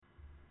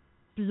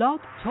Blog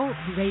Talk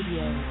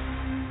Radio.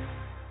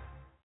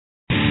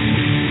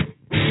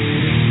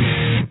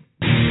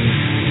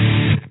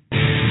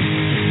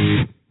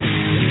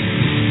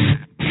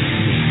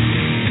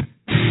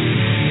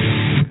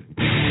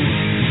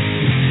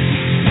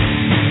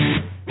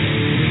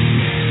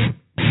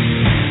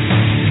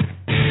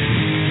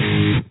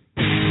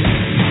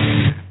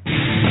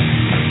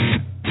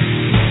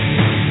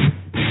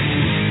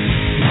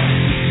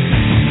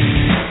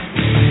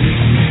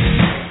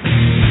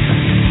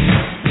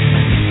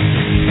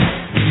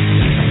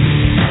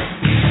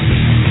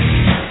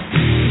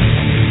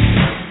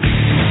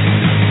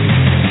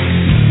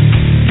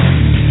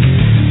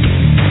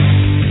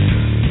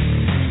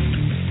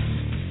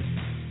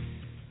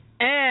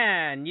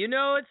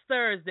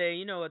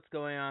 What's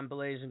going on?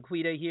 Blaze and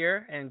Quita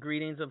here, and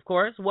greetings, of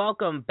course.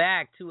 Welcome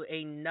back to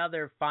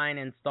another fine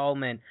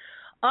installment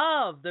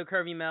of the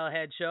Curvy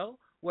Metalhead Show,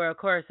 where, of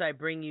course, I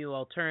bring you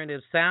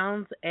alternative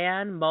sounds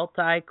and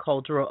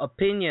multicultural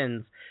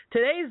opinions.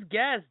 Today's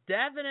guest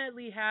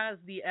definitely has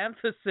the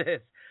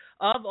emphasis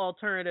of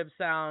alternative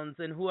sounds,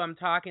 and who I'm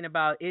talking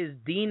about is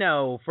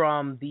Dino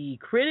from the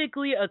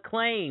critically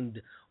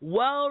acclaimed,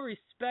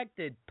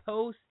 well-respected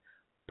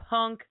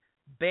post-punk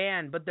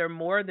band, but they're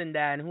more than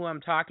that, and who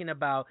I'm talking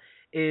about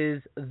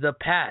is the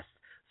Pests.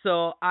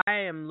 So I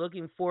am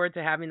looking forward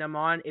to having them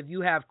on. If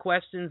you have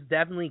questions,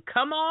 definitely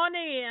come on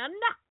in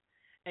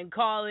and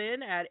call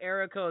in at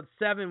area code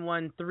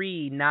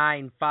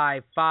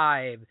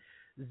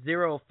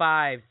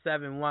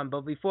 713-955-0571.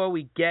 But before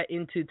we get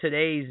into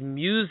today's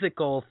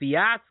musical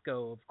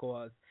fiasco, of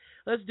course,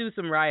 let's do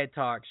some riot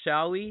talk,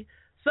 shall we?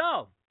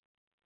 So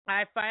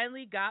I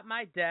finally got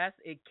my desk.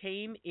 It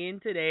came in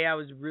today. I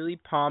was really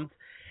pumped.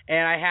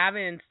 And I have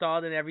it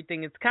installed and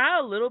everything. It's kind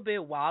of a little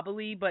bit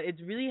wobbly, but it's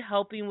really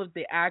helping with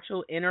the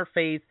actual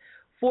interface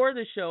for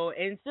the show.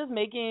 And it's just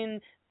making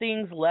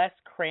things less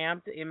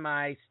cramped in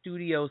my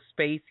studio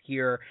space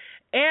here.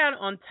 And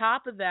on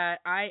top of that,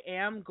 I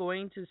am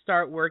going to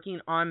start working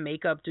on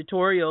makeup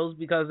tutorials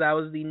because that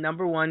was the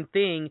number one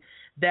thing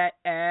that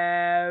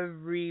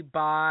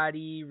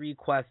everybody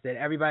requested.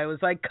 Everybody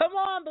was like, come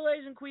on,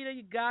 Malaysian Queen,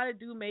 you got to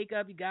do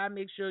makeup. You got to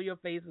make sure your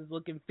face is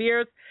looking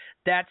fierce.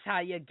 That's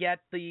how you get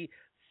the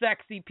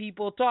sexy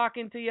people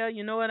talking to you.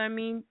 You know what I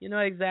mean? You know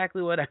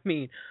exactly what I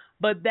mean.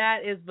 But that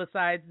is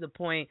besides the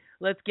point.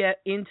 Let's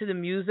get into the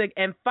music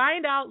and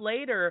find out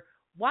later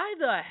why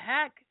the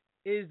heck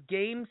is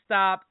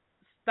GameStop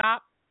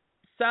stop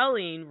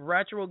selling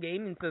retro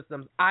gaming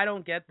systems. I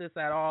don't get this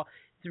at all.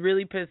 It's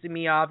really pissing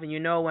me off. And you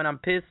know, when I'm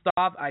pissed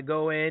off, I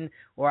go in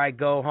or I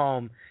go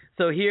home.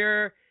 So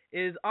here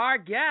is our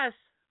guest,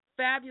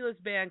 fabulous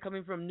band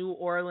coming from New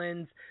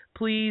Orleans.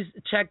 Please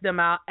check them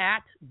out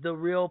at The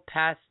Real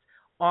Pests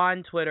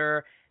on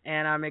Twitter,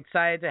 and I'm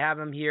excited to have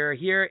him here.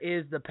 Here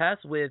is the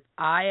Pest with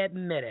I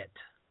Admit It.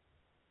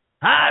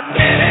 I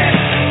admit it.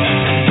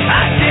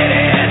 I did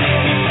it.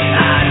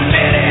 I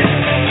admit it.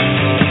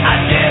 I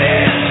did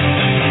it.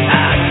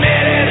 I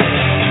admit it.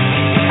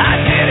 I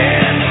did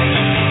it.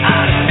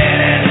 I admit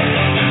it.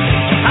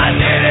 I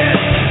did it.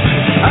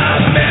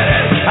 I admit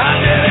it. I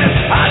did it.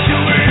 I do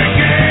it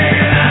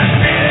again. I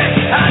admit it.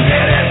 I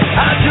did it.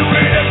 I do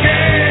it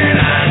again.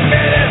 I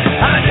admit it.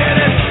 I did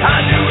it.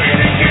 I do it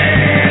again.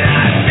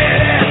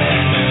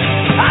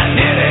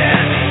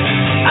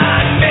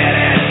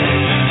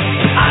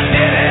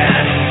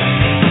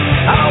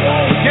 I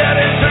won't get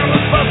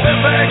into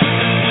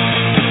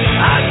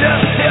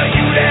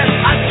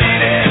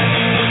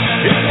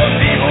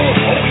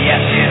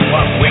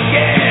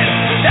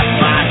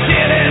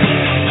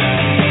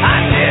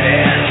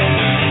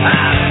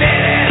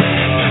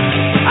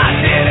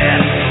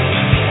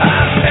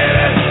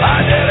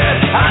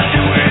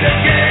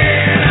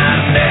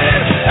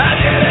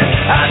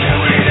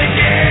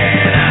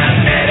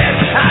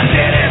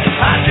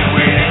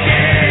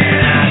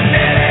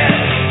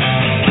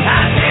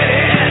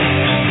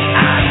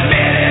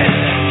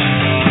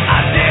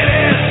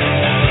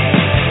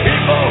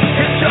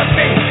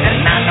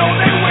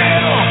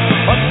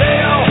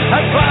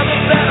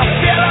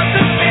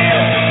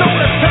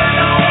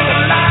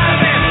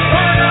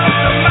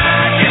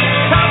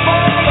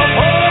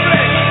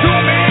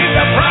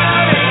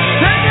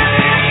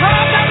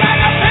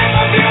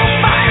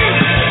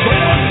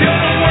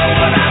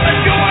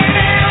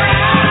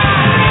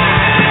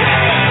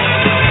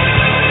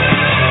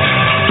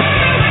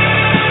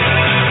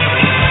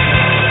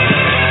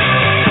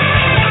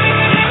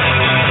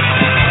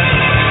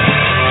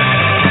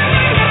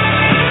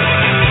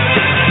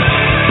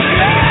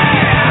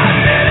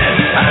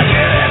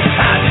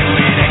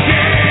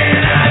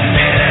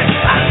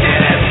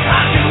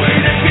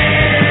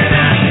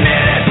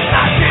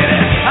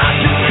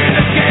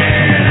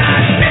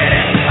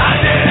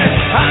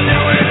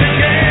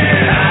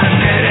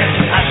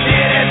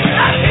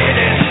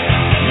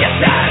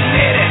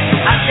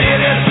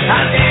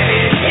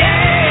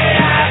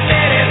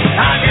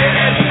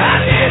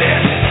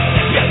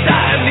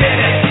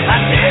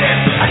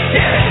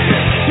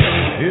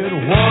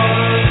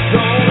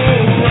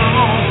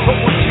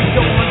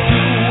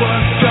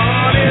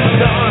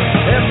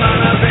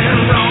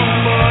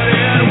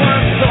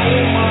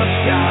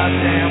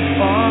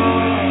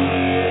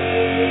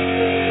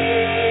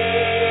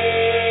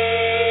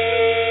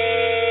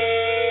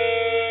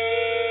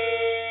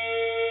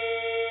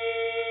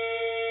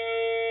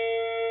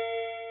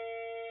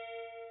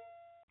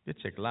Your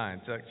chick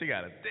lying, Chuck. She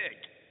got a dick.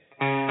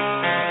 She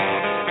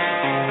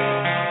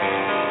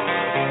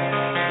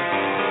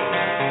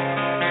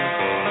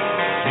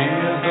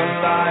is a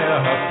liar,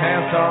 her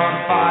pants are on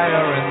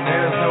fire, and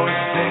there's no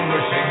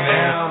extinguishing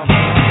them.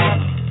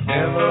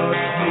 Never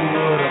a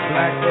bluebird, a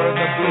blackbird,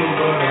 a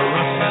bluebird, a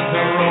Russian's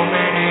a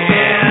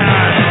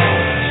Romanian.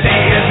 She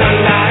is a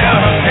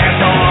liar, her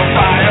pants are on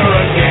fire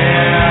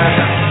again.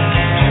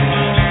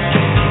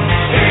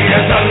 She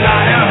is a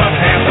liar, her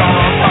pants are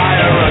on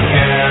fire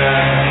again.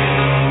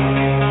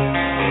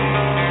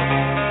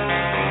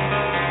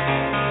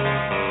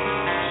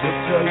 She'll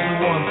tell you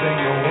one thing,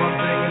 but one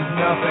thing is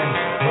nothing.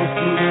 Close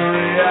to the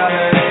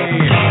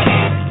reality.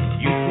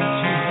 You think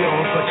she's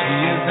yours, but she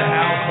is the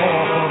house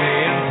whore for the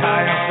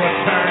entire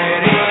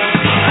fraternity.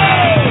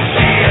 Oh,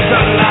 she is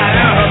a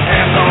liar, her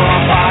pants are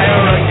on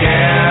fire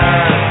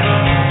again.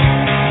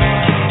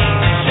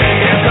 She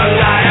is a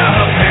liar,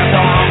 her pants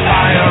are on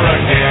fire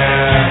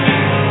again.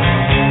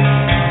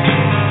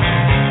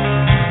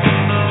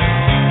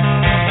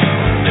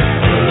 This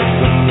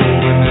person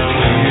moving, that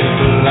she is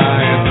a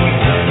liar.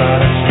 Just out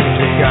of shit,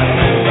 you got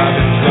no I've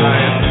been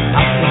trying.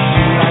 I put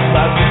you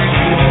outside, but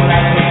she won't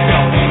ask for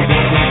something. You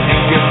don't think you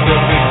get to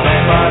be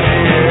somebody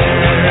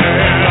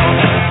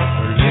else.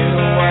 Her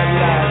little white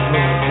lies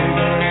look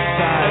bigger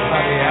inside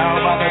by the hour,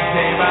 by the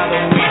day, by the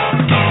week.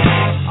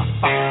 A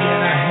fox in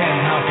a hen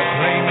house, a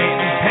playmate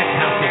in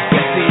penthouse. You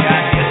get the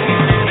idea.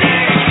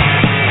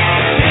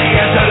 She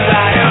is a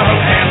liar, her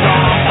pants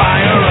are on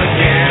fire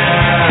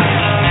again.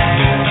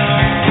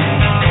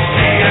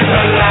 She is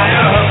a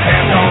liar, her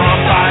pants are on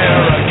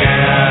fire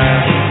again.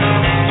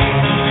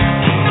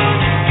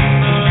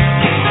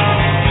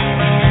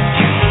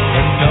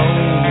 Her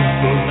nose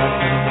goes like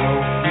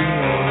Pinocchio.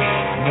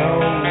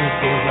 Nose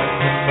goes like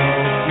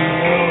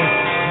Pinocchio.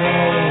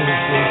 Nose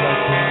goes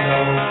like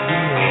Pinocchio.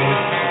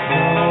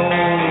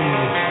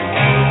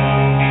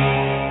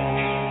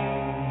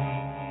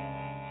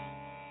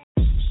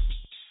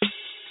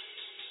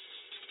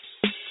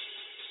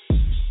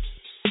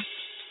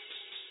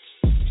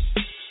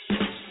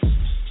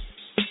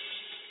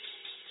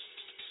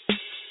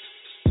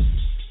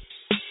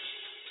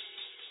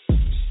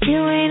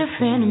 You ain't a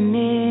friend of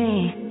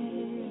me.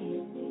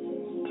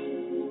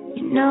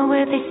 You know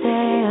what they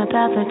say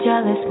about the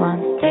jealous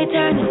ones. They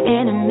turn to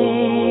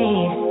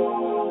enemies.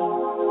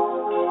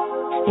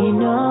 And you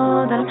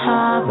know that I'm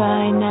hot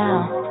right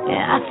now.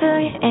 Yeah, I feel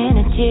your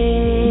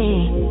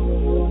energy.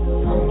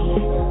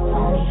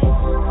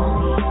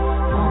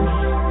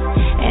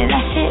 And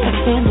that shit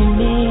offended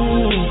me.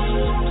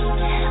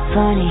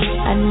 Funny,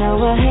 I know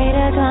a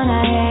hater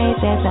gonna hate.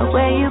 There's no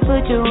way you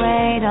put your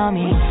weight on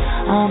me,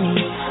 on me,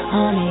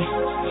 on me.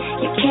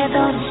 You can't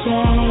throw the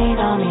shade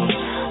on me,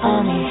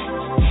 on me.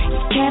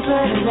 You can't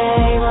put a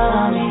label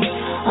on me,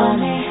 on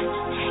me.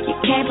 You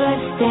can't put a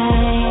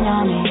stain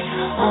on me,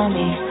 on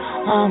me,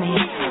 on me,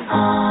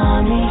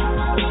 on me,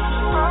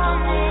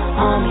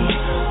 on me,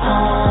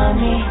 on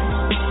me,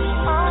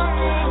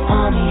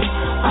 on me,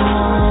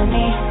 on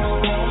me,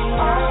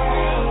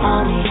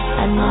 on me.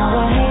 I know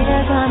a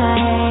hater gonna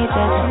hate.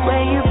 There's no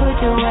way you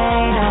put your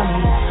weight on me,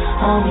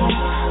 on me,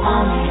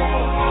 on me.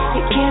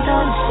 You can't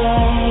throw the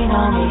shade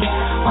on me,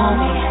 on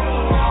me.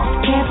 You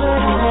can't put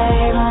a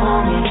label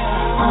on me,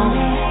 on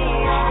me.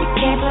 You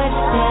can't put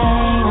a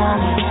stain on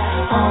me,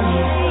 on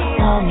me,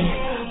 on me,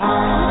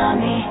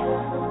 on me,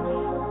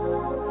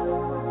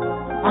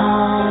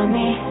 on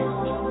me,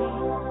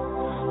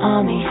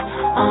 on me,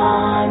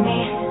 on me,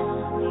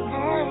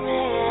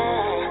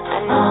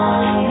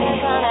 on me.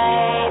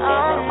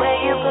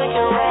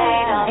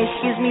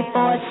 Excuse me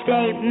for a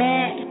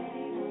statement.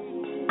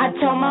 I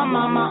told my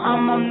mama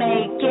I'ma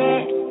make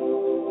it,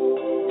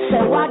 so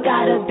I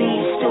gotta be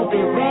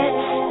stupid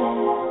rich.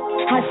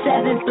 Had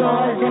 7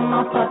 floors in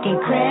my fucking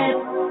crib.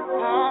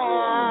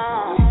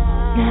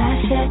 Nah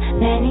shit,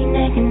 many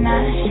niggas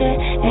not shit.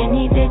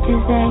 Any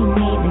bitches ain't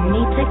even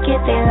need to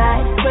get their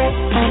life quick.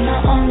 I'm the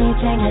only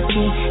thing I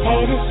see.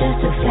 Haters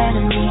just a fan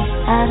of me.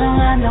 I don't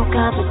have no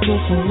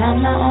competition.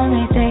 I'm the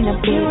only thing to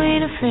be. You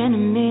ain't a friend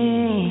of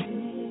me.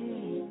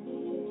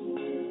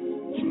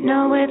 You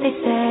know what they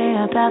say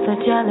about the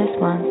jealous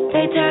ones.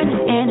 They turn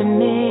to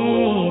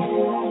enemies.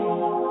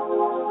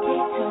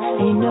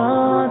 And you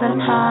know that I'm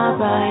hot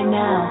right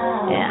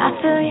now. Yeah, I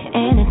feel your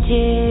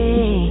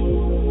energy.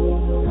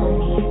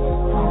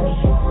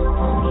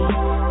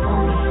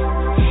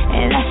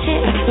 And that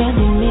shit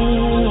offended me.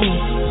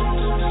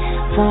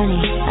 Funny,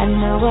 I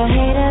know a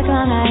hater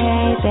gonna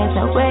hate. There's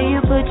no way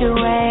you put your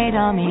weight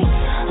on me,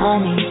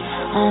 on me,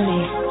 on me.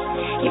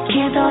 You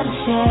can't throw the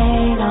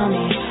shade on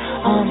me,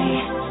 on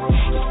me.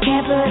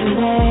 Can't put a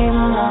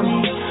label on me,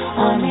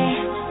 on me.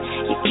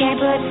 You can't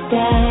put a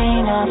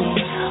stain on me,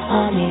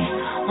 on me,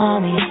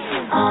 on me,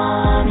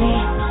 on me,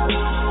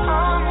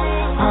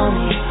 on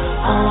me,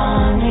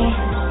 on me,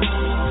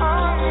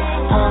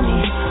 on me,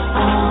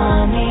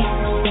 on me,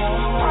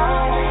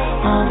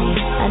 on me.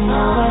 I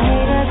know a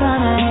hater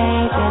gonna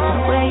hate. There's no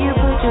way you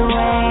put your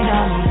weight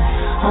on me,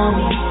 on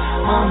me,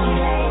 on me.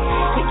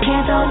 You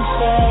can't throw the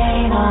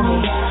shade on me,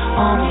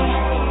 on me.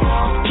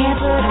 You can't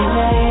put a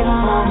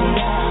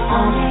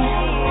on me.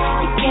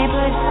 You can't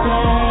put a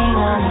stain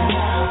on me,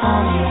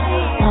 on me,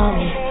 on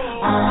me,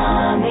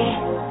 on me,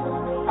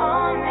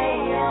 on me,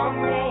 on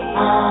me,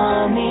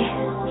 on me,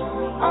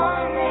 on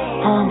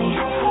me,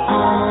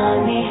 on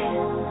me, on me,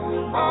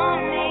 on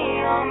me,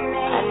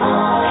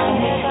 on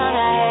me.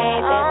 Gonna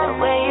hate that the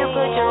way you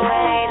put your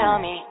weight on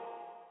me.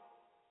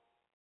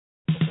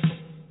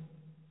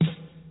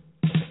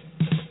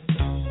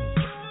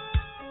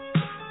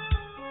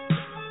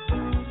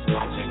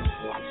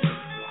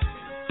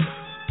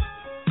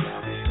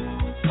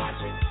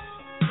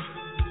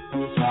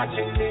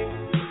 Watching me.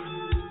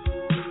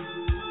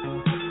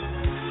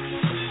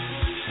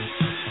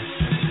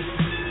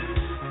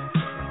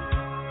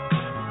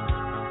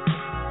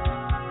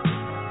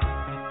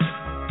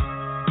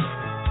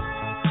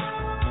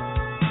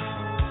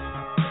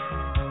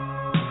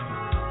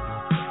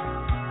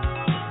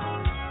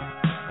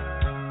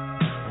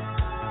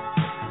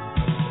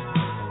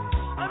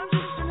 I'm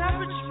just an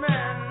average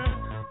man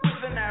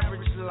with an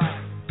average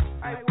life.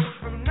 I work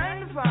from 9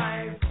 to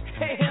 5.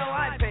 Hey, hell,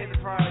 I pay the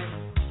price.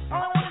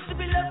 All I want is to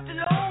be left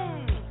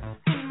alone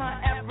in my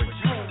average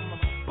home.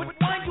 But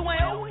why do I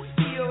always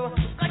feel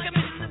like I'm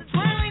in the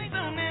twilight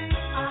zone? And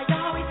I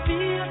always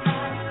feel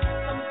like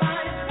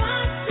somebody's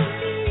watching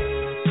me,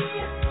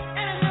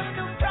 and I have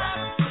no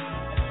privacy.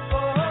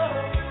 Oh,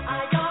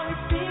 I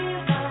always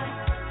feel like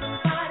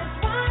somebody's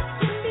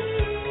watching me.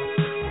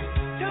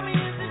 Tell me,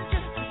 is it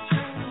just a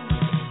dream?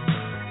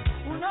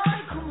 When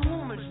I come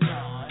home at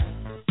night,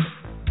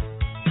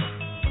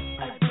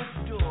 I get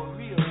the door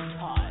real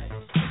tight.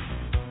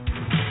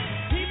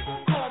 People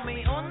call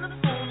me on the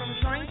phone, I'm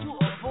trying to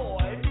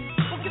avoid.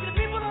 Well, can the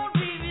people on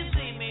TV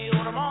see me,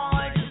 or am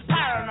I just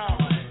paranoid?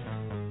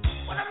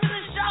 When I'm in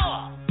the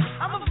shower,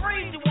 I'm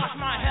afraid to wash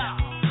my hair,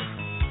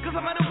 'cause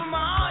I might open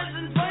my eyes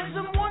and find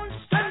someone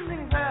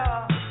standing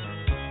there.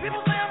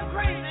 People say I'm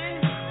crazy,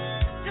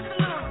 just a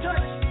little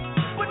touch,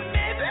 but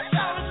maybe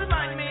showers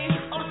remind me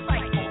of a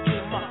cycle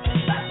too much.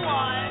 That's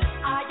why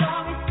I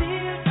always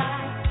feel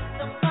like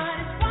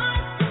somebody's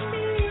watching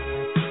me,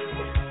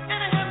 and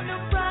I have no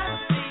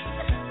privacy.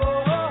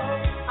 Oh,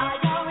 I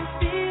always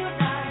feel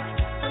like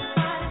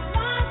somebody's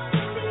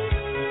watching me,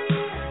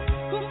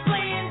 who's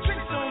playing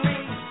tricks on me.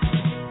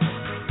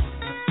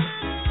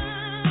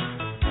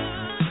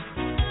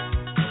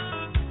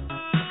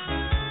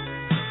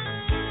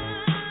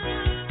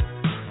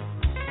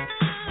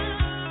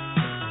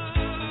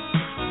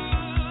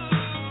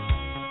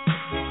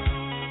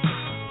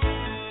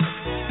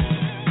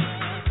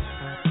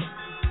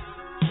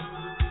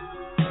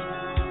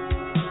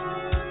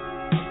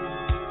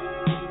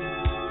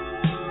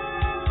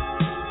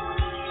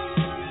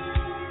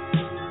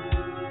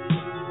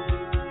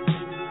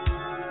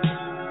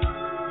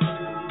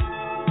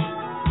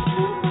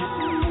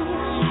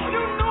 I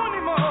don't know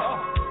anymore.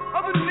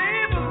 Are the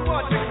neighbors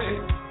watching me?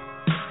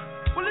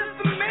 Well, it's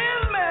the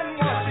mailman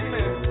watching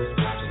me.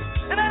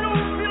 And I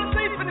don't feel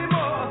safe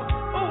anymore.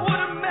 Oh, what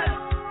a mess.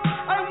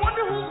 I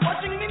wonder who's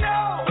watching me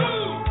now.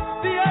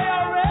 The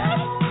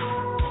IRS?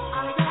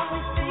 I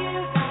always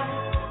feel like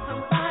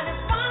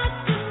somebody's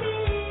watching me,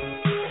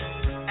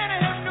 and I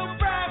have no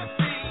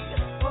privacy.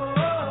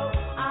 Oh,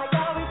 I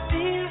always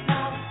feel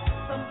like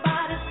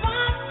somebody's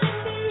watching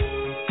me.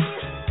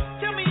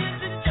 Tell me,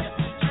 is it just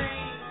a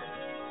dream?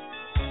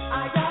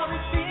 I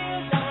always feel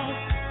like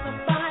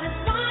somebody's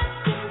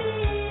watching me,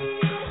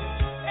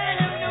 and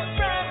I have no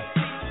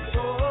privacy.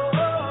 Oh,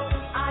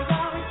 I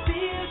always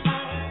feel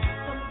like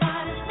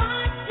somebody's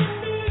watching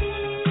me,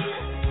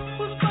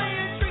 who's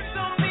playing tricks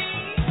on me.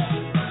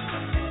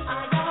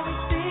 I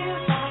always feel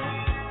like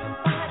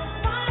somebody's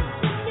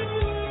watching me.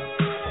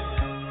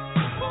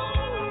 Oh,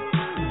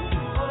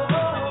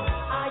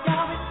 I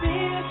always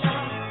feel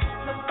like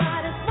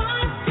somebody's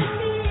watching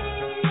me.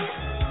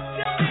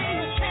 Tell me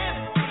you can't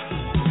see.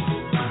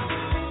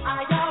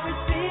 I always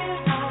feel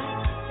like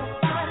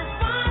somebody's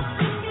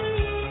watching me.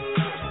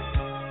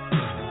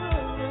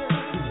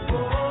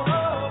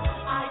 Oh,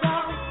 I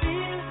always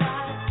feel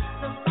like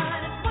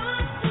somebody's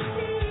watching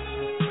me,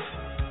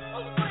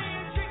 who's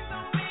playing tricks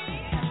on me.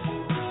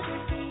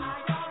 I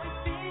always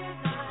feel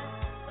like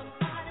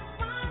somebody's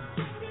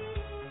watching me.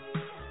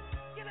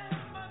 Can I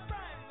have my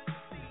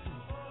privacy?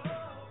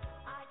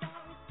 I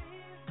always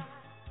feel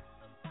like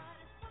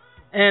somebody's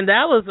watching. And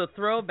that was a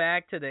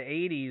throwback to the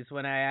 80s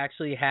when I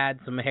actually had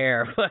some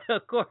hair. But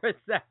of course,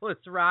 that was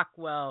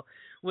Rockwell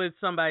with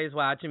Somebody's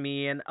Watching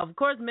Me. And of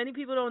course, many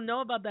people don't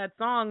know about that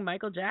song.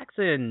 Michael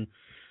Jackson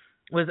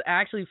was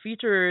actually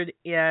featured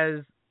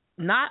as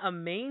not a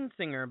main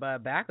singer, but a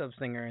backup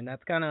singer. And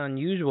that's kind of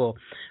unusual.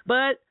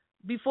 But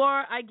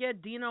before I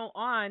get Dino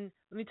on,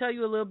 let me tell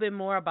you a little bit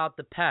more about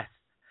the Pests.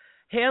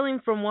 Hailing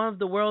from one of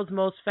the world's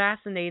most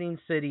fascinating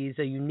cities,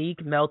 a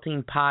unique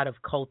melting pot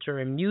of culture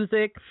and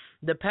music,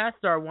 the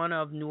Pests are one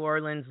of New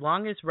Orleans'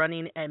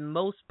 longest-running and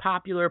most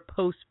popular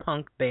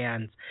post-punk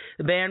bands.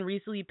 The band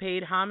recently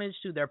paid homage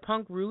to their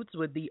punk roots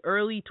with the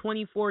early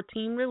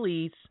 2014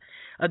 release,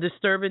 A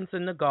Disturbance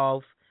in the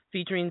Gulf,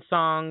 featuring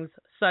songs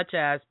such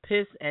as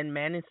Piss and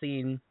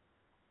Menacing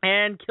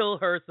and Kill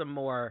Her Some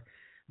More.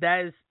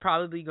 that is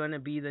probably going to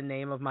be the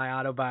name of my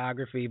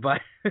autobiography.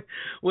 But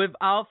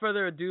without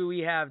further ado, we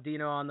have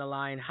Dino on the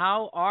line.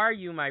 How are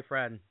you, my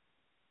friend?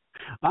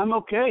 I'm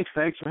okay.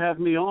 Thanks for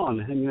having me on.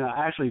 And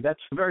actually, that's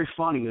very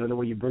funny. The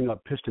way you bring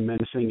up Piston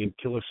Menacing and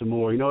Kill Her Some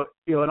More. It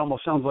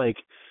almost sounds like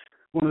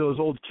one of those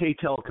old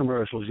K-Tel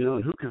commercials.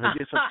 And who can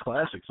forget such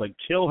classics like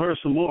Kill Her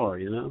Some More?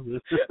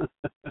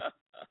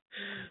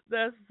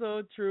 That's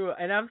so true.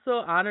 And I'm so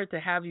honored to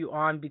have you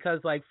on because,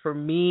 like, for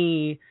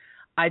me,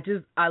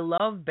 I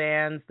love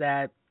bands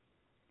that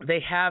they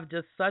have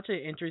just such an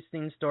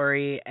interesting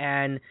story.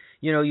 And,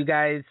 you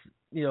guys,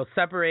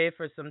 separated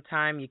for some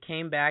time, you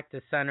came back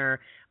to center,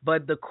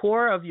 but the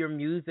core of your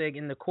music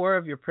and the core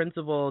of your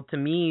principle to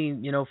me,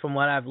 from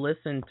what I've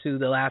listened to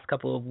the last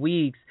couple of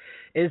weeks,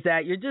 is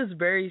that you're just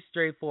very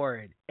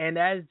straightforward. And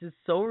that is just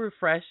so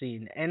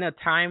refreshing in a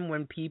time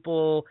when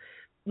people,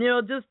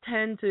 just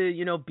tend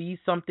to, be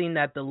something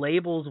that the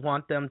labels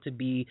want them to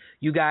be.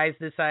 You guys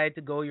decided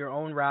to go your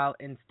own route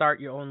and start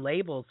your own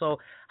label. So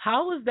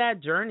how was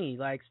that journey,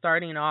 like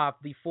starting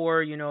off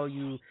before, you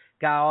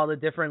got all the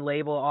different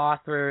label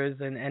authors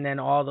and then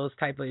all those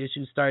type of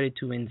issues started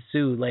to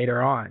ensue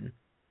later on?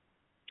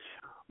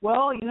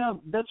 Well,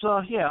 that's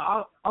I'll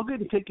go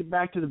ahead and take it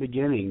back to the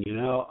beginning.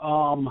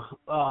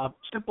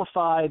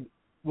 Simplified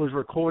was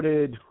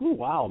recorded.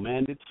 Wow,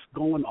 man, it's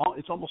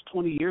almost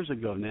 20 years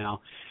ago now.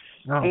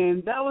 Oh.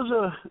 And that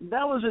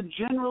was a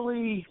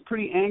generally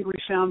pretty angry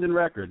sounding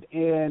record,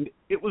 and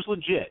it was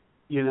legit.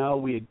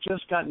 We had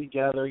just gotten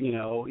together. We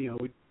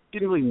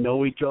didn't really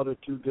know each other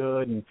too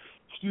good, and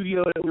the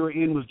studio that we were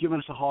in was giving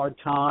us a hard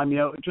time.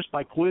 Just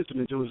by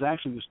coincidence, it was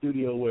actually the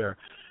studio where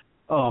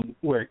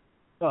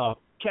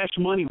Cash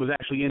Money was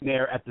actually in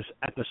there at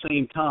the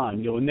same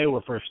time. When they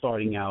were first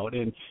starting out,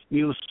 and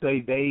needless to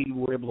say, they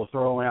were able to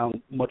throw around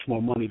much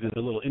more money than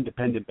the little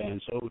independent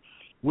band. So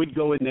we'd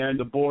go in there, and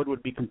the board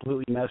would be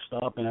completely messed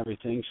up and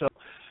everything. So,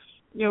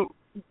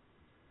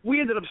 we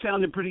ended up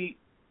sounding pretty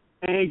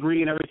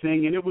angry and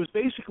everything, and it was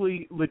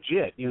basically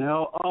legit.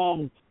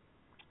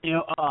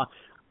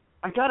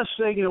 I gotta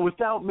say,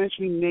 without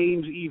mentioning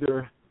names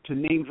either, to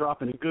name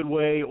drop in a good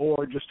way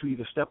or just to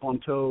either step on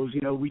toes,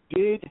 we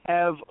did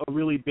have a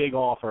really big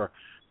offer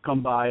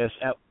come by us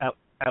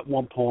at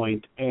one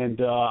point,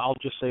 and I'll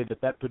just say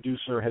that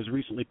producer has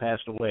recently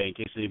passed away, in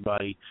case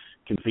anybody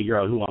can figure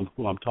out who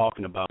I'm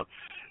talking about.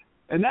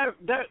 And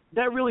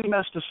that really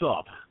messed us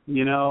up.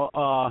 We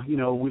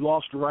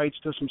lost rights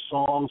to some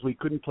songs. We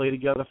couldn't play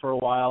together for a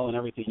while and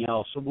everything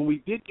else. So when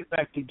we did get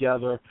back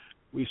together,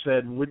 we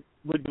said we're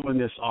doing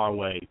this our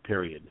way,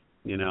 period.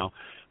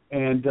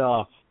 And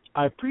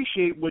I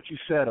appreciate what you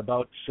said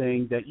about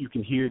saying that you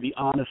can hear the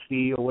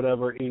honesty or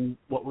whatever in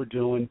what we're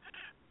doing,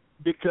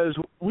 because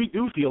we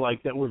do feel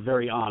like that we're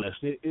very honest.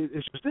 This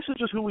is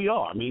just who we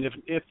are. I mean,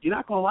 if you're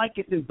not going to like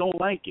it, then don't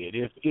like it.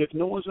 If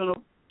no one's going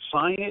to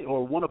sign it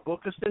or want to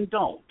book us, then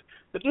don't.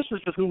 But this is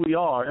just who we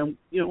are, and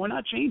we're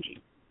not changing.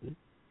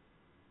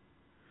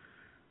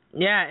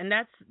 Yeah, and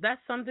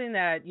that's something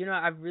that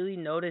I've really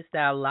noticed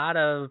that a lot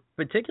of,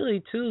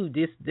 particularly too,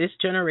 this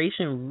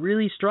generation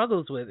really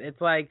struggles with. It's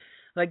like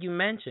you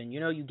mentioned,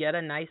 you get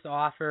a nice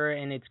offer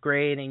and it's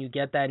great and you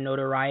get that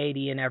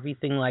notoriety and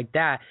everything like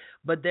that,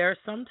 but there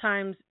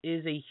sometimes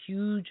is a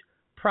huge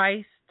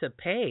price to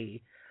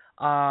pay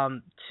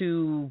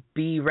to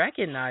be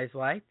recognized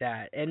like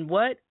that. And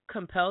what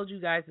compelled you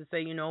guys to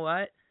say, you know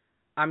what,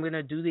 I'm going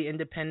to do the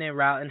independent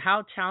route? And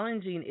how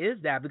challenging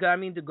is that? Because,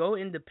 to go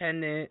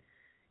independent,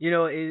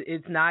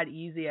 it's not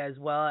easy, as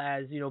well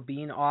as,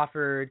 being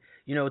offered,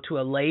 to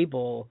a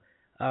label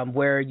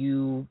where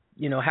you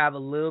have a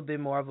little bit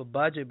more of a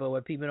budget. But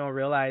what people don't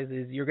realize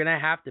is you're going to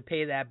have to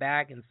pay that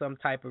back in some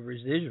type of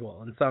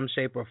residual in some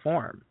shape or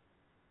form.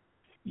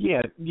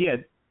 Yeah,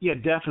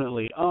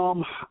 definitely.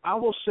 I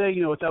will say,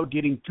 without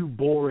getting too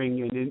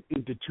boring and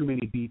into too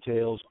many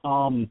details,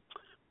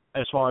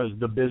 as far as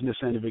the business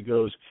end of it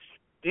goes,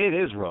 it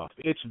is rough.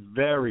 It's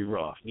very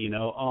rough.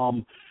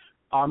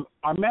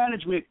 Our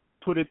management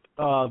put it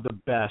the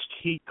best.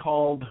 He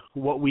called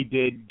what we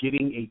did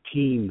getting a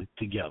team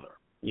together.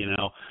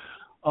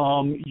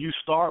 You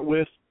start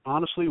with,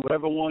 honestly,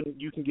 whatever one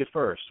you can get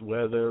first,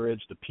 whether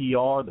it's the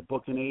PR, the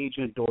booking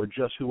agent, or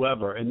just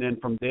whoever, and then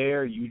from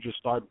there you just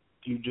start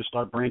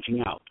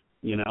branching out.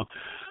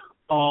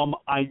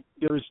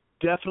 There's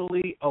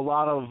definitely a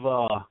lot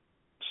of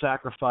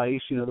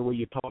sacrifice. The way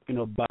you're talking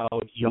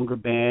about younger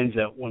bands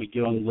that want to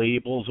get on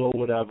labels or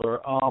whatever.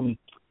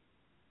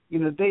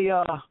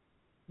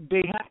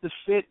 They have to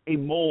fit a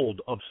mold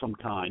of some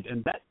kind,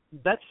 and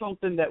that's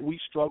something that we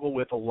struggle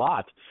with a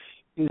lot.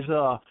 Is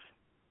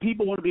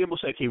people want to be able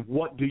to say, okay,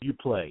 what do you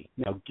play?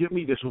 Now, give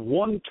me this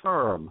one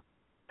term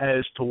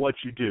as to what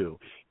you do,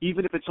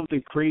 even if it's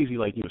something crazy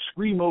like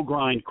screamo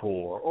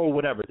grindcore or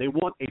whatever. They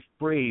want a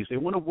phrase. They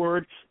want a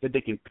word that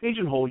they can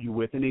pigeonhole you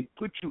with, and they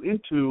put you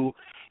into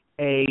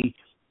a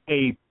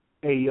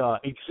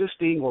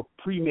existing or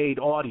pre-made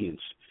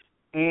audience.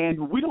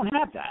 And we don't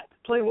have that.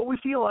 Play what we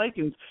feel like,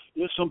 and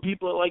some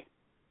people like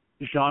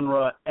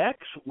genre X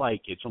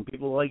like it. Some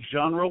people like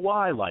genre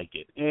Y like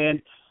it,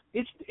 and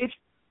it's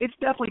it's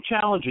definitely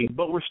challenging,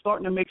 but we're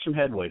starting to make some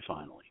headway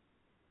finally.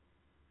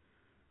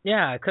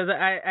 Yeah, because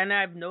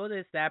I've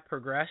noticed that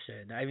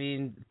progression. I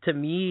mean, to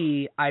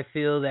me, I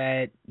feel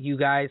that you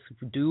guys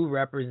do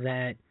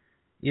represent,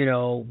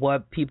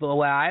 what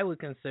I would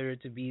consider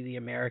to be the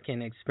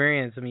American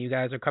experience. I mean, you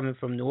guys are coming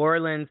from New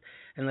Orleans,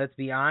 and let's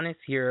be honest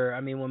here.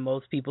 I mean, when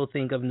most people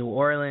think of New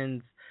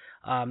Orleans,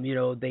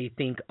 they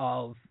think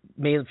of,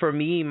 for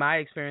me, my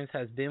experience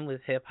has been with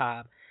hip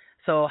hop.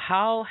 So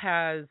how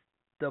has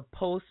the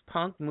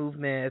post-punk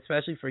movement,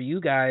 especially for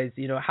you guys,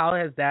 how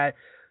has that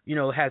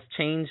has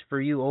changed for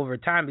you over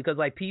time? Because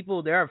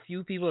there are a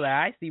few people that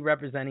I see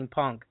representing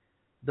punk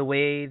the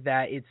way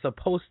that it's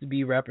supposed to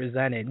be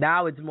represented.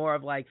 Now it's more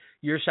of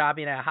you're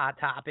shopping at Hot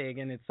Topic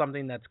and it's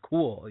something that's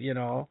cool,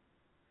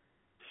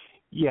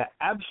 Yeah,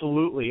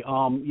 absolutely.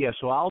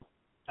 So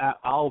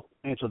I'll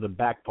answer the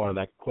back part of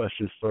that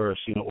question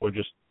first, or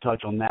just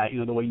touch on that,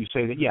 the way you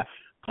say that. Yeah,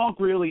 punk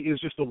really is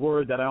just a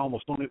word that I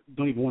almost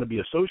don't even want to be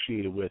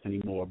associated with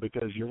anymore,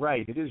 because you're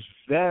right, it is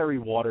very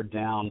watered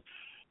down,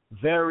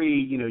 very,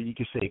 you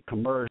could say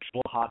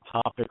commercial, Hot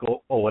Topic,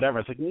 or whatever.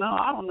 It's no,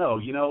 I don't know.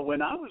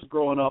 When I was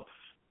growing up,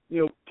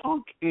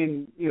 punk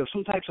and,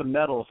 some types of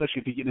metal,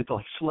 especially if you get into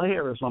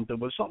Slayer or something,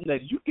 was something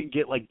that you could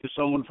get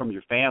disowned from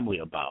your family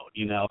about,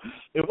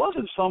 It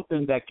wasn't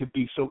something that could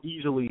be so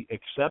easily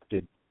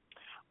accepted.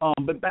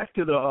 But back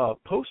to the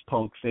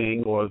post-punk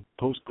thing, or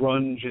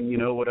post-grunge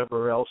and,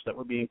 whatever else that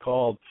we're being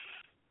called,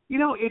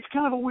 it's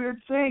kind of a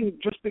weird thing,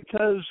 just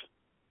because,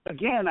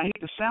 again, I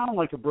hate to sound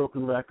like a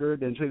broken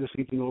record and say the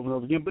same thing over and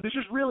over again, but it's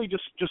just really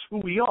just who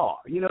we are,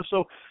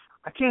 So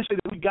I can't say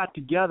that we got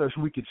together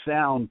so we could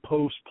sound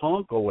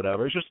post-punk or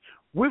whatever. It's just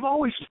we've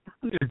always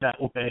sounded that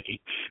way,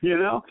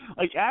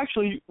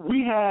 Actually,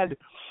 we had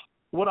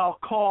what I'll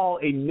call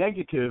a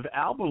negative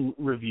album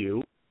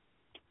review,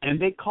 and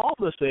they called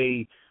us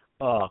a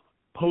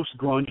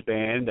post-grunge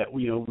band that,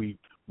 we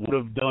would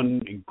have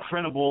done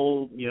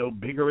incredible,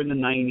 bigger in the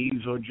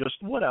 90s or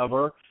just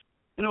whatever.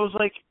 And it was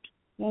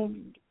well,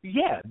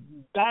 yeah,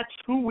 that's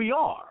who we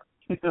are.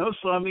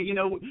 So I mean,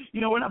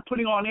 we're not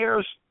putting on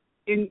airs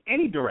in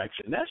any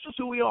direction. That's just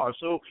who we are.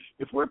 So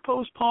if we're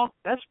post-punk,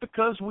 that's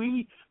because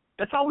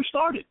that's how we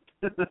started.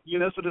 So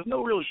there's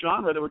no real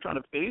genre that we're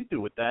trying to fit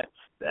into with that.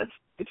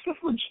 It's just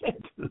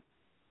legit.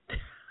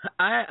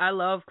 I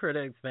love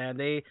critics, man.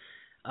 They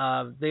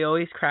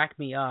always crack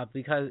me up,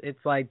 because it's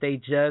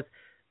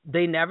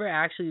they never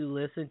actually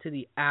listen to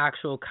the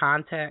actual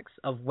context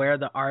of where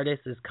the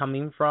artist is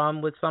coming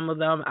from with some of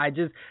them.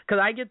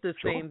 Because I get the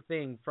same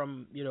thing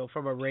from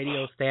a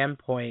radio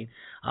standpoint.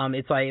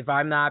 It's if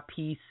I'm not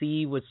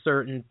PC with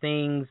certain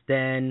things,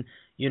 then,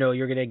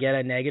 you're going to get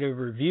a negative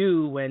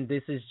review, when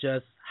this is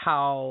just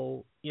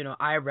how,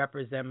 I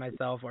represent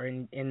myself, or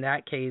in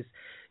that case,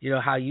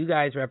 how you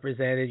guys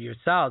represented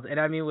yourselves. And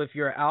I mean, with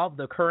your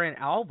the current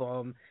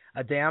album,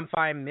 A Damn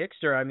Fine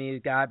Mixture, I mean,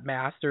 it got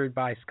mastered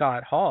by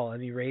Scott Hall. I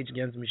mean, Rage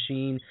Against the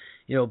Machine,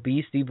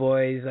 Beastie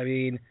Boys. I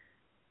mean,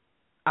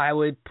 I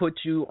would put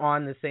you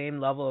on the same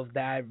level of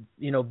that,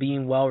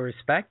 being well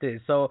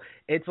respected. So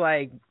it's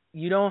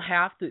you don't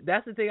have to.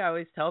 That's the thing I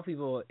always tell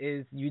people,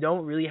 is you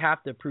don't really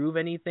have to prove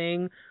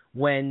anything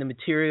when the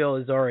material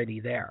is already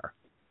there.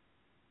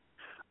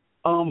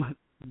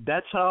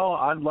 That's how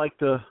I'd like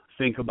to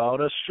think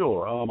about us.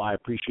 Sure. I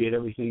appreciate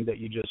everything that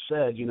you just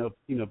said,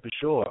 for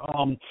sure.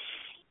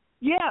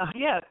 Yeah.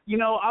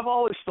 I've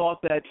always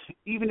thought that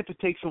even if it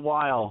takes a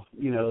while,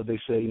 they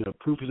say,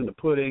 proof is in the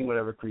pudding,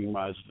 whatever, cream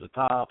rises to the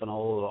top, and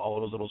all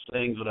those little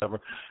sayings, whatever.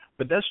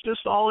 But that's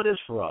just all it is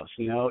for us,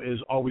 is,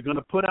 are we going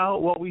to put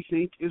out what we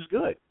think is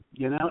good,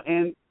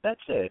 and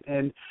that's it.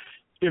 And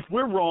if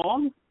we're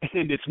wrong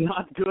and it's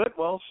not good,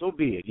 well, so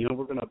be it.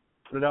 We're going to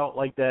put it out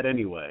like that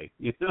anyway,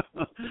 and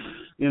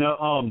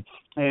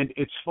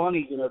it's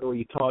funny, the way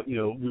you talk,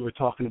 we were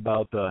talking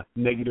about the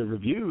negative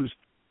reviews.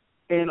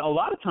 And a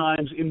lot of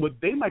times, in what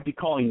they might be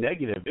calling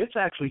negative, it's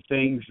actually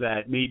things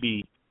that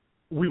maybe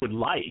we would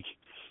like.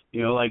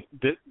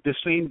 The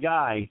same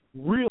guy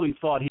really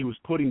thought he was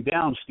putting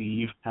down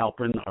Steve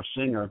Halpern, our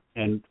singer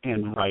and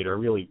writer,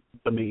 really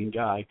the main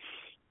guy,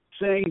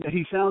 saying that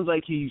he sounds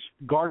like he's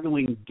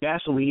gargling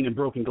gasoline and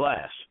broken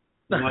glass.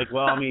 I'm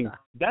well, I mean,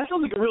 that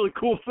sounds like a really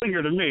cool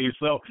singer to me,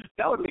 so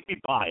that would make me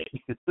buy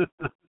it.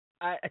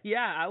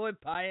 I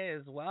would buy it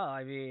as well.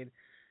 I mean,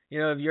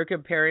 if you're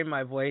comparing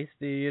my voice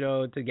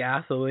to, to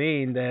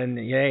gasoline, then,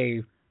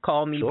 hey,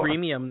 call me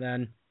premium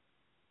then.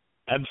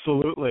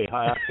 Absolutely.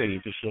 High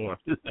octane for sure.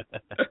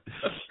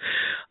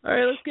 All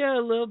right, let's get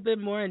a little bit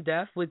more in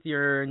depth with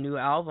your new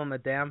album, A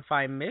Damn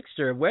Fine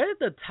Mixture. Where did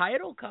the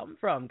title come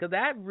from? Because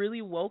that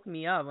really woke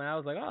me up when I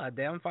was A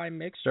Damn Fine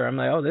Mixture. I'm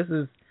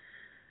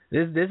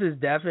this is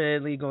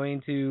definitely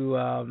going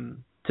to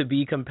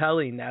be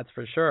compelling, that's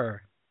for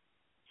sure.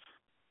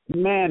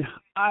 Man,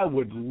 I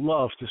would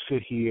love to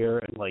sit here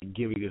and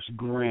give you this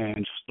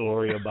grand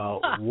story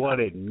about what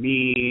it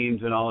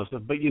means and all this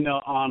stuff. But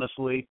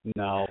honestly,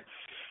 no.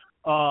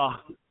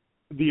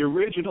 The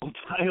original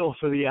title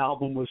for the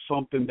album was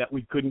something that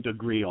we couldn't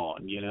agree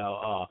on.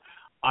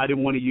 I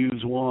didn't want to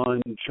use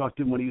one, Chuck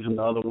didn't want to use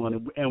another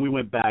one, and we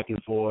went back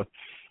and forth.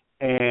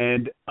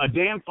 And a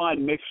damn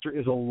fine mixture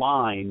is a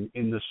line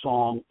in the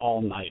song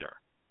All Nighter.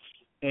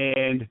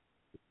 And,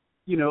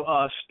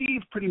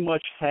 Steve pretty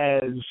much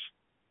has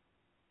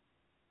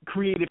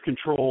creative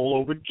control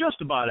over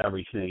just about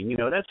everything.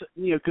 That's,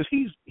 because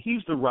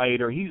he's the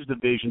writer, he's the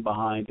vision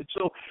behind it.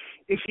 So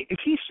if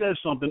he says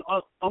something,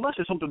 unless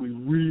it's something we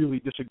really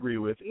disagree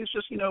with, it's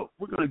just,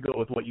 we're going to go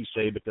with what you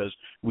say because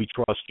we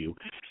trust you.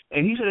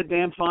 And he said a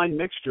damn fine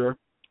mixture.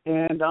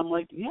 And I'm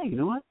like, yeah, you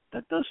know what?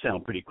 That does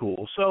sound pretty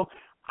cool. So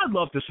I'd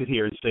love to sit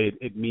here and say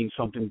it means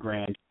something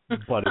grand,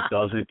 but it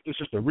doesn't. It's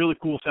just a really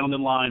cool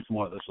sounding line from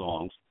one of the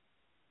songs.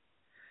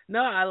 No,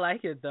 I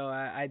like it though.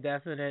 I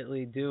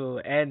definitely do.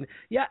 And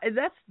yeah,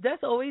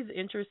 that's always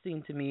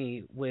interesting to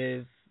me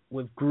with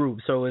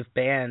groups or with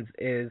bands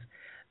is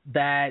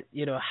that,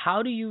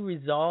 how do you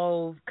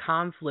resolve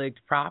conflict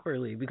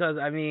properly? Because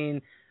I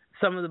mean,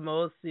 some of the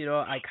most,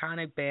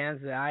 iconic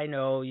bands that I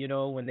know,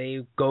 when they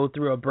go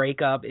through a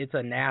breakup, it's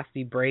a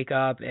nasty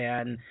breakup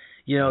and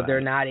Right.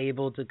 They're not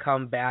able to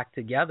come back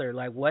together.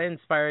 Like, what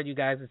inspired you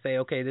guys to say,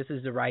 okay, this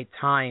is the right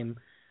time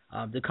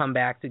to come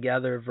back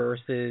together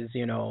versus,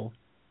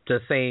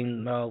 just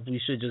saying, well,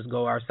 we should just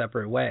go our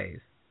separate ways?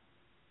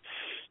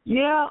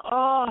 Yeah,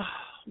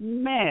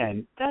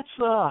 man, that's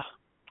it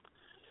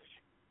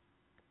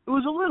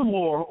was a little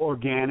more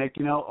organic,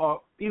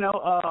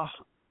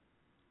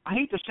 I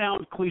hate to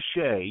sound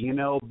cliche,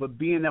 but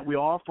being that we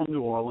are from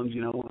New Orleans,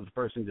 one of the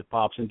first things that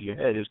pops into your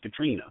head is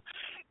Katrina.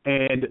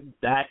 And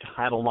that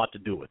had a lot to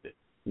do with it,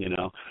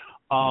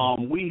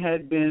 We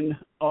had been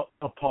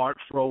apart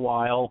for a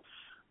while.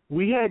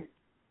 We had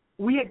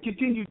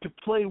continued to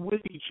play with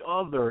each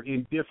other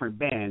in different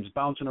bands,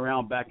 bouncing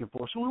around back and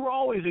forth. So we were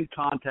always in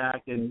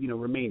contact and,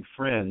 remained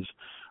friends.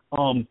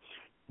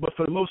 But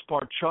for the most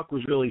part, Chuck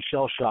was really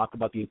shell-shocked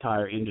about the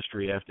entire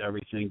industry after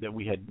everything that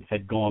we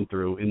had gone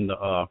through in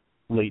the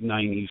late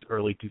 90s,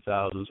 early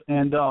 2000s.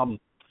 And,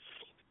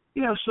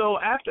 so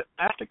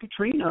after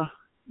Katrina,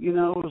 it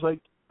was like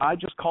I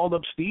just called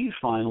up Steve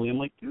finally. I'm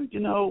like, dude,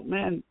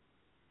 man,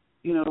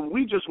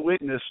 we just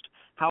witnessed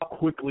how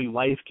quickly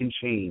life can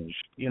change,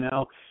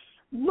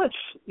 Let's,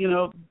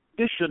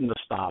 this shouldn't have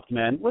stopped,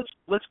 man.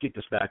 Let's get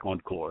this back on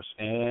course.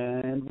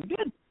 And we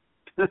did.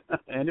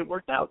 And it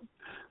worked out.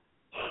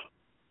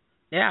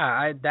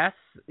 Yeah, that's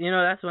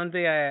one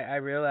thing I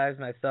realized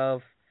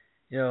myself,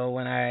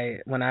 when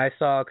I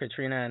saw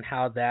Katrina and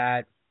how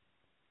that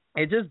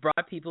it just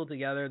brought people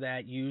together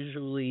that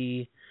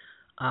usually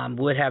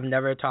would have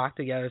never talked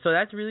together. So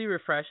that's really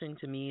refreshing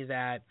to me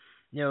that,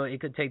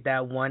 it could take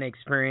that one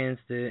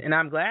experience to, and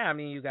I'm glad,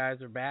 you guys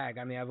are back.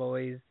 I've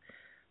always,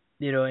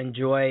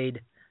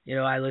 enjoyed,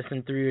 I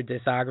listened through your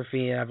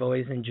discography and I've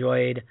always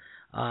enjoyed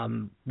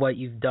what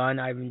you've done.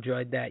 I've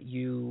enjoyed that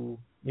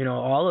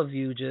all of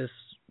you just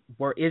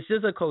it's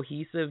just a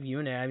cohesive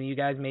unit. You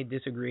guys may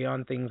disagree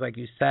on things like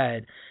you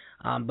said,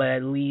 but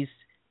at least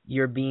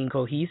you're being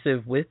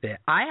cohesive with it.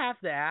 I have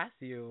to ask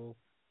you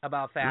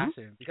about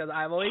fashion because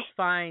I've always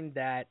find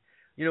that,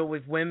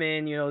 with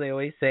women, they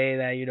always say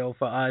that,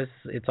 for us,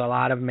 it's a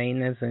lot of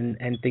maintenance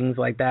and things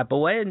like that. But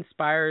what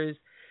inspires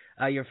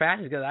your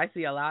fashion? Because I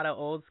see a lot of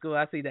old school.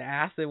 I see the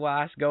acid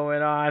wash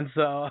going on.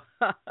 So.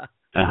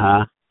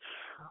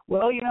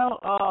 Well,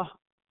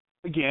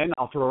 again,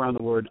 I'll throw around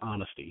the word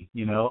honesty.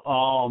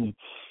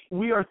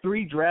 We are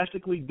three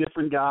drastically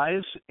different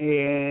guys,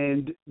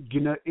 and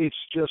it's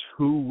just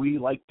who we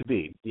like to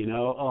be.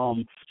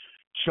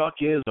 Chuck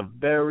is a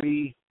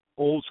very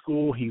old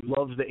school. He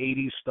loves the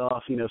 80s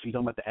stuff. So you're talking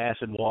about the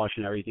acid wash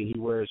and everything. He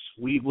wears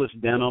sleeveless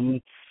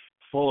denim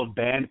full of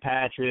band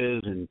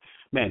patches, and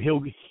man,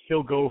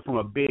 he'll go from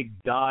a big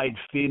dyed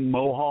thin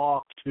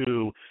mohawk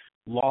to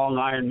long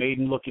Iron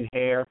Maiden looking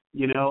hair.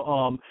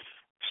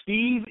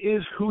 Steve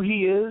is who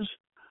he is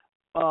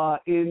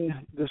in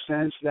the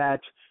sense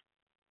that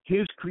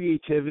his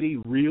creativity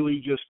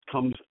really just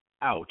comes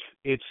out.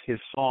 It's his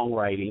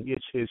songwriting,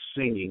 it's his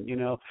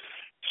singing,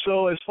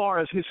 So as far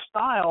as his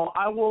style,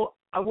 I will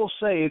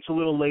say it's a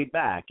little laid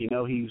back. He's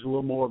a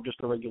little more of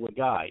just a regular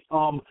guy.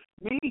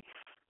 Me,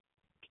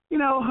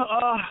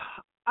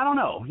 I don't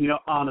know.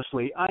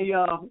 Honestly, a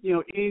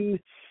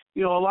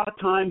lot of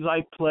times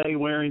I play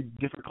wearing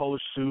different color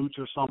suits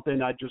or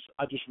something. I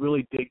just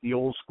really dig the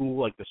old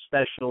school, like the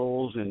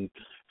specials and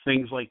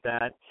things like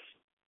that.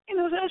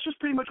 That's just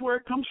pretty much where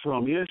it comes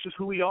from. It's just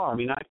who we are.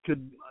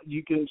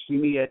 You can see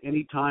me at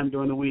any time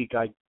during the week.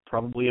 I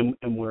probably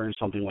am wearing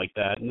something like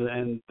that,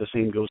 and the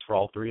same goes for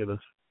all three of us.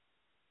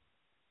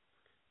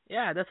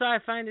 Yeah, that's why I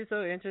find it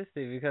so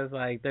interesting because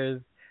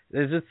there's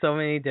just so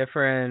many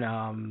different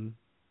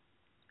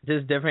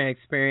different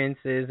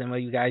experiences and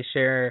what you guys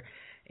share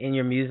in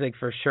your music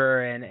for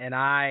sure, and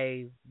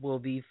I will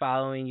be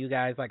following you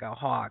guys like a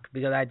hawk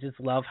because I just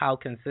love how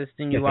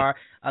consistent you are.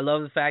 I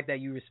love the fact that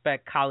you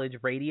respect college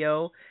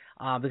radio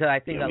because I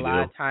think a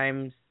lot of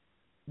times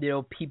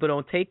people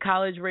don't take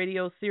college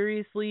radio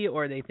seriously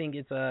or they think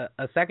it's a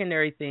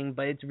secondary thing,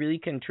 but it's really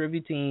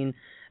contributing,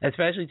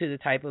 especially to the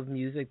type of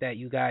music that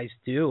you guys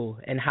do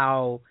and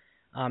how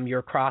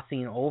you're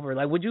crossing over.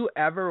 Like, would you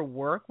ever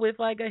work with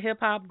like a hip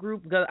hop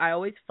group? Because I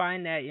always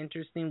find that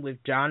interesting with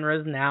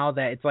genres now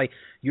that it's like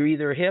you're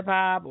either hip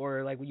hop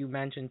or like what you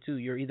mentioned too,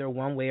 you're either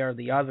one way or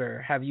the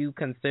other. Have you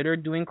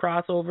considered doing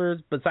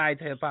crossovers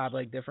besides hip hop,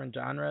 like different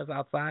genres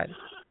outside?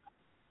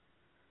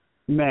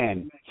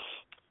 Man,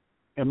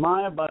 am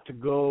I about to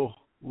go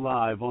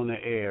live on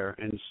the air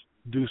and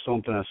do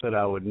something I said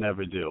I would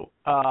never do?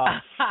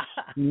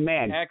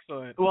 Man.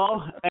 Excellent.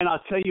 Well, and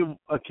I'll tell you,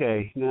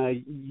 okay, now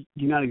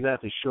you're not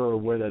exactly sure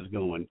where that's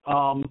going.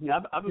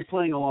 I've been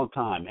playing a long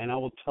time, and I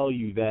will tell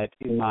you that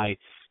in my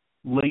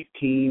late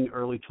teen,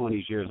 early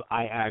 20s years,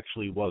 I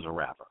actually was a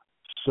rapper.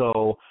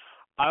 So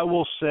I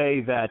will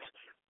say that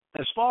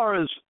as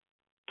far as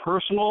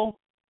personal,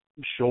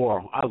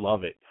 sure, I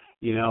love it.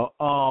 You know,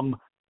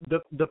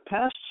 the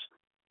Pests,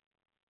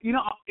 you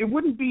know, it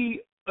wouldn't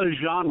be a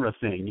genre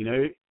thing, you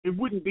know. It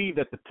wouldn't be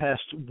that the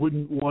Pests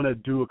wouldn't want to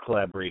do a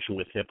collaboration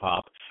with hip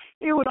hop.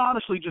 It would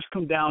honestly just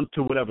come down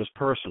to whatever's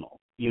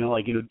personal. You know,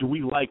 like, you know, do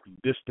we like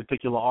this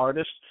particular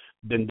artist?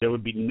 Then there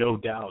would be no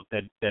doubt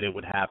that it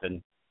would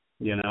happen.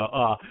 You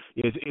know,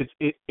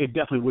 it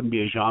definitely wouldn't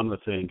be a genre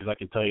thing, because I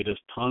can tell you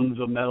there's tons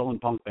of metal and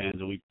punk bands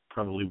that we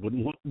probably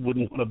wouldn't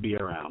want to be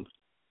around.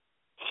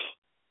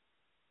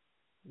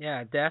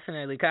 Yeah,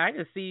 definitely. 'Cause I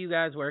could see you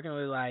guys working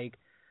with like,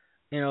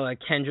 you know, like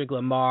Kendrick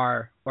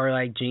Lamar or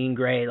like Jean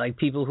Grey, like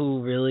people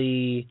who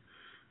really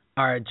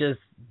are just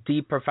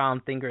deep,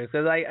 profound thinkers.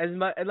 Because like, as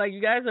much like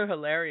you guys are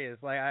hilarious.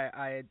 Like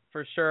I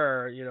for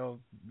sure, you know,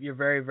 you're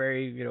very,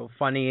 very, you know,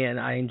 funny, and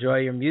I enjoy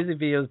your music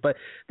videos. But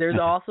there's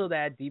also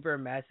that deeper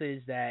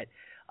message that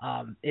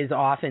is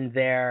often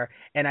there,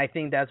 and I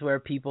think that's where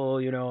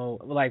people, you know,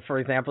 like for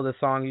example, the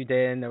song you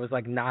did, and there was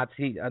like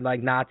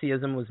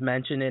Nazism was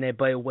mentioned in it,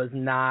 but it was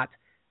not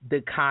the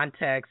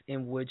context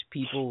in which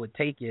people would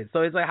take it.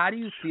 So it's like, how do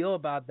you feel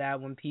about that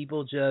when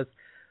people just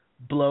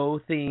blow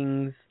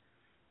things,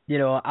 you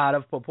know, out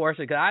of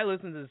proportion? Because I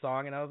listened to the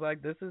song and I was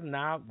like, this is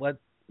not what,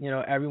 you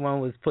know, everyone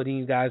was putting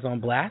you guys on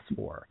blast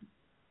for.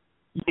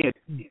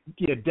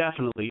 Yeah,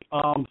 definitely.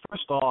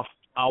 First off,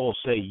 I will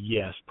say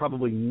yes.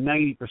 Probably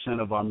 90%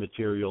 of our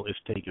material is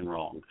taken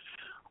wrong.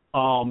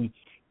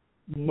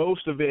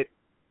 Most of it,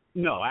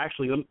 no,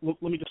 actually,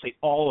 let me just say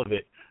all of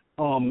it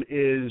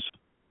is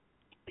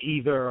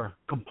either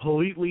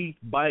completely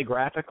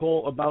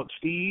biographical about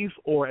Steve,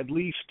 or at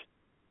least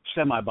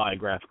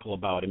semi-biographical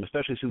about him,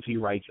 especially since he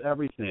writes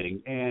everything.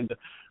 And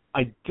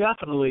I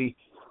definitely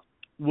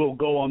will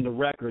go on the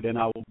record, and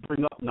I will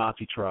bring up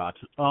Nazi Trot.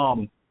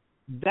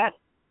 That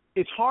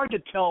it's hard to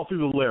tell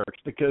through the lyrics,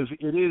 because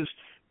it is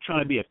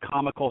trying to be a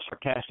comical,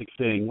 sarcastic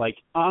thing. Like,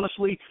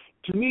 honestly,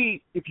 to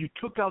me, if you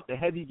took out the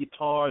heavy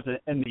guitars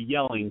and the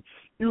yelling,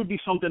 it would be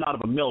something out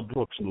of a Mel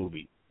Brooks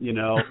movie. You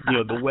know,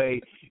 the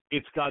way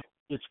it's got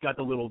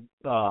the little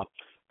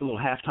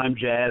halftime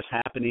jazz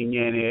happening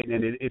in it,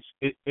 and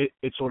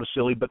it's sort of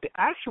silly. But the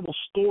actual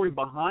story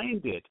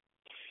behind it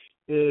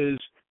is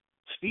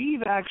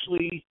Steve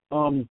actually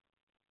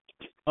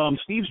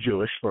Steve's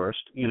Jewish first,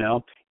 you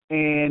know,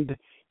 and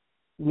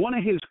one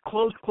of his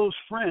close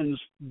friends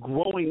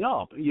growing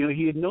up, you know,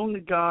 he had known the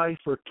guy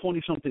for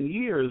 20-something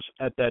years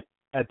at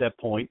that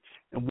point,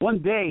 and one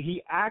day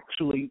he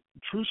actually,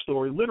 true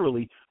story,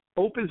 literally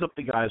opens up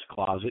the guy's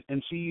closet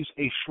and sees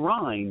a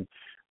shrine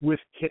with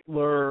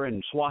Hitler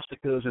and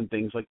swastikas and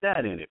things like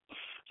that in it.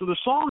 So the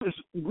song is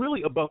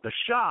really about the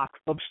shock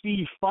of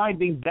Steve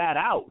finding that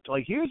out.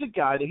 Like, here's a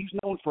guy that he's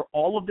known for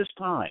all of this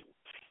time.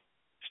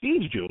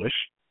 Steve's Jewish,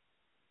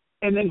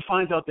 and then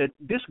finds out that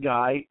this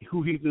guy,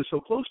 who he's been so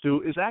close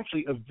to, is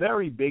actually a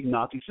very big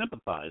Nazi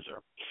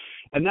sympathizer.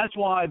 And that's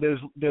why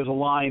there's a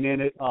line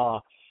in it,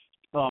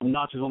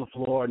 Nazis on the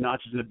floor,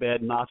 Nazis in the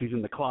bed, Nazis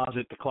in the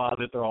closet,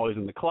 they're always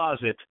in the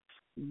closet.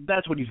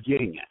 That's what he's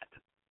getting at.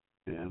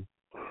 Yeah.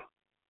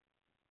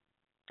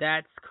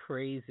 That's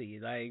crazy.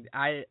 Like,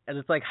 and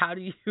it's like, how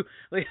do you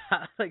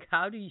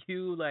how do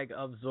you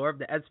absorb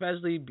that,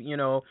 especially, you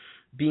know,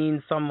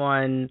 being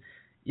someone,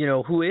 you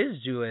know, who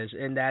is Jewish,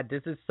 and that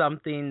this is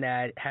something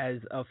that has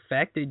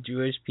affected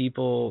Jewish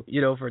people,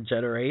 you know, for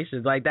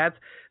generations. Like, that's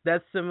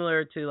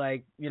similar to,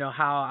 like, you know,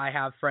 how I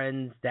have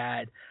friends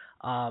that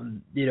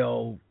you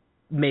know,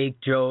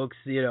 make jokes,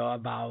 you know,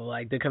 about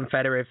like the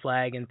Confederate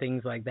flag and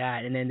things like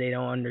that, and then they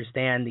don't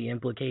understand the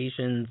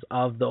implications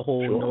of the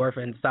whole Sure. North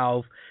and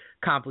South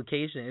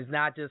complication. It's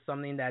not just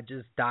something that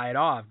just died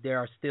off. There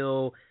are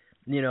still,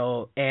 you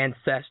know,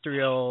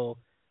 ancestral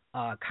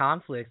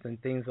conflicts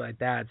and things like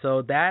that.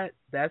 So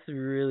that's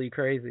really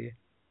crazy.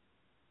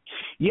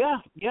 Yeah,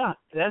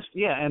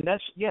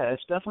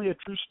 it's definitely a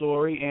true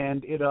story,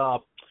 and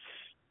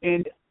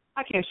and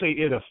I can't say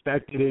it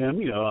affected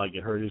him, you know, like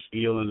it hurt his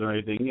feelings or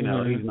anything. You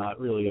know, Mm-hmm. He's not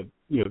really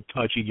a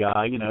touchy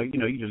guy. You know,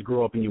 you just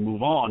grow up and you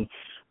move on.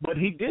 But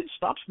he did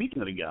stop speaking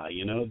to the guy.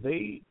 You know,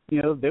 they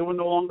were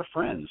no longer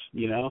friends.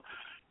 You know,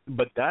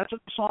 but that's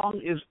what the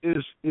song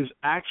is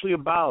actually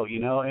about. You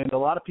know, and a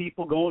lot of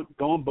people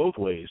going both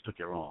ways took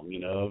it wrong.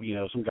 You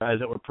know, some guys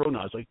that were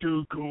pro-Nazi, like,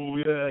 dude, cool,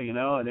 yeah, you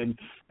know, and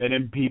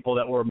then people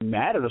that were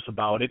mad at us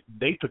about it,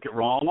 they took it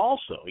wrong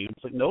also. You know,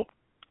 it's like, nope.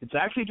 It's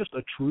actually just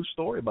a true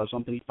story about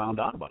something he found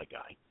out about a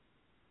guy.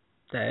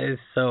 That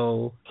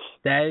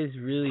is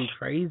really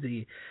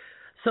crazy.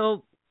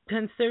 So,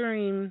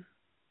 considering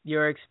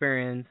your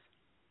experience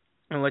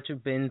and what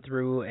you've been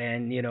through,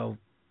 and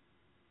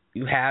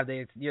you have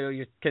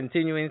your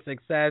continuing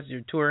success,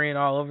 you're touring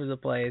all over the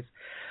place.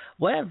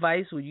 What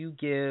advice would you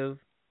give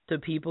to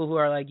people who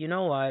are like, you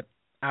know what,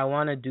 I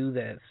want to do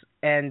this?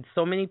 And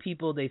so many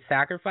people, they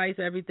sacrifice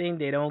everything.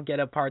 They don't get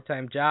a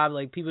part-time job.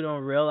 Like, people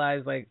don't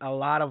realize, like, a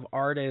lot of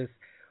artists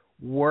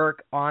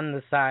work on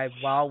the side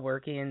while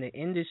working in the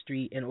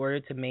industry in order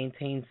to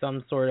maintain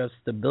some sort of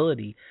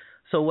stability.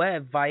 So what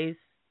advice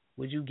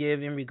would you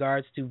give in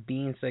regards to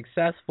being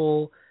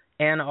successful,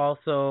 and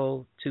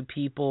also to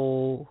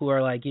people who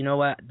are like, you know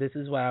what, this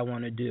is what I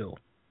want to do?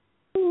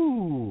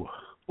 Ooh,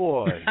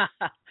 boy,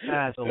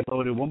 that's a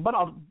loaded one, but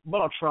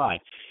I'll try.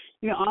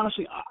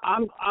 Honestly,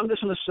 I'm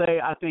just going to say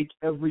I think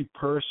every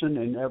person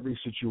and every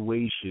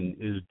situation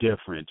is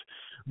different,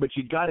 but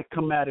you got to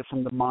come at it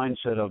from the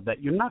mindset of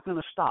that you're not going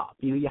to stop.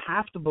 You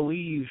have to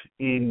believe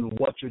in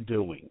what you're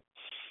doing,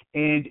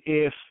 and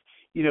if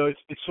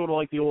it's sort of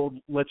like the old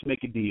let's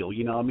make a deal.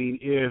 I mean,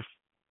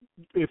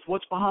 if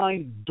what's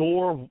behind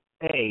door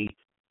A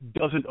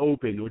doesn't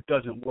open or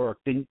doesn't work,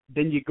 then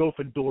you go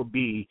for door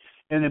B,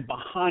 and then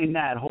behind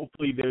that,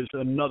 hopefully there's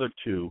another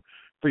two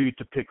for you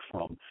to pick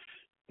from.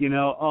 I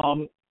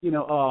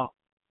know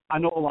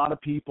a lot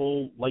of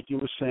people, like you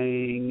were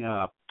saying,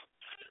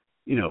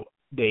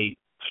 they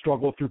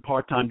struggle through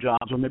part-time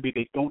jobs, or maybe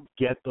they don't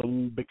get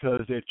them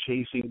because they're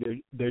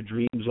chasing their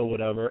dreams or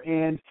whatever.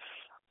 And,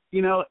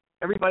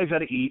 everybody's got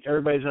to eat,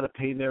 everybody's got to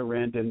pay their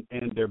rent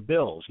and their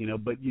bills,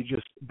 but you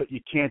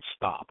can't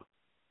stop,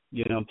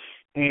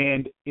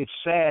 and it's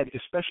sad,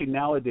 especially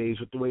nowadays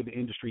with the way the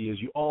industry is.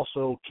 You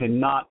also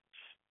cannot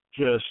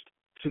just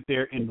sit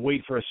there and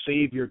wait for a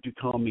savior to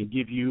come and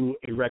give you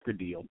a record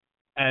deal.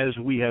 As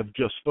we have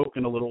just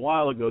spoken a little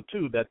while ago,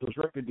 too, that those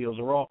record deals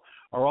are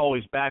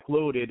always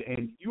backloaded,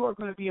 and you are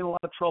going to be in a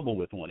lot of trouble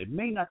with one. It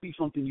may not be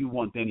something you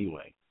want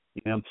anyway,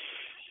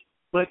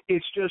 But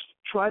it's just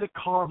try to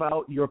carve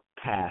out your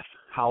path,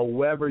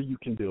 however you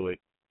can do it.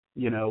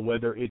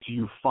 Whether it's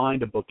you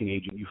find a booking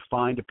agent, you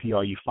find a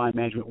PR, you find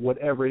management,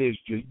 whatever it is,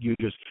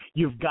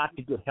 you've got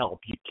to get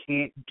help. You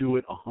can't do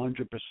it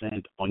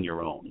 100% on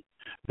your own.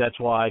 That's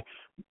why,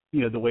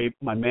 the way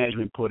my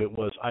management put it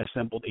was, I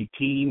assembled a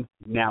team.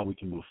 Now we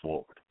can move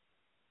forward.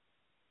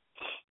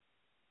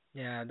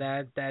 Yeah,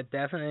 that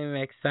definitely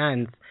makes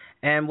sense.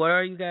 And what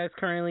are you guys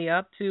currently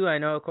up to? I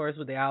know, of course,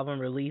 with the album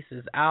release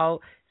is out.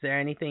 Is there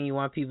anything you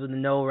want people to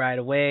know right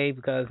away?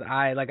 Because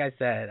like I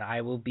said, I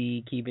will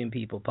be keeping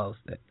people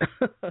posted.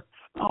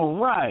 All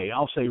right.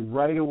 I'll say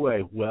right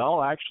away.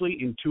 Well, actually,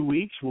 in 2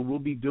 weeks, we'll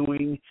be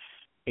doing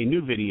a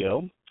new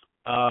video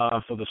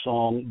for the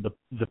song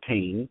The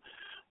Pain.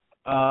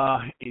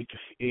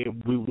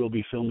 We will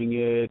be filming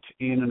it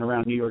in and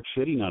around New York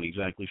City. Not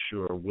exactly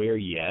sure where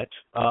yet.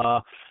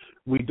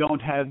 We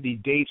don't have the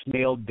dates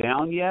nailed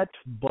down yet,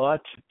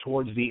 but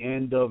towards the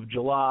end of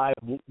July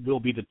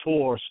will be the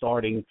tour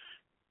starting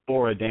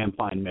for A Damn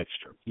Fine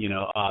Mixture.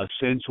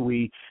 Since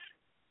we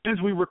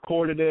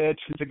recorded it,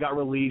 since it got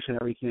released and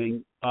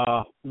everything,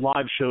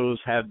 live shows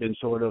have been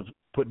sort of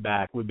put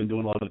back. We've been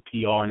doing a lot of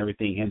the PR and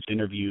everything, hence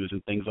interviews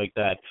and things like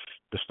that.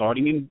 But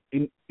starting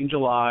in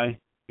July,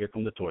 here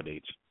come the tour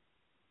dates.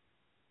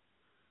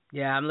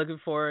 Yeah, I'm looking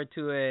forward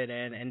to it,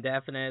 and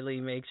definitely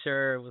make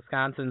sure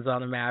Wisconsin's on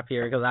the map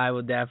here, because I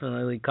will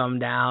definitely come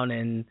down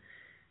and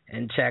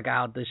check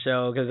out the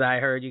show, because I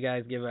heard you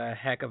guys give a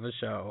heck of a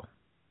show.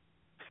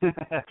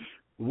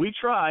 We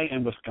try,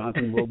 and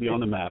Wisconsin will be on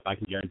the map. I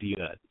can guarantee you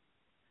that.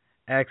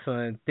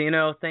 Excellent.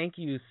 Dino, thank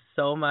you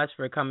so much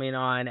for coming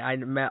on.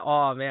 My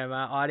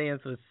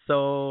audience was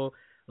so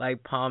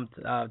pumped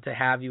to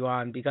have you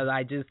on, because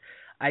I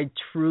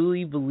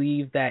truly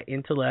believe that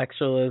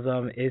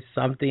intellectualism is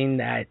something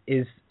that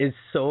is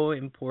so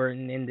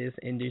important in this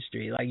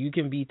industry. Like, you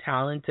can be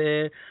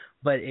talented,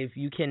 but if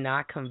you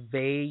cannot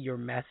convey your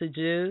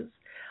messages,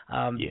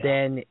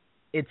 then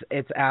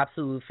it's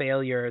absolute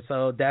failure.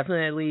 So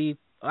definitely,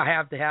 I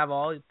have to have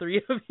all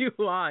three of you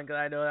on, because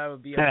I know that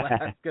would be a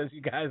blast, because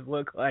you guys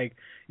look like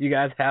you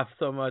guys have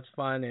so much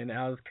fun, and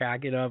I was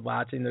cracking up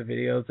watching the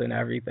videos and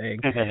everything.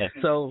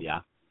 So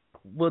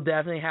we'll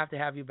definitely have to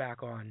have you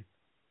back on.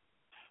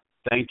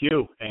 Thank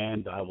you,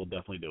 and I will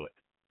definitely do it.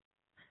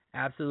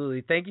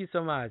 Absolutely. Thank you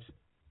so much.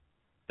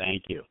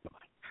 Thank you. All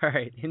Bye-bye.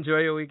 right. Enjoy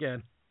your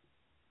weekend.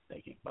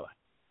 Thank you. Bye-bye.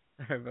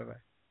 All right. Bye-bye.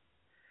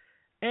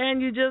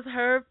 And you just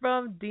heard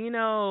from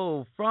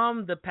Dino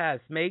from the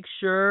Pests. Make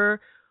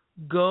sure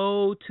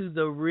go to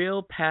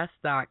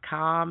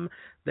therealpest.com.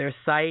 Their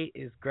site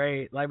is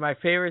great. Like, my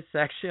favorite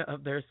section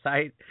of their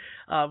site,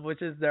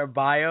 which is their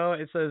bio,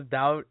 it says,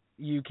 "Doubt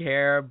you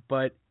care,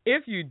 but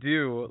if you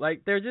do,"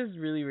 they're just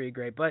really, really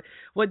great. But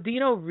what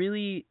Dino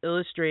really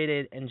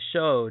illustrated and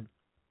showed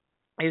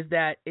is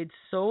that it's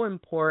so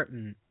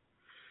important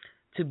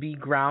to be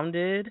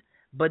grounded,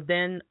 but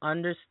then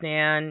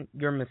understand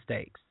your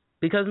mistakes.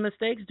 because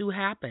mistakes do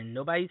happen.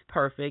 Nobody's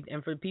perfect.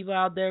 And for people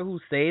out there who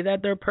say that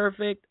they're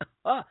perfect,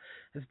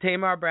 as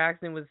Tamar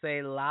Braxton would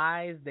say,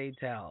 lies they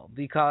tell,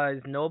 because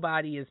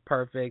nobody is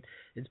perfect.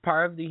 It's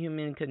part of the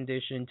human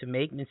condition to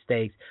make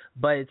mistakes,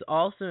 but it's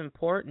also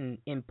important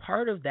in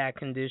part of that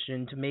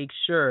condition to make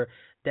sure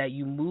that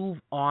you move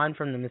on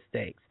from the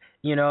mistakes.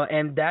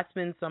 And that's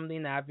been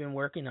something that I've been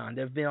working on.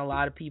 There have been a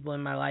lot of people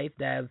in my life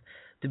that have,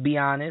 to be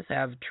honest,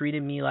 have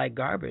treated me like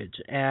garbage.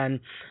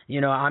 And,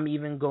 I'm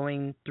even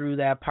going through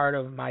that part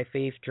of my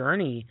faith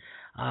journey,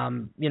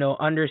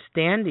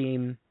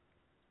 understanding,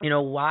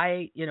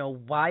 why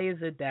is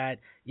it that,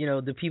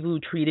 the people who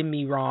treated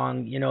me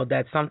wrong,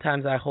 that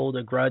sometimes I hold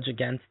a grudge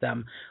against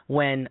them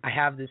when I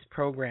have this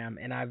program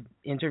and I've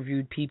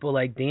interviewed people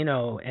like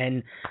Dino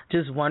and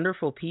just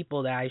wonderful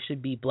people that I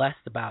should be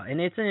blessed about. And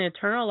it's an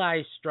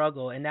internalized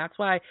struggle. And that's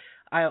why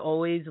I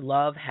always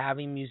love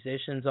having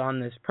musicians on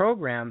this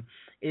program,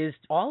 is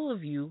all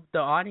of you, the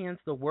audience,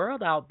 the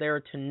world out there,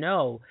 to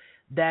know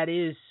that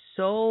it is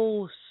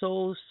so,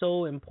 so,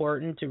 so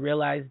important to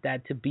realize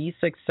that to be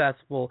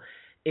successful,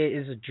 it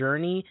is a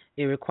journey.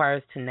 It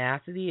requires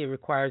tenacity. It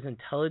requires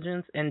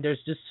intelligence. And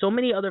there's just so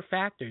many other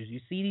factors. You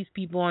see these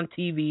people on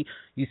TV.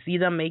 You see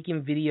them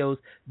making videos.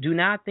 Do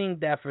not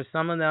think that for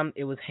some of them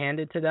it was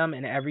handed to them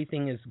and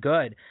everything is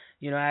good.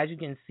 As you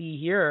can see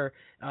here,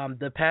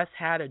 the Pests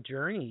had a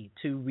journey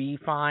to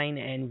refine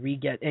and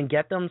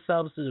get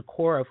themselves to the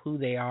core of who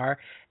they are,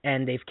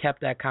 and they've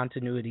kept that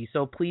continuity.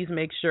 So please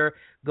make sure,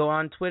 go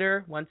on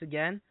Twitter, once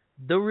again,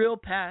 The Real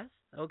Pests,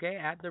 okay,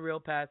 at The Real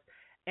Pests,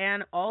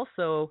 and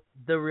also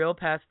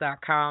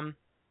therealpests.com.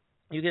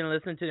 You can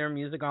listen to their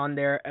music on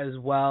there as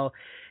well,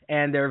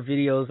 and their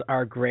videos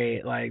are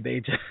great. Like,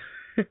 they just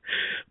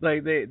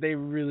they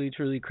really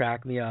truly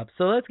crack me up.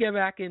 So let's get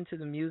back into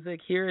the music.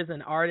 Here is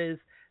an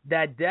artist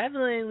that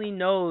definitely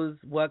knows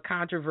what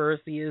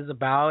controversy is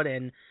about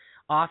and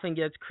often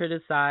gets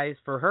criticized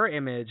for her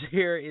image.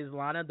 Here is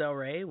Lana Del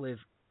Rey with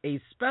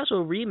a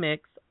special remix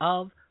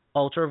of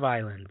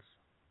Ultraviolence.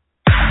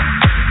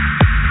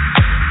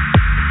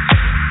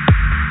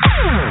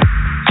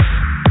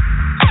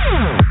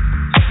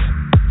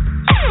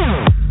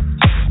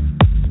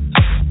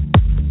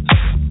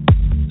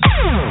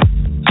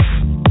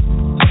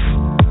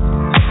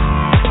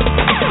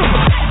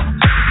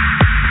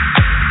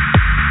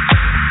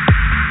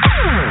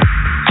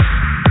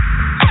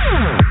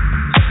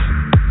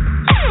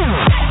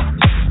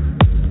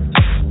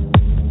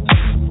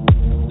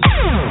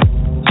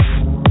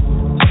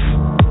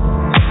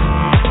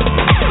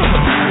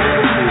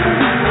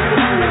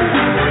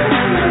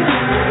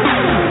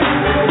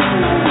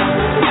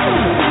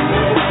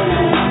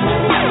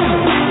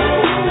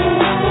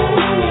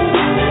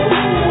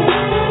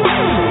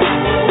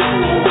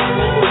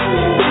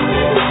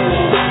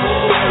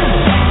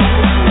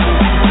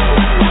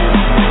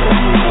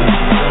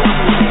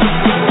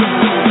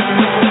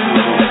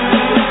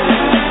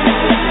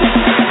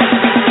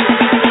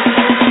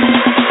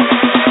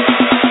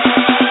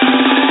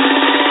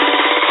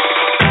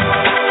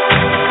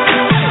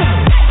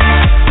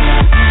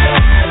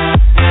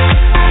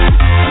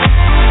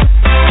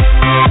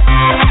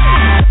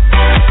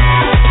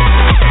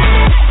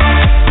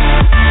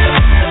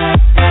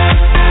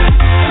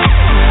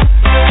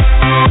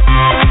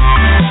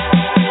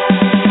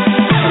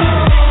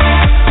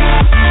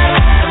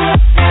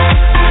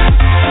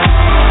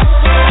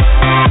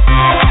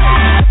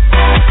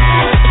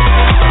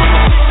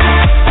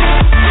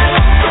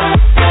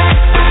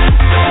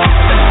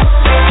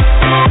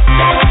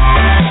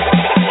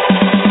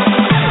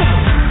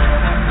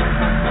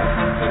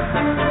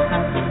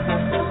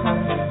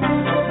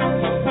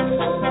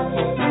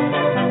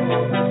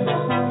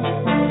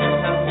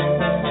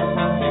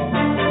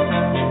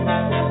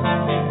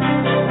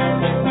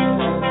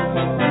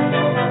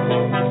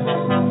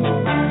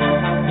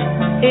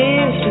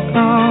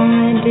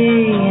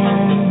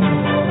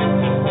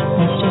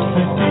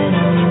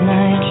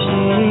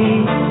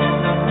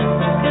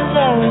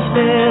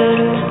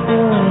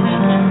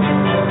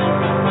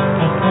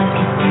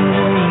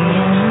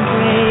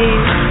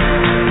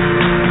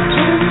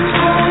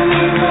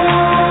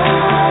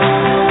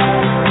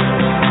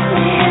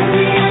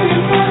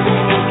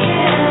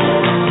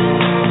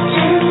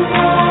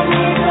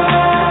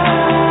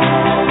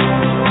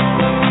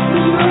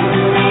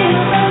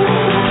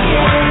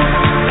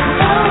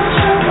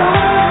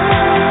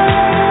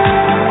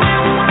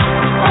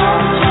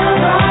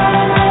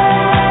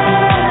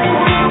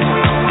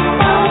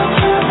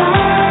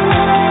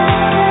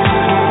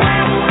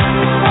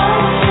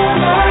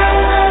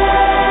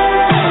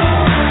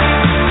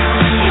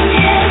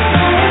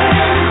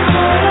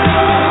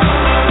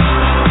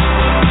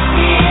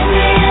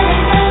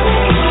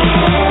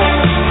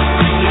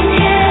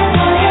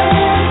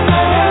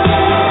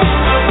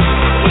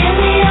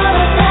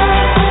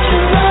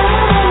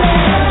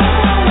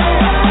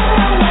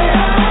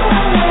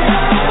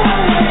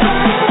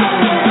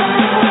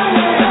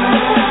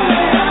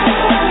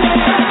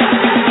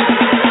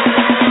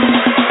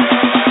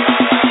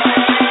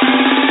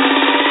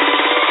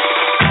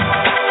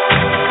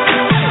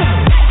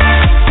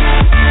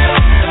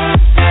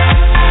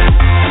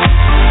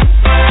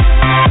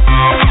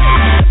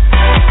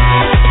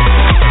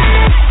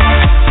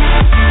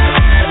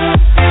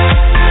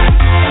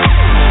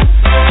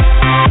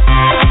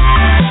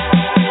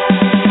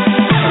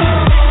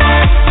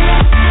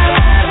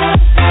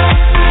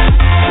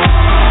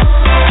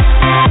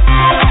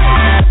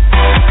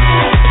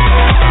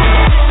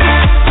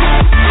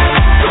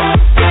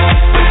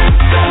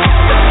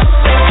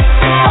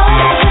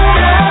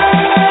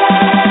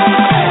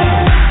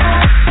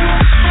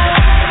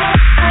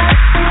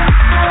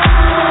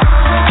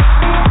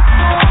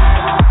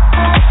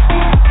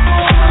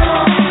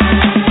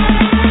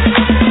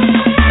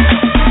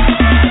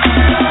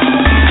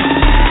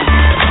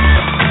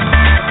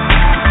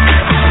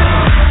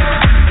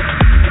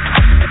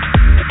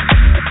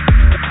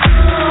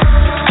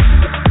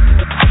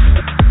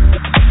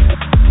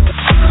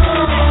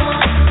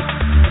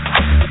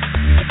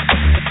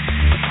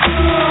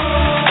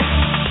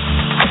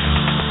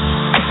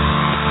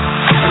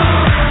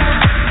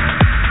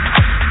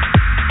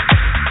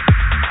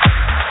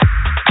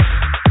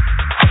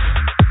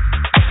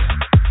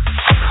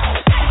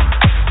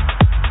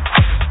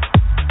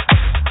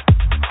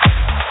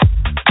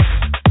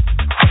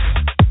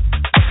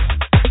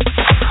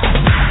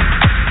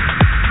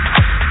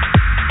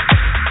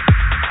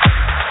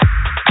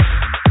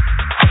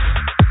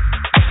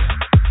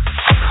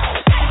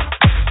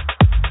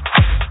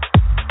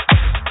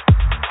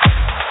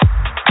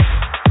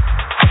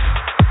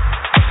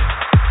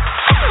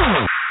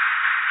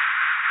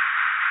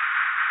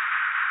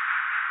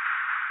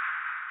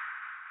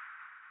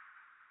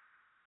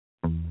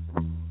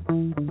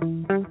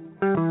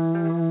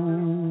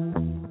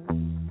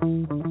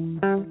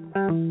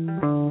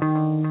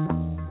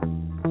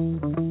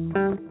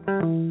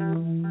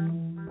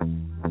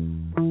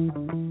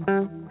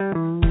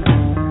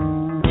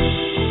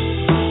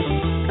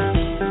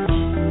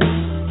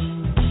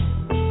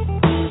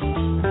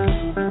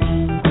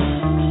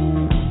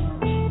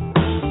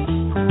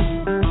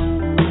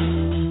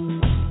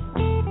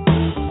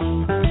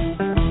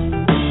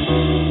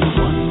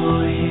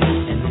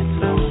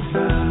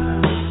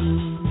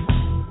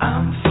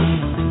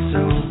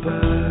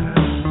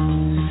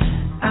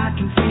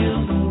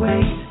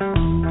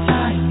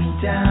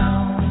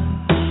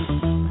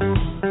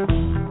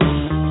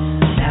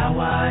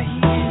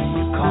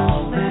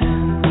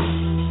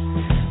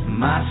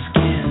 My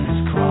skin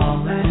is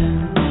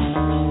crawling.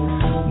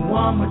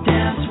 One more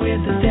dance with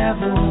the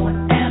devil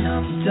and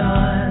I'm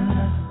done.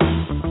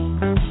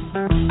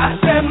 I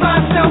set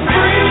myself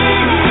free.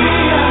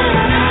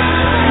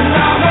 And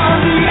I'm on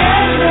the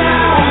edge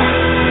now.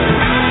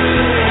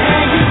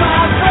 Hanging my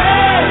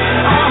breath.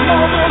 I'm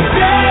almost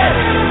dead.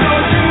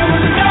 Don't you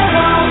know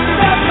I'll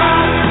set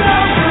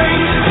myself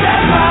free?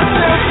 Set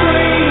myself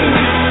free.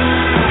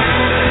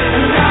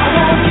 And I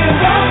won't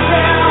give up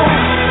now.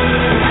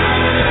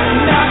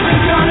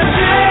 Nothing's gonna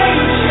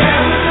change.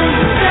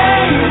 Everything's the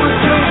same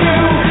until you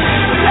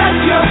set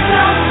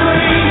yourself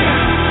free.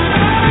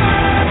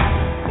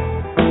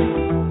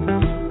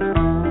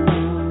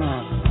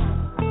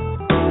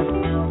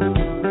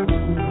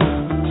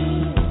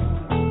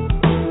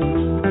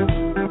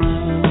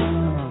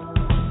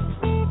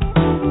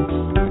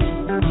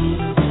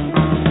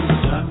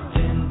 Sucked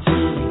into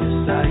your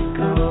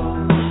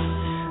cycle,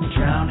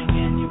 drowning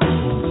in your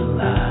pools of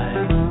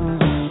life.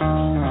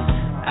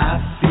 I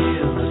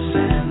feel the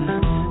sin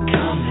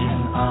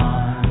coming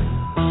on.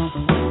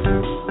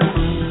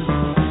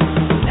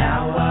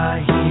 Now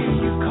I hear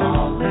you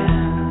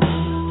calling.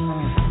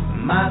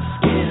 My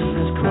skin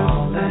is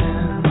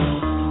crawling.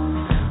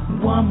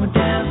 One more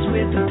dance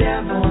with the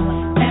devil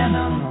and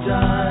I'm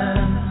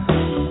done.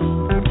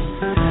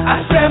 I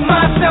set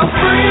myself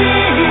free.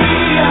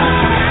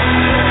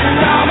 And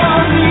I'm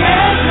on the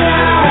edge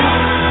now.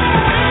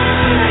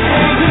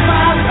 Hanging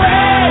my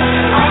breath.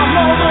 I'm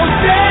almost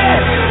dead.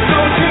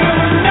 Don't you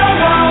know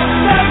I'll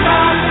set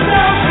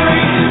myself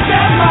free?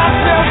 Set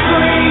myself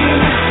free.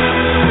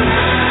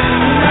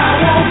 And I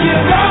won't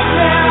give up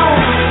now.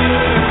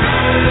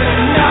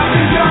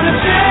 Nothing's gonna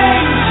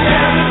change.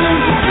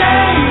 Everything's the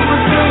same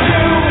until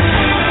you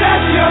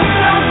set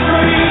yourself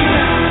free.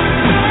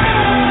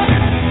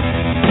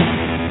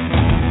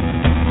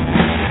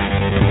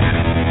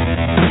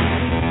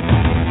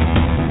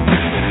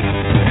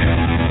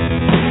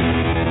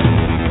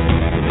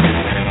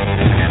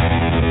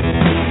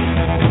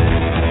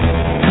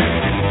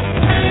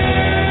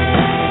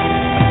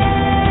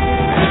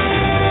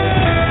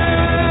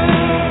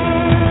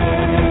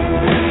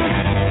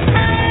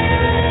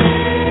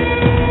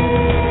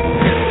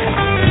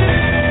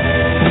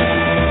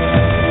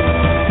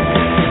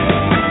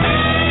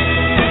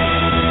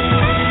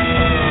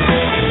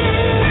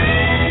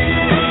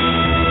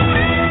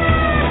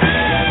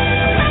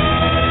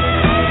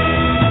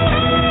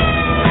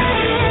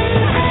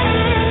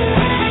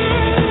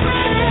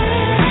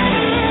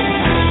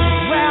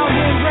 Round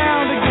and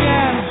round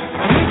again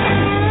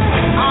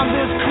on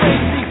this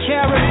crazy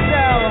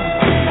carousel,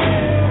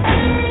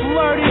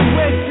 flirting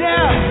with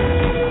death.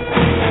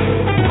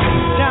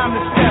 Time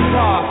to step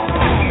off.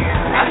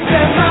 I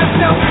set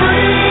myself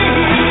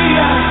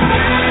free,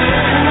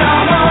 and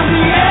I'm on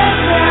the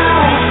edge now.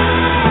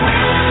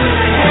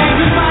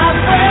 Hanging my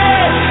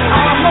breath,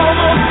 I'm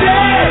almost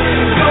dead.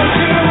 Don't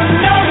you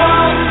know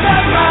I'll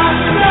set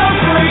myself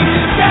free?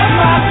 Set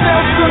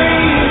myself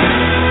free.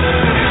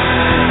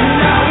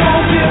 And I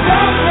won't give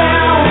up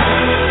now.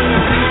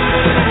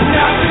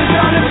 Nothing's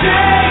gonna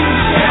change.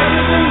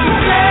 Everything's the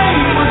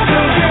same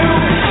until you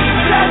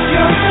set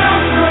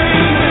yourself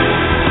free.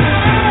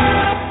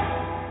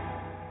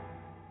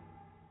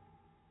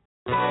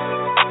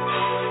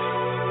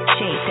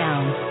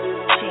 Shakedown.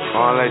 I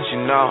wanna let you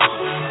know.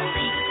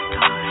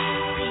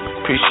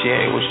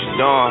 Appreciate what you're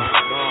doing.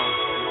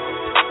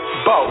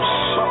 Boss.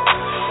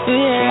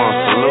 Come on,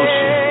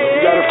 solution. You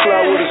gotta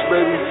fly with us,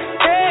 baby.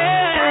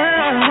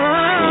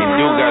 You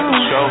do got the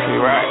trophy,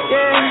 right?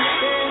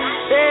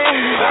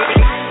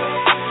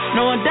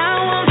 No one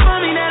down one for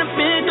me that I've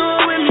been through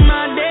it with me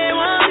my day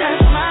one.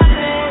 That's my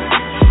day.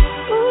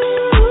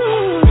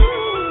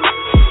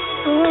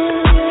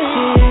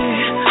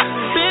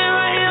 Been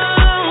right here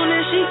alone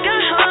and she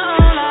got her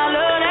own. I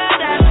love that.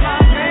 That's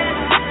my day.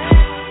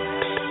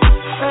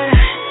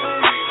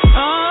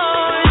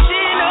 Oh, and she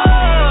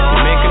knows.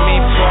 You're making me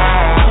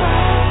proud,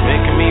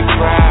 making me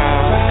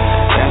proud.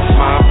 That's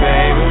my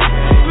baby.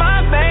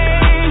 My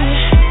baby,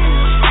 she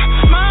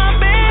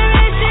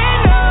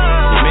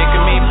knows. You're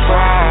making me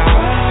proud,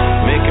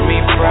 making me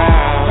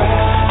proud.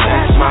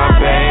 That's my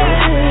baby.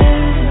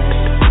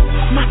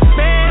 My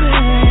baby,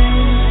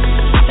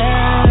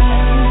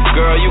 yeah.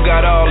 Girl, you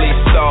got all these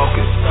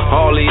stalkers,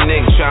 all these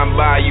niggas trying to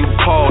buy you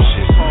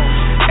Porsches.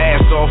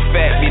 Ass all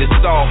fat, be the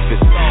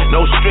softest.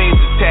 No strings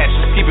attached,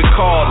 just keep it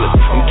cordless.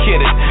 I'm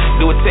kidding,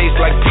 do it taste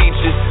like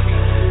peaches?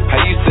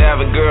 I used to have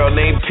a girl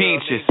named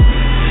Peaches,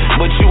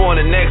 but you on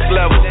the next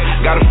level.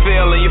 Got a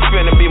feeling you're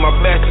finna be my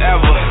best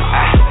ever.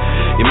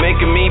 You're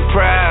making me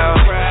proud,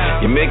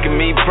 you're making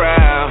me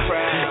proud.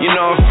 You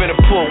know I'm finna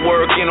put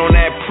work in on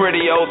that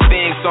pretty old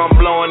thing, so I'm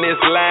blowing this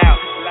loud.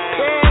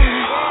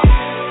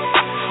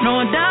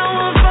 No one down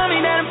one for me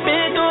that I've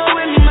been through it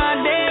with me my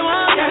day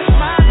one. That's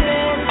my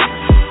day.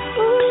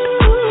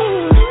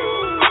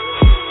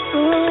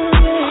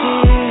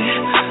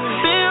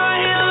 Been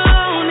right here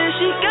alone and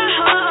she got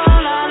her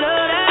own. I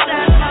love that.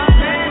 That's my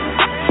day.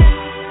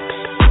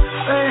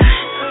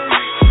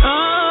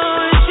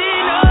 Oh, and she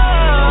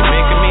knows. You're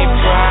making me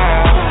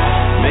proud,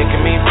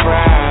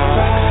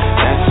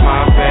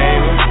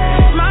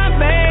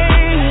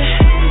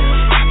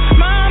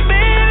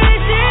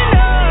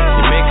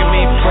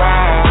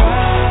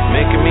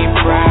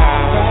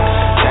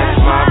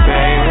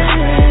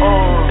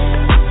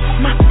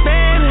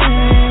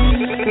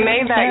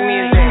 Maybach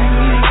music.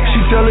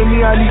 She telling me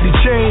I need to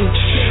change,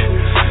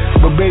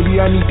 but baby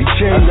I need to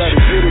change.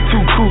 2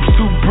 coops,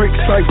 2 bricks,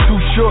 life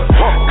too short.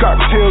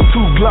 Cocktail,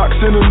 2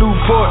 Glocks in a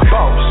Newport.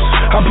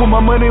 I put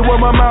my money where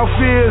my mouth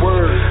is.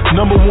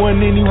 Number 1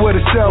 anywhere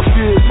the South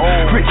is.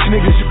 Rich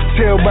niggas, you can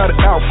tell by the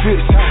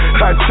outfits.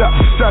 High top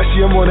Versace,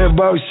 I'm on that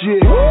bout shit.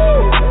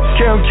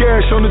 Count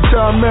cash on the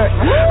tarmac.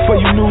 For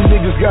you new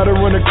niggas, gotta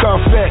run a car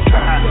fact.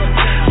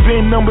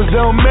 VIN numbers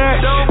don't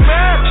match.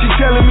 She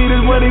telling me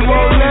this money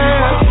won't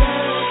last.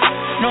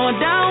 No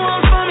doubt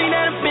won't for me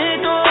that I've been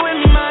through with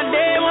me my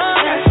day one.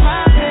 That's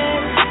my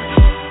baby.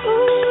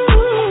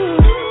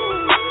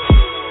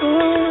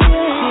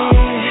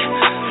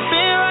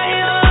 Been right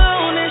here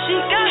alone and she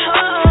got her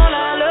own.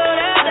 I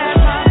love that. That's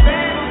my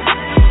baby.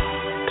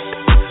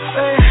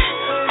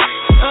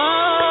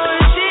 Oh,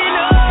 and she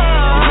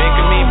knows.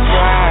 Making me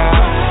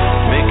proud,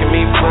 making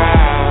me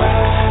proud.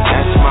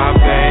 That's my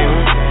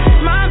baby.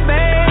 My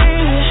baby.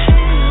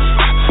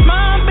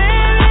 My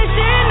baby,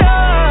 she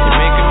knows.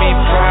 Making me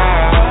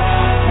proud,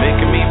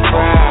 making me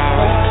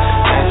proud.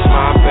 That's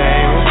my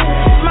baby.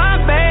 My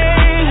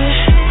baby.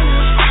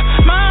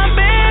 My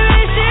baby,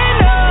 she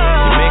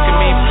knows. Making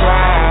me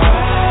proud,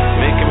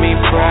 making me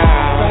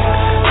proud.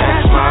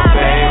 That's my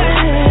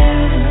baby.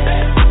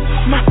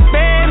 My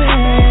baby.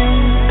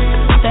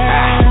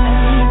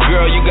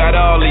 Girl, you got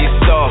all these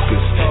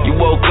stalkers. You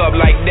woke up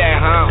like that,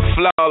 huh?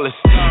 Flawless.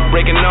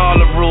 Breaking all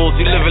the rules,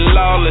 you living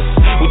lawless.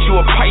 With you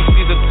a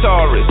Pisces, a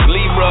Taurus,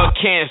 Libra, or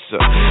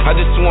Cancer. I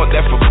just want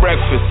that for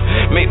breakfast.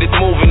 Make this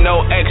movie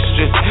no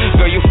extras.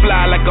 Girl, you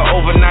fly like an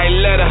overnight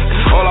letter.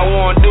 All I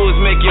wanna do is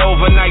make your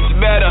overnights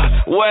better,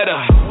 wetter.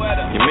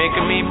 You're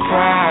making me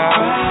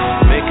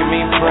proud, making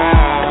me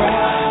proud.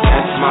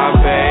 That's my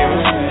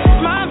baby.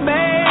 My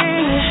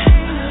baby.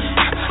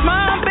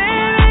 My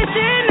baby,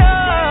 she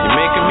knows. You're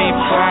making me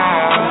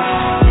proud,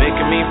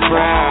 making me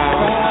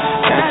proud.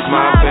 That's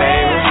my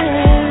baby.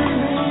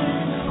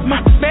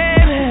 My baby.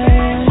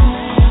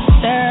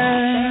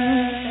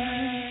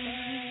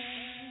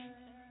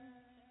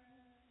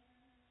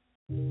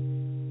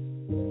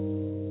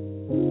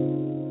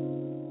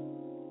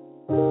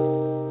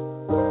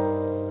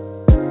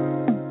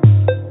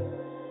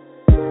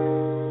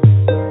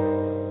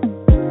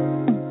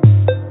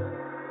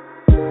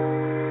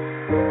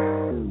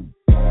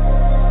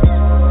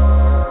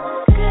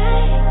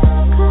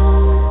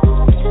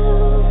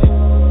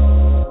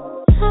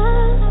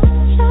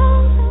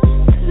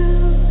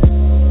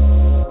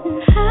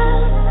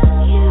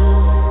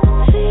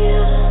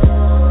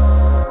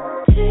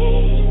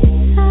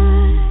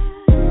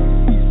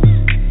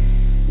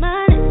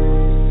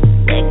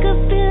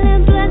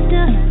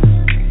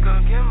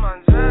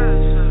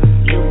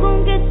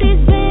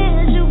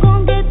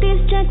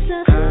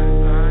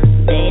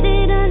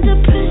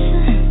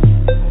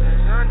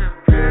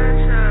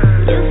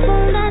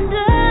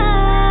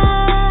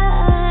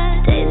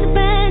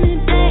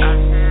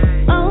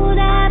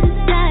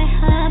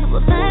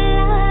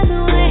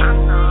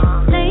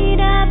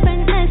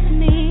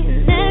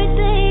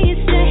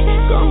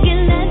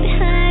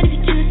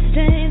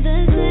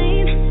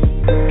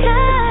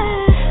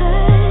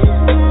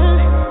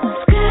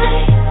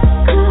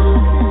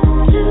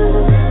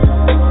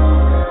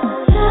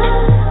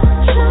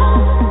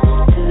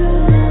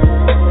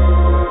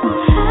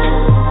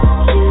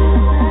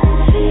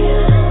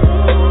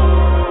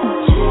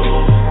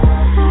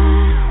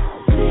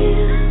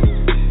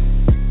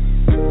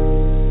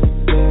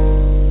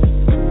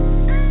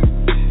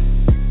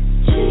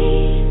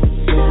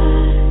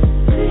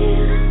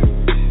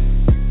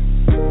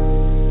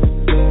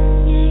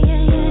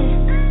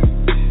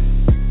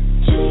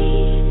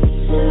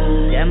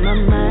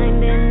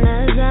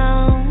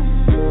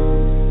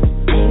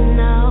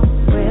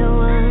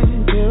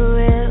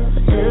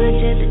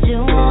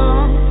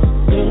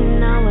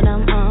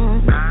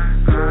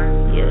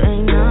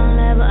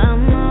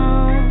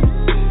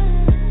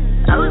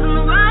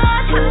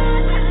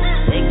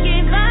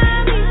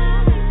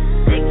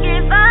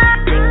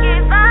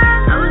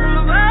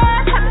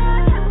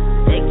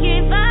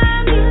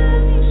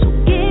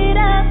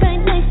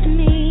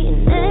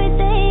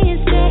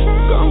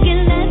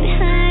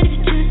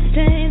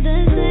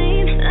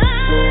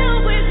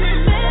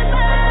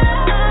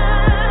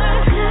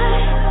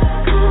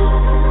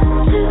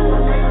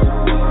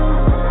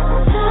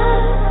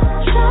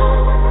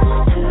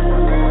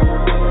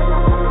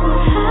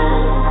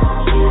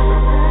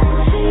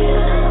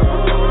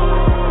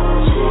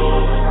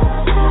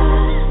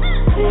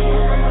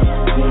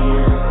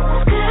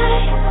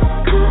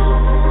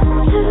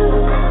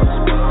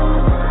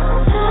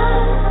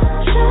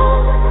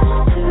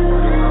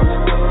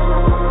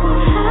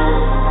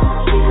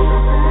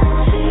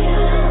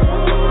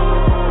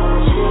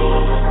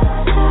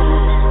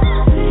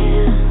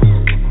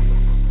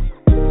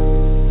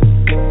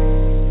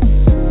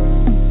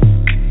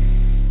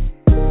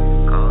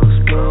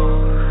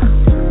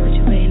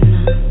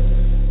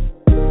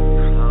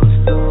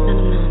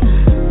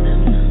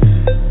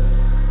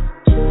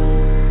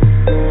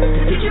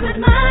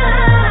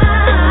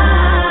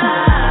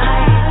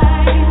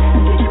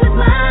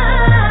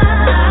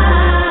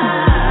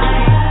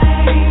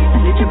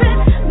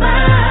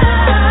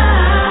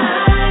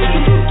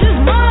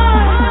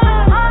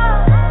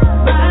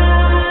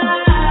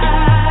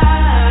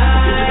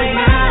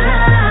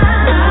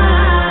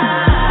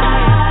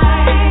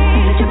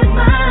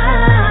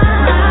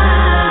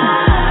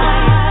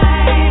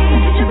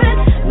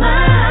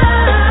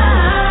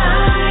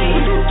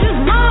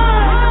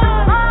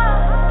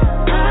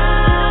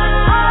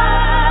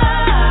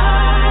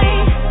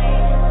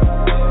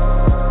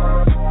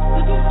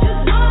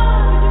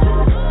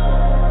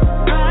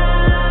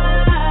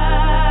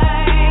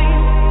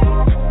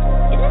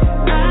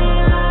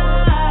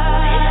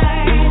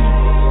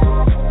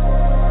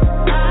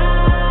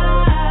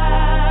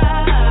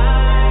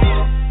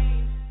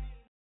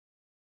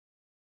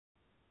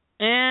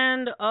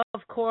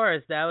 of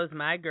course, that was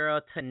my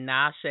girl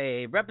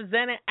Tinashe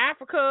representing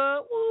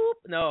Africa. Whoop.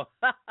 No,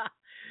 that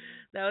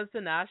was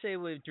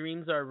Tinashe with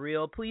Dreams Are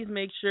Real. Please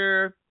make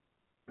sure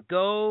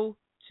go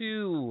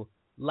to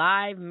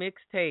Live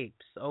Mixtapes,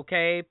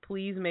 okay?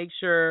 Please make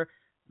sure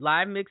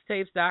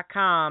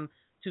livemixtapes.com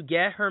to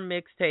get her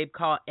mixtape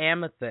called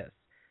Amethyst.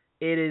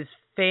 It is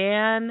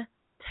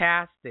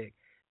fantastic.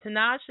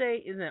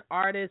 Tinashe is an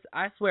artist.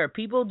 I swear,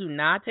 people do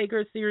not take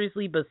her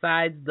seriously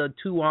besides the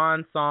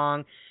Tuan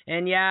song.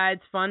 And yeah,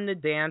 it's fun to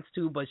dance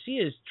to, but she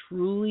is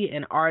truly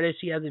an artist.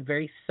 She has a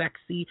very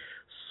sexy,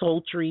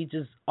 sultry,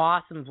 just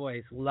awesome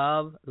voice.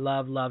 Love,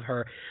 love, love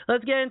her.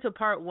 Let's get into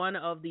part one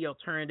of the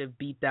alternative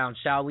beatdown,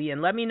 shall we?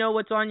 And let me know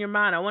what's on your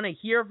mind. I want to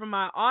hear from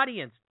my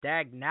audience.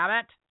 Dag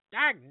nabbit.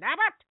 At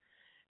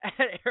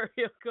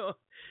area code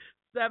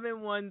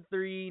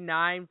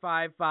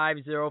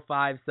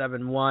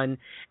 713-955-0571.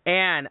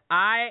 And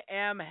I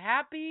am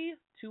happy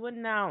to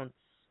announce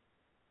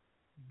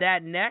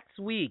that next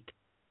week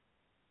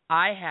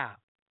I have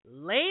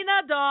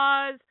Lena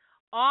Dawes,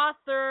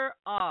 author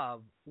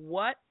of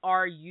What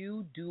Are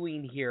You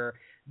Doing Here?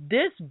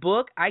 This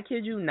book, I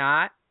kid you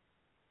not,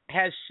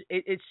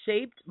 it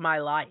shaped my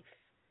life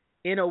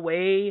in a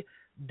way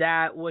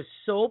that was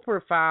so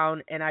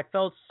profound, and I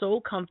felt so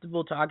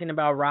comfortable talking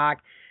about rock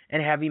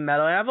and heavy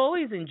metal. And I've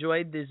always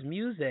enjoyed this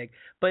music,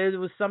 but it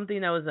was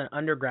something that was an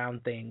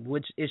underground thing,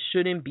 which it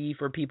shouldn't be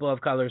for people of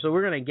color. So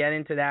we're going to get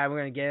into that. We're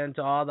going to get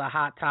into all the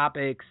hot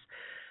topics.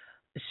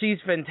 She's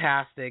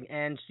fantastic,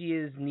 and she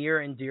is near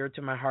and dear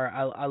to my heart.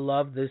 I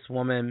love this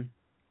woman,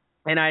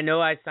 and I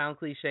know I sound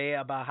cliche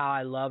about how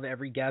I love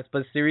every guest,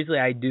 but seriously,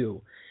 I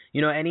do.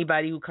 You know,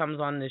 anybody who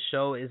comes on this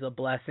show is a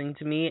blessing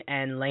to me,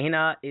 and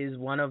Lena is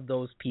one of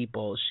those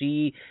people.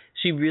 She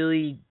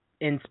really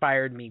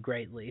inspired me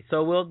greatly.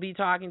 So we'll be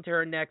talking to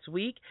her next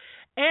week.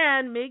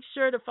 And make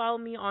sure to follow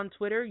me on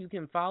Twitter. You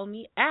can follow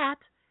me at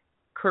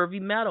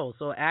Curvy Metal.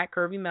 So at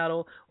Curvy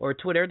Metal or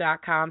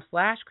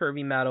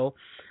twitter.com/Curvy Metal.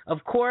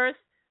 Of course,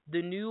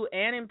 the new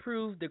and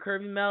improved The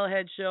Curvy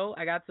Metalhead Show.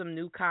 I got some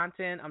new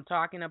content. I'm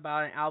talking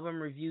about an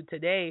album review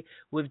today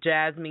with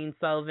Jasmine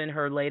Sullivan,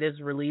 her latest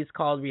release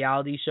called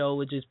Reality Show,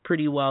 which is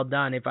pretty well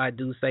done, if I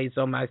do say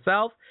so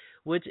myself,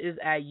 which is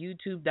at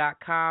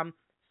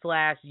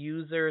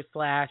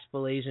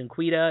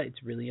youtube.com/user/FalasianQuita.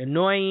 It's really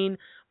annoying,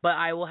 but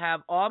I will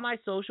have all my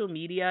social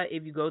media.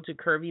 If you go to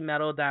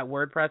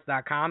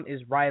curvymetal.wordpress.com,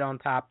 is right on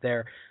top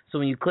there. So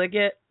when you click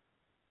it,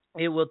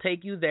 it will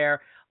take you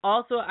there.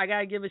 Also, I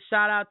got to give a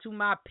shout out to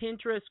my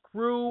Pinterest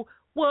crew.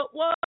 What?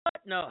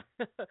 No.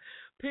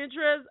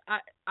 Pinterest,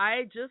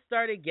 I just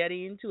started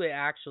getting into it,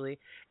 actually.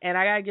 And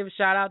I got to give a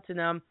shout out to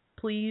them.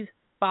 Please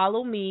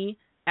follow me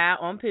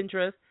on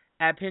Pinterest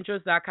at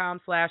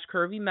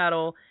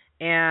pinterest.com/curvymetal.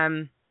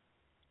 And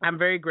I'm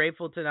very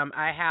grateful to them.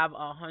 I have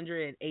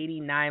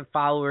 189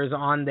 followers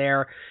on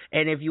there,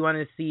 and if you want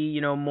to see, you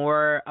know,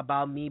 more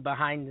about me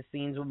behind the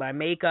scenes with my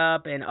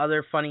makeup and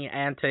other funny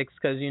antics,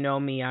 because you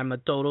know me, I'm a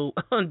total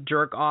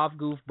jerk-off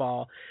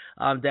goofball,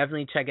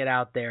 definitely check it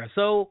out there.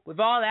 So with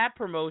all that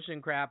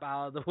promotion crap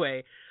out of the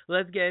way,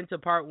 let's get into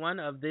part one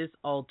of this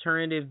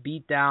alternative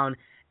beatdown,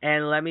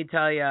 and let me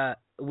tell you,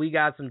 we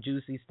got some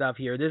juicy stuff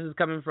here. This is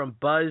coming from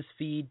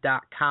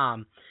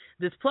BuzzFeed.com.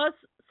 This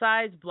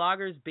plus-size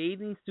blogger's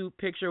bathing suit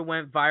picture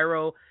went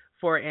viral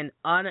for an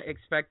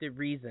unexpected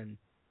reason.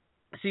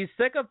 She's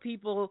sick of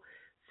people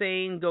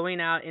saying going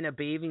out in a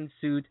bathing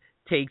suit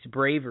takes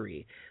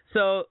bravery.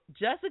 So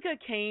Jessica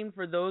Kane,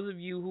 for those of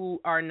you who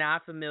are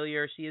not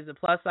familiar, she is a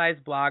plus-size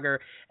blogger,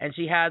 and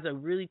she has a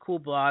really cool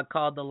blog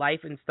called The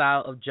Life and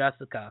Style of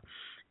Jessica.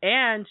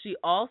 And she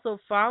also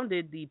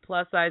founded the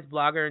plus-size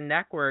blogger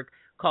network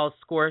called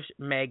Scorch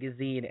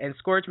Magazine. And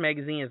Scorch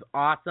Magazine is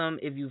awesome.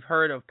 If you've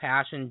heard of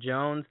Passion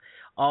Jones,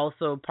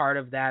 also part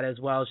of that as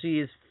well. She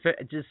is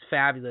just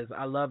fabulous.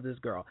 I love this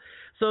girl.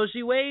 So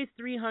she weighs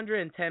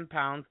 310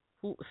 pounds.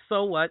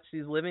 So what?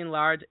 She's living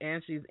large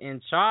and she's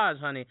in charge,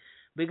 honey.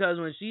 Because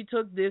when she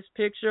took this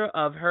picture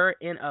of her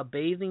in a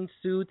bathing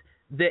suit,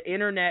 the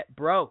internet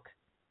broke.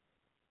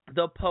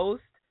 The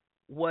post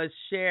was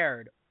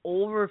shared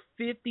over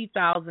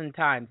 50,000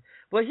 times.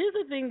 But here's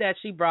the thing that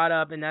she brought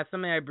up, and that's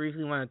something I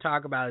briefly want to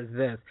talk about, is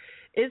this.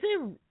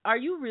 Are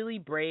you really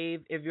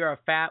brave if you're a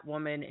fat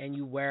woman and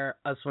you wear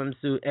a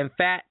swimsuit? And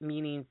fat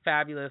meaning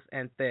fabulous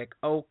and thick,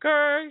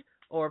 okay?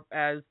 Or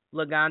as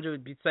Laganja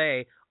would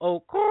say,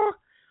 okay?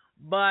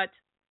 But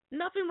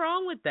nothing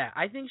wrong with that.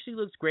 I think she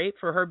looks great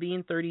for her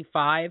being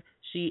 35.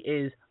 She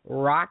is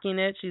rocking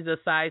it. She's a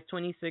size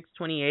 26,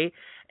 28.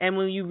 And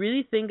when you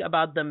really think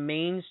about the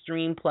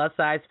mainstream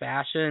plus-size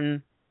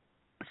fashion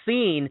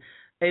scene,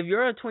 if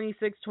you're a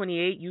 26,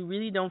 28, you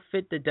really don't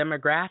fit the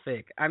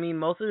demographic. I mean,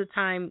 most of the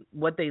time,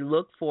 what they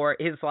look for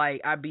is,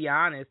 like, I'll be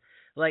honest,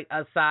 like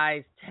a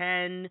size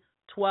 10,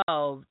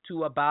 12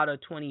 to about a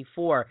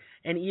 24.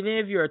 And even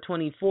if you're a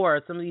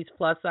 24, some of these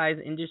plus-size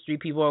industry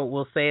people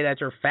will say that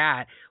you're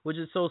fat, which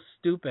is so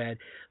stupid.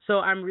 So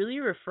I'm really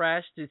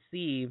refreshed to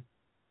see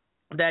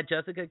that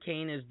Jessica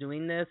Kane is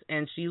doing this,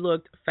 and she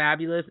looked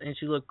fabulous and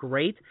she looked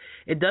great.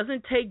 It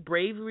doesn't take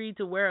bravery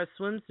to wear a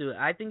swimsuit.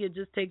 I think it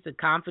just takes a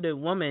confident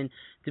woman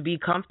to be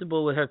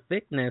comfortable with her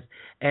thickness,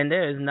 and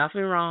there is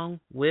nothing wrong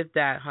with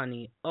that,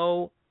 honey.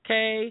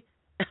 Okay?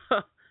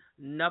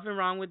 Nothing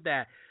wrong with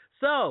that.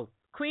 So,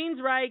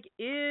 Queensryche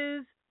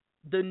is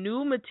the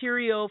new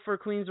material for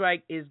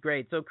Queensryche is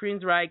great. So,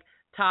 Queensryche,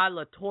 Todd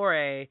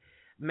LaTorre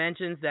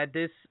mentions that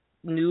this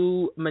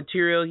new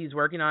material he's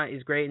working on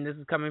is great, and this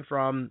is coming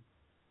from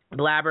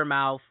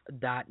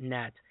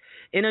blabbermouth.net.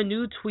 In a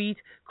new tweet,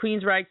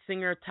 Queensryche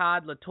singer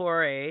Todd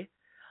LaTorre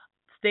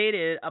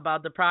stated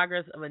about the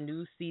progress of a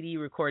new CD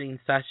recording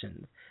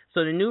sessions.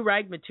 So the new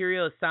Reich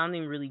material is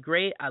sounding really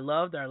great. I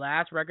loved our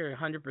last record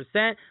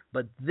 100%,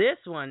 but this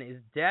one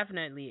is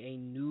definitely a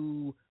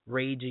new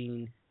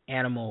raging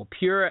animal,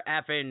 pure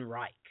effing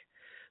Reich.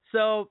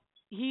 So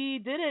he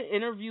did an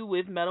interview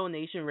with Metal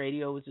Nation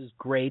Radio, which is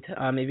great.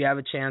 If you have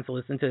a chance to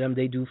listen to them,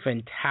 they do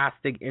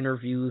fantastic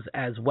interviews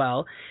as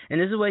well.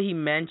 And this is what he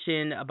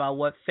mentioned about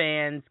what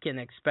fans can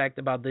expect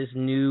about this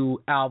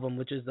new album,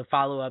 which is the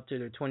follow-up to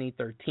their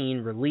 2013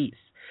 release.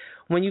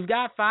 When you've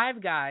got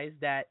five guys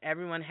that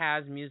everyone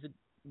has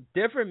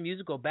different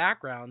musical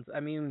backgrounds, I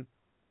mean,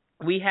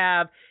 we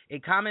have a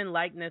common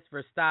likeness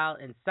for style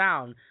and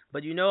sound,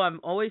 but I'm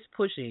always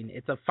pushing.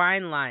 It's a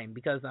fine line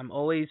because I'm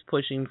always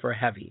pushing for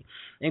heavy.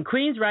 And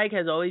Queensryche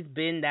has always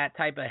been that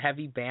type of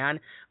heavy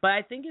band, but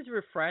I think it's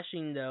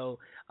refreshing though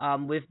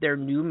with their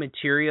new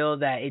material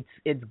that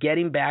it's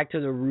getting back to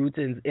the roots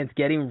and it's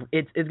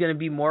going to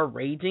be more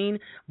raging,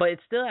 but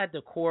it's still at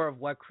the core of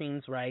what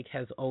Queensryche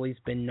has always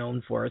been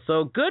known for.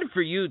 So good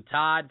for you,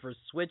 Todd, for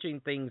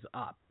switching things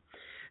up.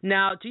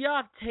 Now,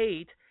 Geoff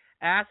Tate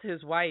asked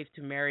his wife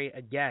to marry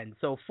again.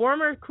 So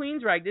former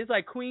Queensryche, this is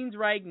like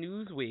Queensryche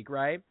Newsweek,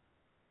 right?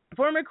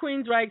 Former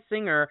Queensryche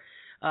singer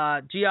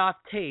Geoff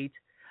Tate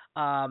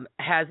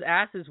has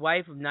asked his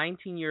wife of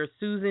 19 years,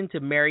 Susan, to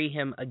marry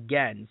him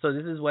again. So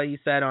this is what he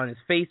said on his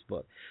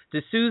Facebook.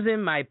 To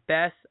Susan, my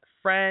best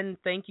friend,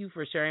 thank you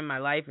for sharing my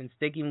life and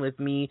sticking with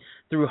me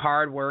through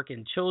hard work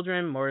and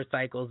children,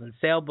 motorcycles and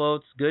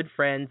sailboats, good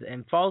friends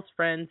and false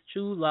friends,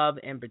 true love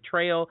and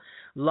betrayal,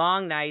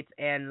 long nights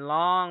and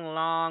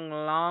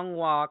long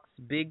walks,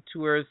 big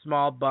tours,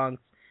 small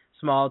bunks,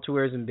 small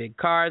tours and big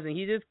cars. And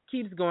he just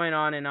keeps going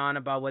on and on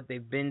about what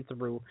they've been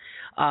through.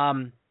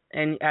 And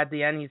at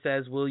the end he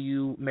says, will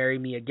you marry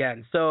me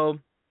again? So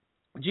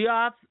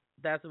Geoff,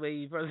 that's the way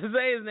you're supposed to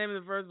say his name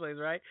in the first place,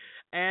 right?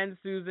 And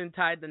Susan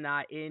tied the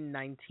knot in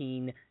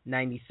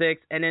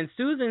 1996. And then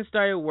Susan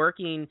started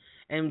working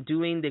and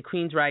doing the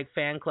Queensryche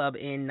fan club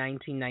in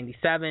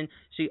 1997.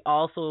 She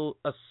also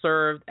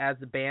served as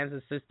the band's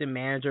assistant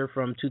manager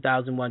from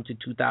 2001 to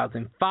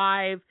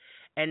 2005,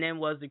 and then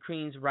was the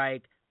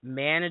Queensryche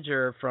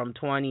manager from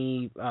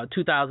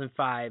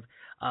 2005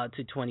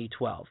 to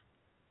 2012.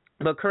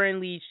 But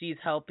currently she's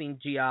helping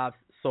Geoff's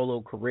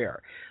solo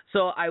career.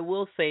 So I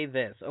will say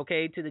this,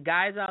 okay, to the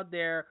guys out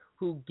there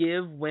who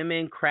give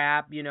women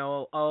crap,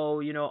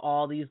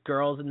 all these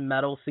girls in the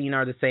metal scene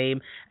are the same.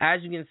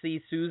 As you can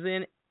see,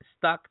 Susan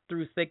stuck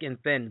through thick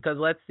and thin. Because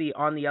let's see,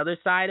 on the other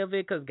side of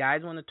it, because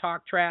guys want to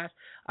talk trash,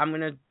 I'm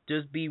going to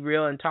just be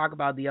real and talk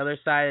about the other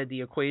side of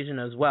the equation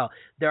as well.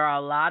 There are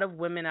a lot of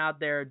women out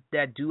there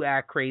that do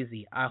act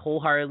crazy. I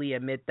wholeheartedly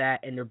admit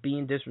that, and they're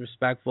being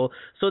disrespectful,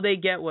 so they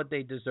get what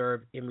they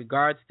deserve in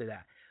regards to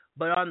that.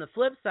 But on the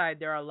flip side,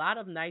 there are a lot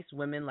of nice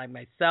women like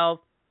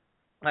myself,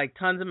 like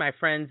tons of my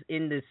friends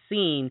in this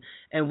scene,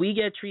 and we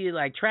get treated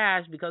like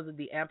trash because of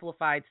the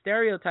amplified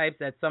stereotypes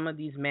that some of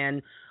these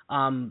men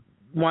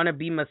want to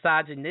be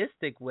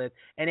misogynistic with,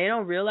 and they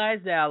don't realize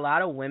that a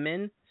lot of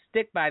women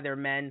stick by their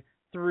men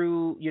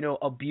through,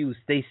 abuse.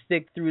 They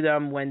stick through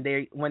them when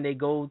they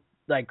go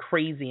like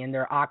crazy and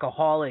they're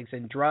alcoholics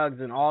and drugs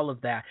and all of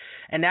that.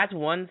 And that's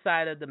one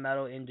side of the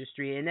metal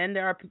industry. And then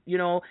there are,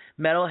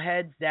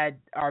 metalheads that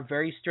are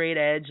very straight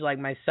edge like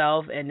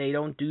myself, and they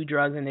don't do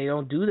drugs and they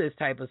don't do this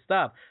type of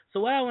stuff. So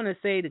what I want to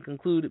say to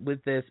conclude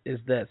with this is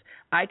this.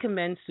 I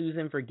commend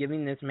Susan for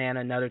giving this man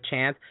another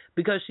chance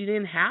because she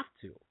didn't have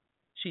to.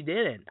 She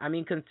didn't. I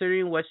mean,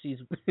 considering what she's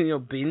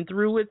been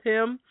through with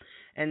him,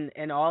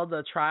 and all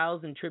the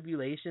trials and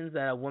tribulations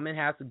that a woman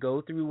has to go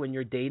through when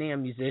you're dating a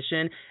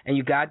musician and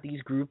you got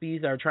these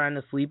groupies that are trying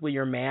to sleep with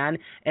your man.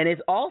 And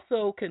it's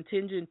also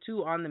contingent,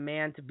 too, on the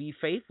man to be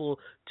faithful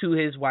to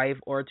his wife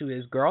or to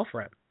his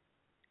girlfriend.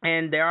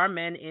 And there are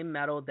men in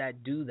metal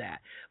that do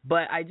that.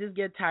 But I just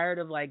get tired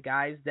of, like,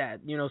 guys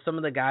that, some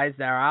of the guys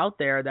that are out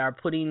there that are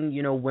putting,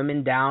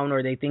 women down,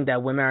 or they think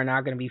that women are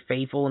not going to be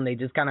faithful, and they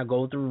just kind of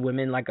go through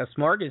women like a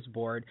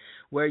smorgasbord,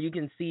 where you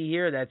can see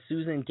here that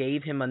Susan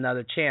gave him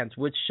another chance,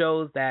 which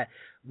shows that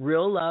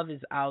real love is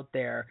out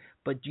there,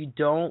 but you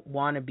don't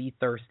want to be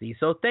thirsty.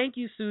 So thank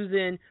you,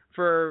 Susan,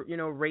 for,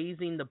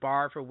 raising the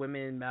bar for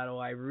women in metal.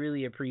 I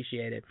really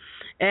appreciate it.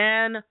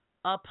 And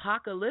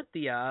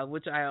Apocalyptia,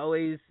 which I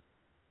always...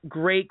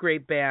 Great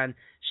band.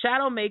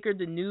 Shadowmaker,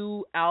 the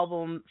new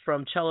album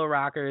from Cello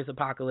Rockers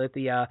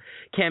Apocalyptia,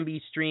 can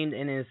be streamed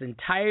in its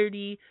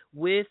entirety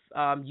with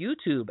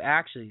YouTube,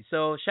 actually.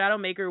 So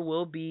Shadowmaker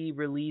will be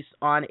released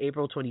on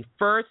April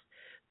 21st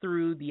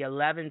through the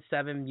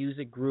 11-7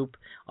 Music Group,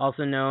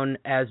 also known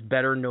as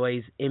Better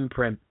Noise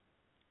Imprint.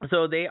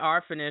 So they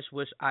are finished,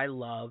 which I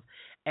love.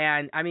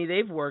 And, I mean,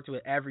 they've worked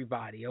with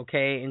everybody,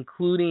 okay,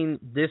 including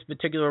this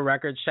particular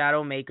record,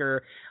 Shadowmaker.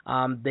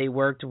 They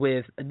worked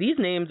with, these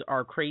names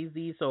are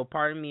crazy, so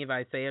pardon me if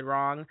I say it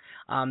wrong.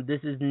 This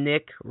is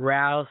Nick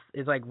Rouse,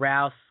 it's like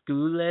Rouse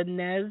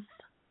Skulenez.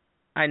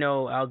 I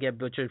know I'll get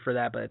butchered for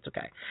that, but it's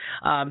okay.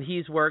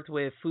 He's worked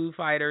with Foo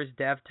Fighters,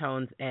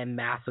 Deftones, and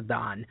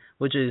Mastodon,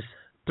 which is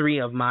 3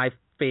 of my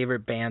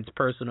favorite bands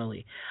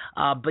personally.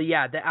 But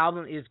yeah, the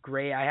album is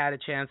great. I had a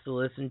chance to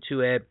listen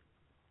to it.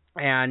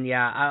 And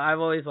yeah,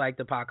 I've always liked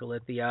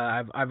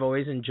Apocalyptia. I've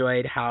always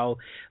enjoyed how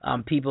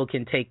people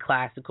can take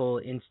classical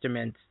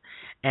instruments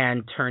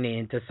and turn it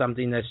into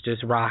something that's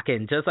just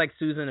rocking, just like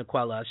Susan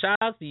Aquila. Shout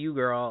out to you,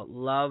 girl.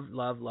 Love,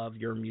 love, love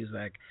your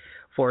music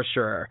for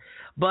sure.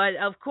 But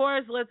of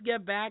course, let's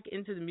get back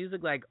into the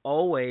music like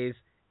always.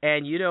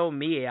 And you know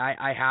me,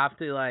 I have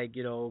to like,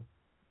 you know,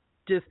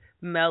 just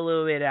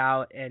mellow it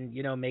out and,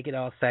 you know, make it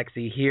all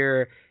sexy.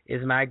 Here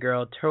is my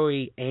girl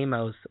Tori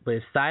Amos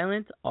with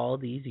Silent All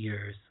These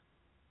Years.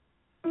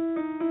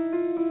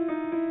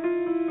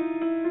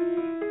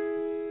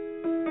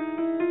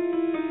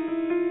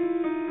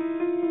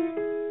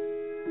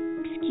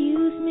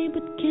 Excuse me,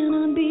 but can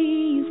I be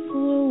you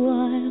for a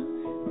while?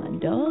 My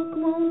dog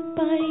won't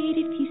bite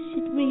if you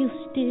sit real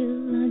still.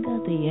 I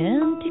got the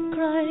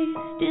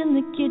Antichrist in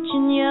the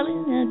kitchen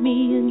yelling at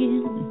me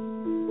again.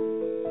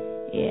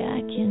 Yeah,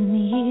 I can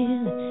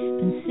hear it.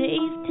 Been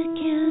saved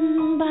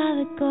again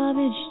by the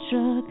garbage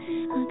truck.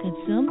 I got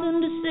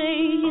something to say,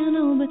 you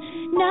know, but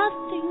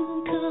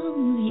nothing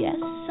comes.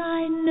 Yes,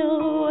 I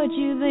know what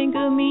you think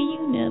of me.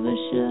 You never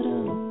shut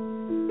up.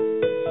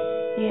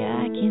 Yeah,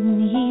 I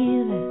can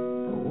hear that.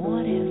 But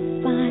what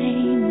if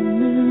I'm a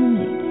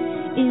mermaid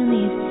in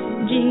these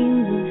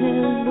jeans of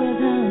his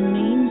with her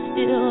name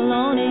still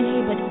on it?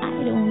 Hey, but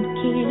I don't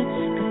care,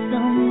 'cause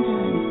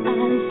sometimes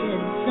I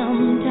said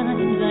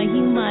sometimes I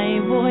hear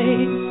my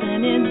voice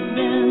and it's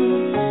been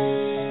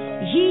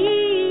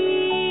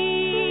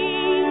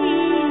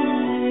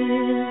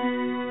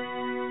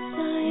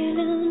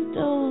silent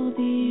all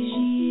these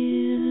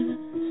years.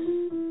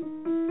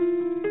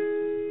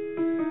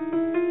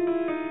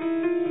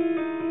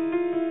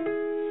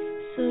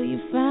 So you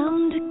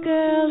found a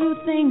girl who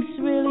thinks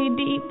really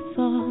deep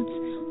thoughts.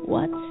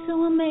 What's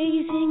so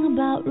amazing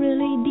about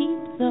really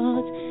deep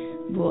thoughts?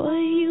 Boy,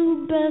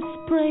 you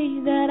best pray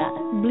that I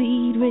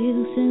bleed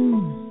real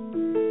soon.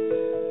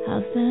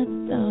 How's that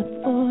thought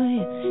for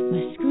you?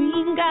 My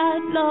screen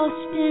got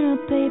lost in a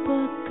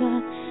paper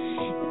cut.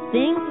 You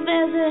think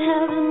there's a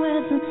heaven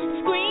where some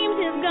screams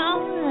have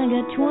gone? I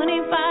got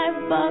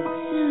 $25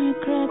 and a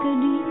cracker.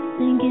 Do you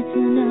think it's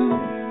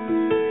enough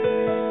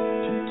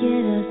to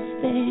get us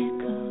there?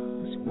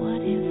 'Cause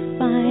what if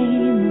I'm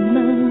a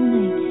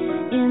mermaid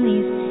in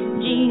these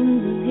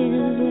jeans of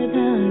his with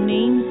her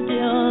name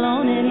still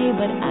on it? Hey,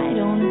 but I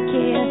don't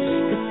care,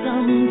 'cause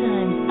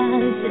sometimes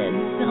I said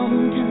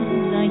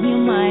sometimes I hear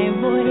my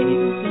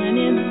voice and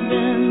it's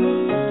been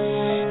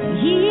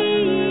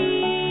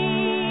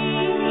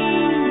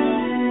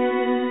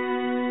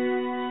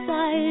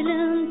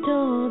silent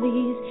all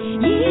these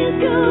years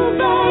go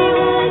by.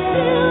 Will I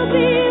still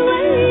be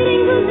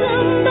waiting for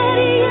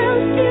somebody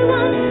else to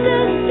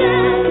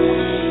understand?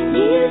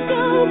 Years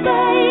go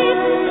by,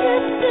 it's a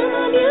gift of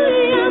my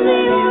beauty. I'm the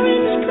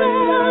orange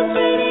cloud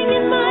fading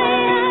in my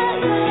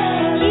eyes.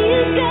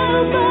 Years go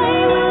by,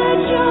 will I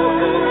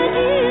choke on my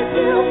tears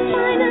till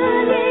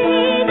finally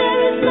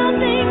there is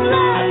nothing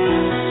left?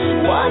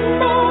 One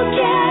more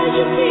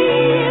casualty,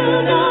 you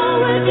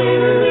know we're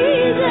too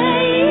easy.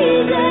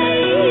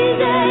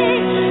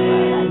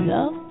 Well, I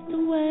love the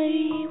way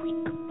we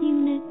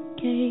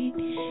communicate.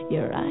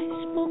 Your eyes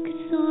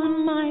focus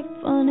on my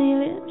funny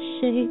lip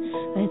shape.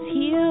 Let's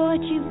hear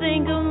what you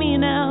think of me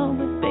now,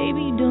 but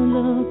baby, don't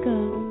look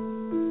up.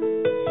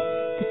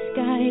 The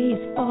sky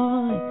is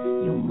falling.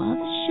 Your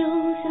mother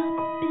shows up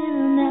in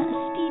a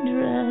nasty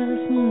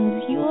dress.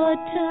 It's your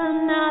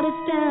turn now to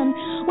stand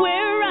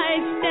where I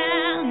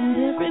stand.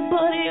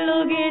 Everybody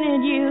looking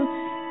at you.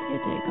 You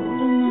take hold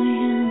of my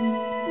hand.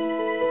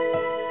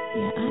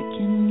 Yeah, I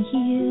can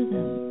hear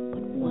them.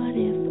 But what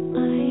if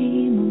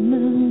I'm a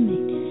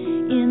mermaid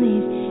in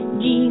these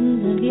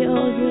jeans of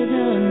yours with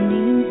her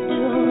name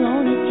still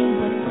on it? Hey,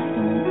 but I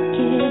don't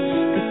care,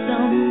 'cause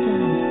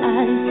sometimes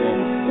I said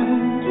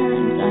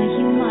sometimes I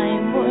hear my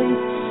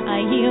voice. I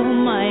hear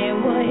my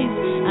voice.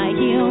 I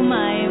hear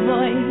my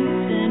voice,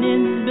 and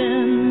it's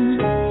been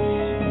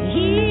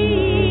here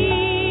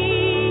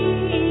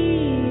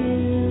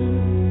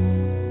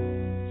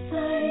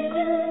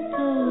silent.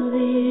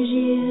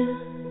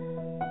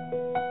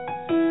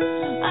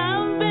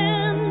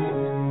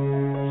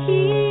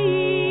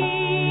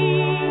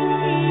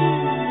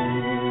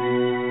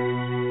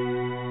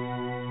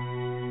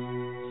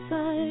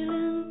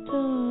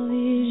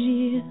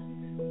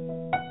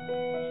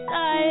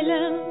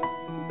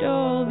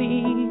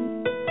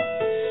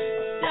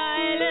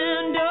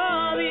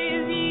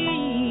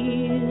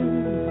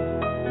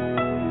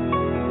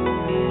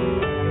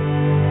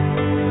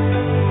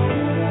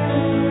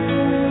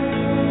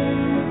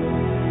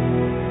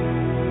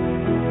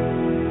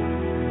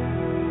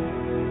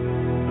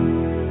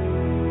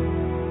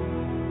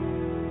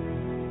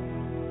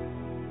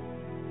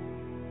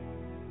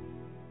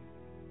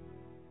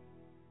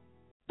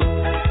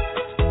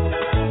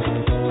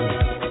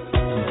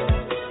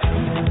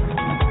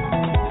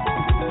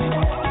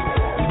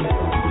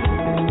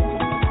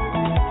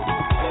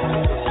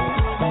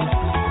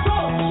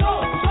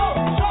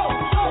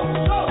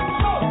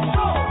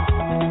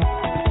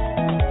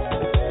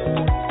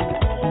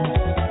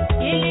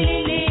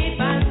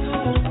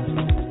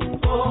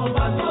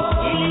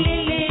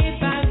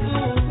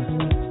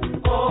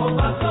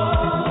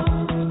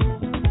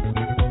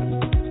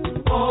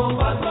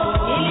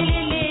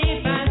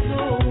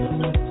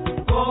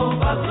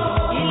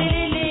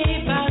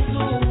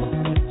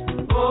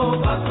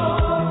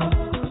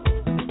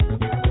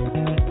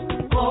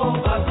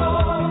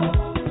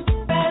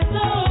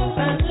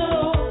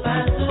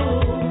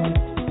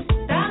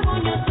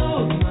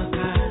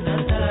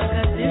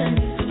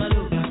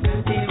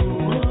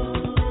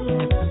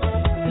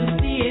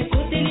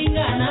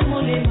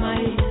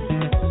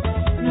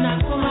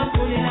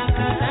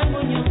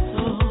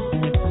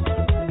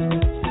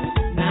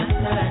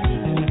 Nasara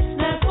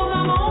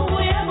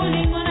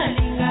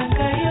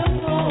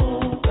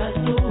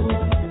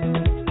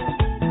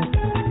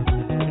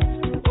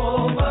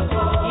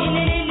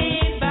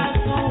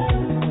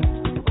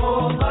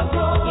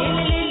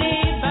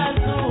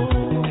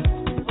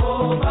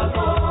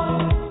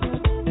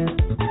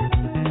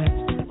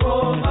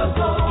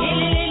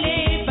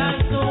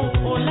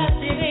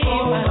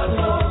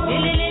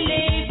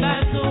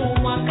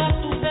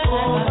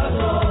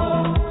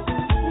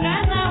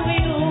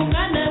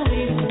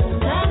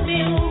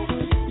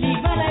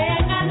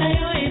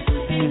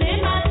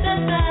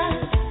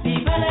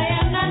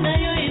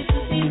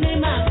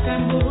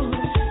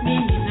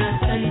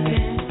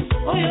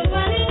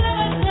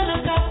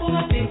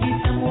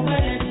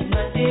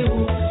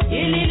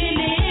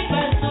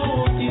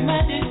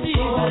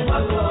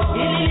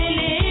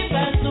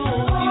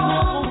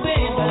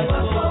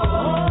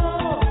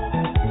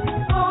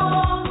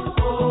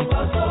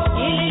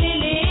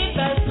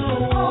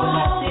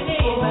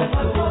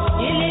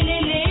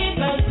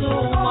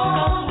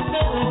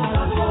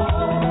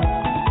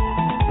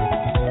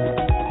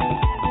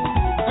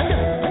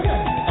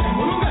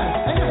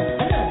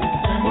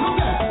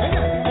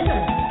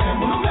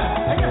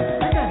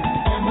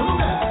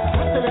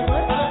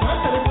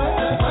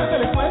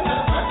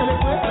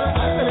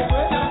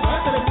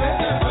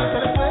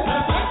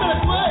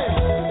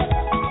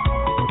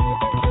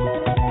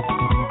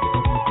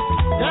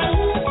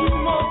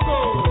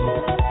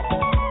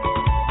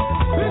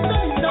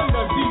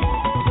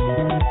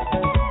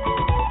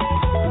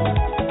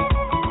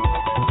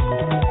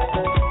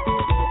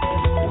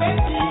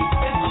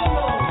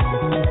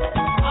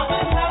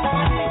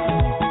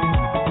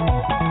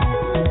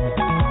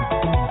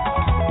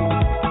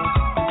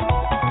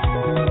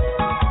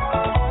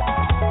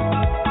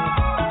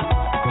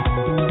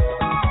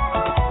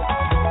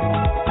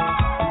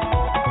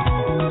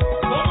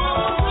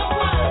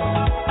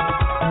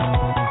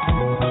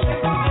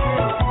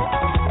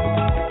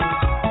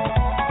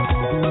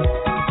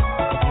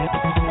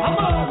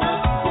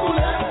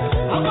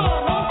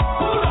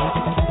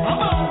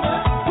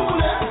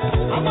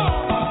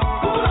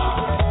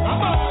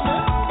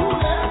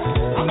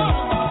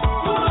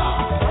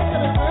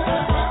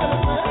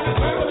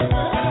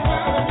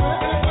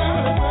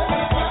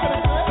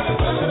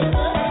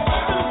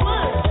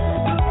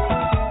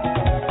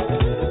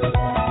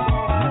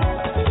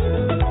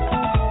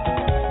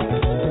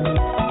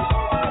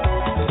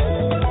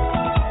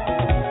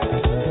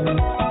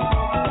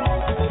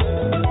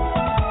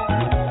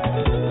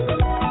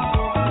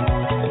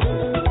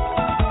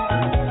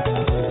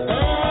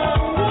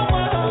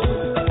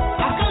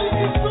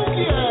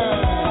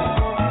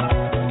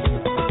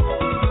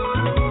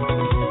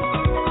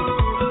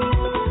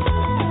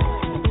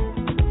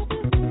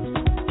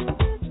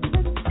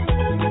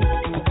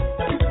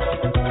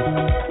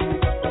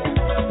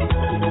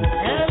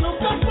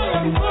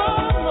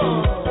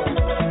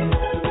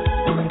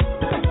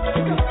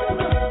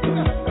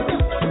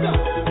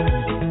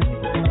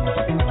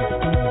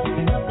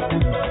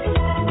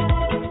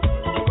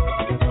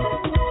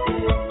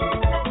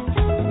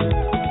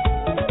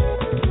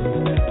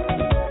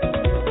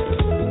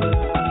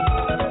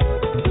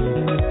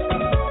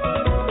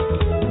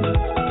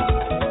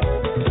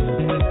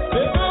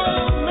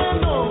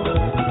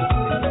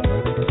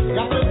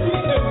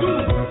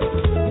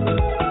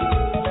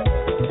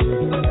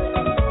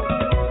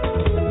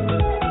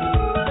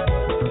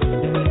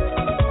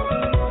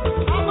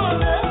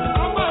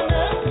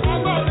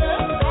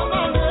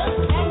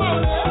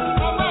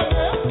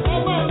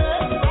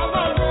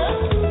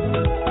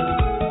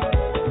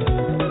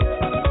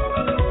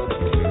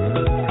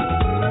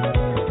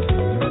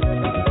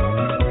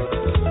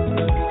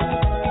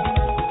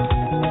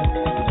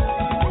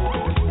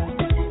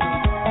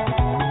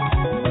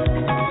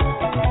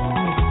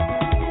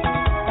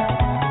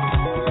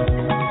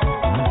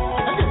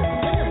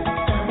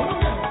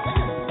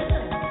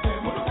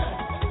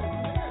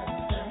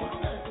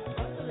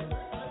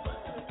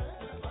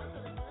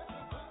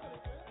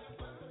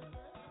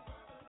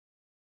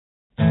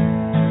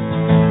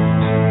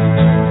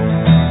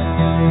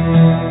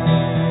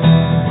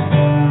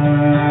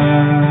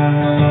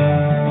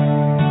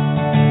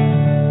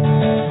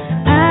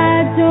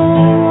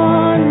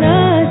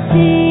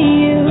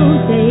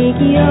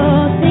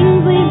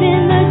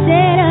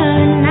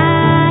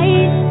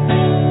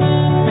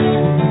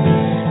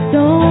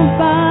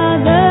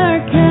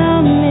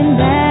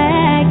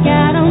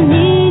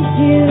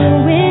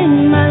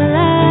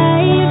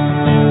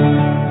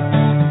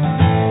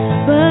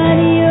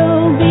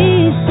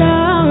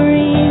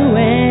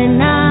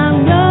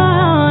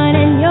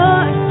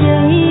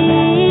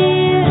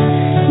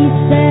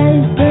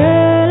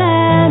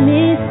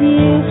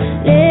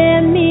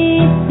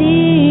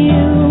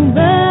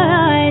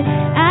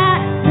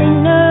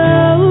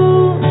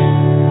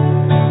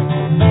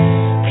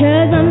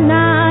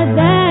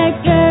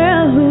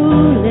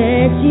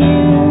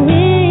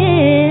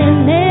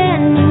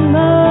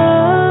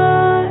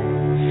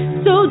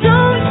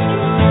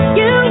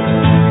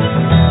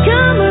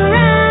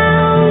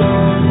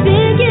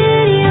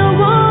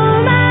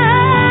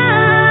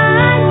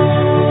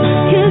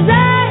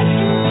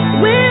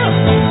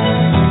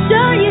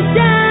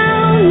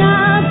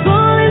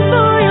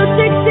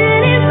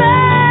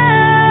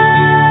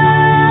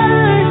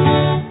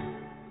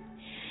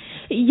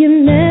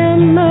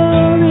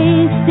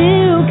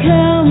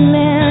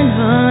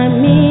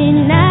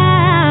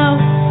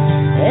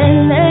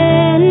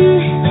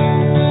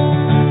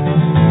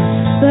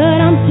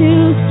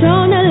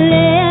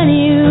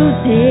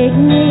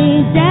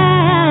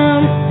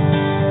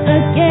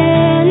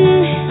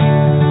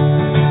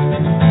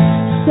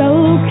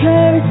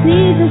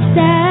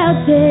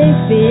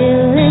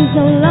feelings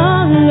no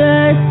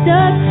longer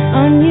stuck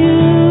on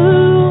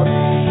you.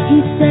 He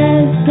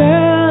says,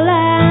 girl,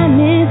 I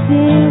miss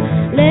you,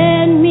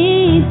 let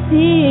me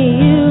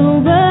see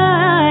you,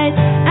 but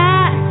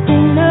I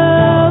say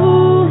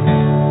no.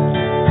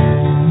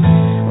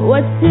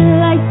 What's it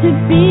like to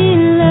be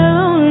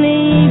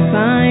lonely?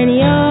 Find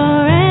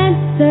your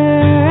answer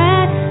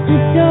at the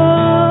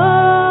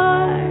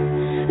door.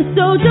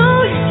 So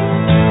don't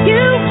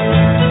you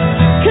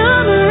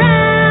come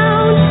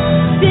around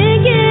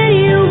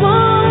thinking you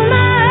want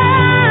my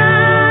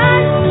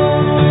heart,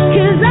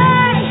 'cause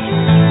I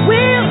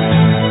will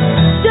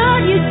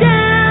shut you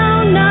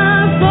down,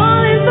 not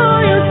falling for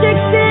your tricks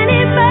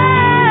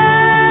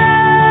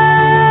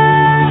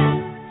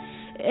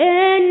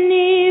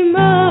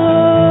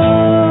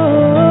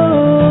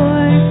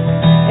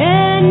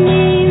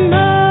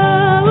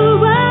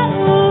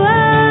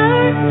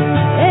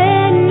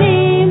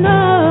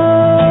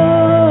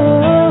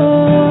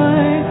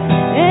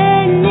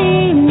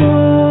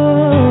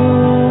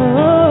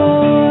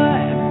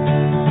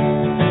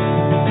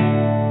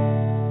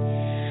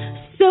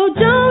So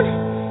don't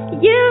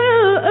you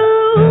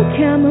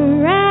come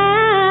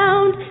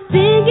around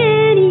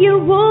thinking you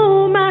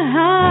want my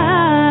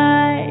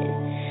heart,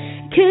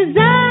 'cause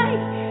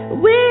I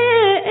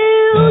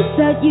will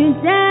shut you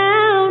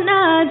down,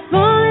 not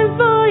falling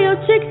for your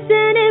tricks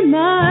anymore.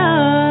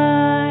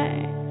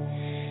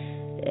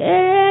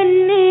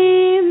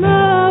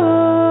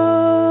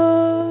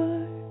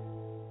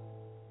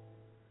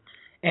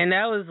 And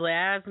that was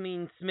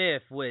Yasmin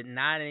Smith with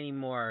Not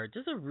Anymore.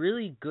 Just a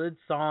really good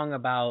song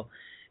about,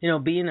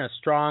 being a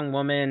strong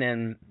woman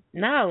and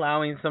not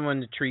allowing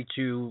someone to treat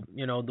you,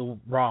 the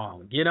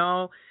wrong,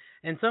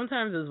 And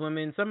sometimes as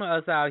women, some of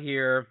us out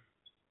here,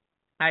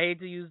 I hate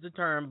to use the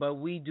term, but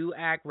we do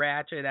act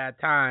ratchet at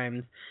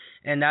times.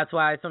 And that's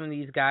why some of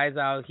these guys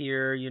out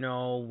here,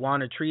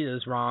 want to treat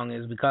us wrong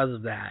is because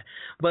of that.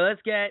 But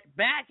let's get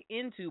back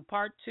into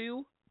part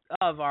 2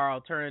 of our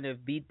alternative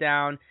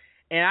beatdown.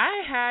 And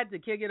I had to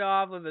kick it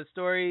off with a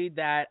story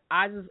that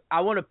I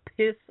want to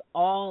piss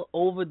all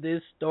over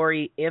this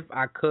story if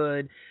I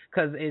could,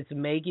 because it's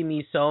making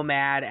me so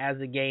mad as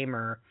a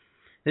gamer.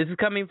 This is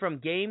coming from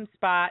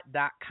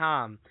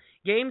GameSpot.com.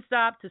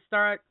 GameStop to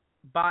start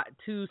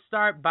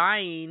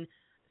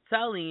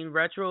selling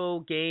retro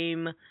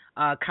game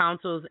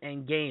consoles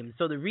and games.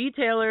 So the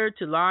retailer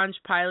to launch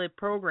pilot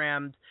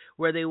programs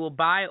where they will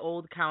buy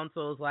old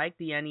consoles like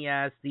the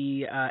NES,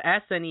 the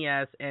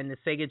SNES, and the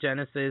Sega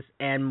Genesis,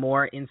 and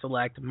more in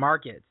select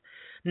markets.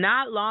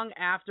 Not long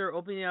after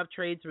opening up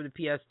trades for the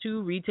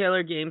PS2,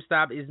 retailer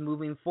GameStop is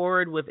moving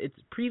forward with its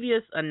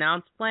previous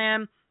announced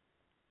plan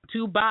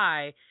to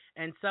buy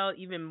and sell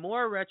even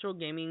more retro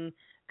gaming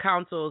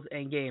consoles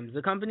and games.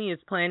 The company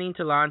is planning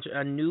to launch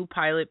a new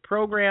pilot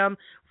program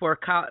for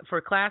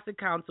classic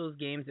consoles,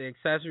 games, and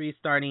accessories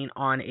starting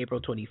on April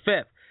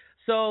 25th.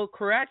 So,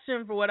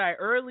 correction for what I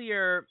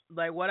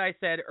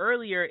said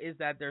earlier is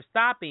that they're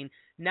stopping.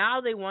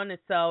 Now they want to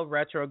sell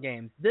retro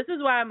games. This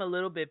is why I'm a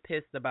little bit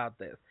pissed about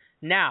this.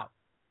 Now,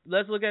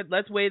 let's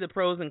weigh the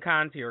pros and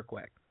cons here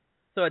quick.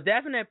 So a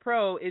definite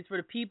pro is for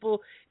the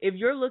people, if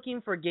you're looking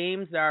for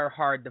games that are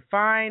hard to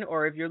find,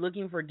 or if you're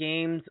looking for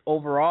games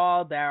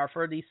overall that are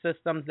for these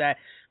systems that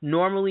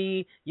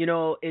normally,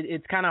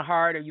 it's kind of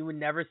hard or you would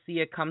never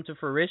see it come to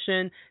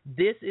fruition,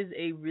 this is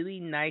a really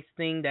nice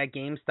thing that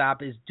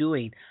GameStop is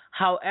doing.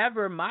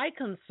 However, my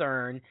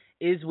concern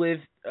is with,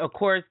 of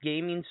course,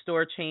 gaming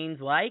store chains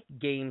like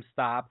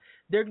GameStop.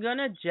 They're going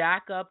to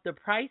jack up the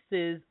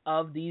prices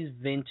of these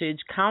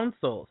vintage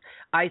consoles.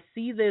 I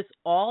see this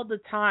all the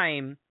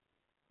time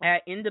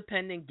at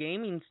independent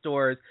gaming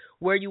stores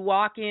where you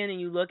walk in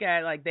and you look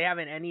at, like, they have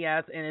an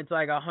NES and it's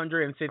like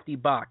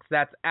 $150.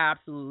 That's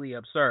absolutely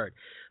absurd.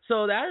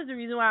 So that is the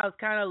reason why I was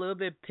kind of a little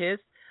bit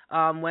pissed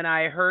when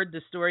I heard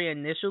the story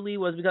initially,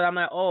 was because I'm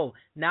like, oh,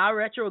 now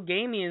retro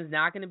gaming is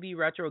not going to be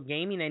retro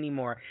gaming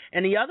anymore.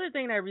 And the other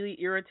thing that really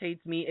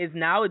irritates me is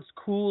now it's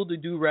cool to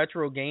do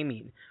retro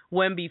gaming.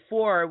 When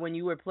before, when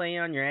you were playing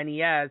on your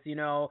NES,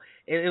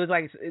 it was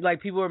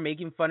like people were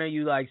making fun of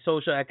you, like,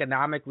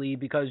 socioeconomically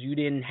because you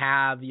didn't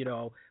have,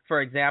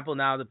 for example,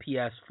 now the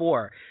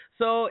PS4.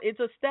 So it's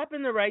a step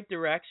in the right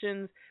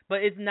directions,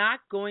 but it's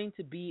not going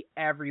to be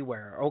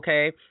everywhere,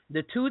 okay?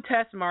 The two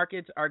test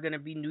markets are going to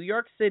be New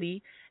York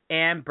City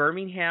and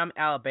Birmingham,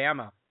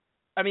 Alabama.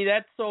 I mean,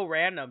 that's so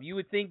random. You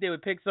would think they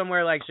would pick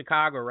somewhere like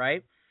Chicago,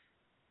 right?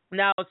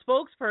 Now, a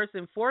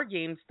spokesperson for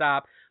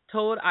GameStop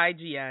told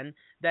IGN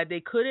that they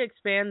could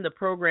expand the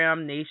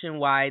program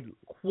nationwide,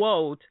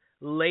 quote,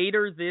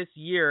 later this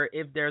year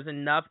if there's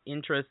enough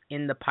interest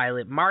in the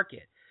pilot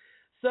market.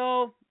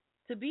 So,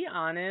 to be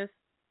honest,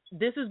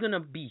 this is going to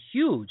be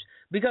huge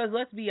because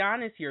let's be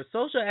honest here,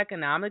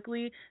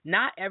 socioeconomically,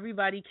 not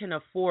everybody can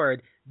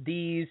afford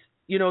these,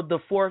 the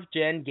 4th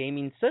gen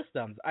gaming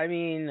systems. I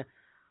mean,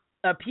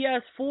 a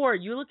PS4,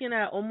 you're looking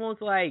at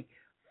almost like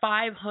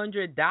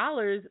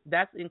 $500.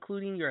 That's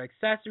including your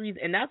accessories,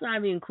 and that's not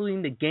even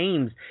including the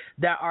games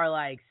that are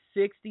like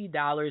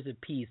 $60 a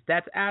piece.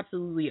 That's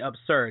absolutely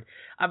absurd.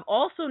 I've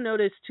also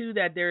noticed too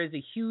that there is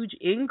a huge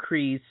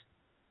increase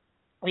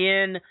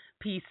in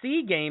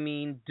PC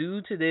gaming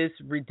due to this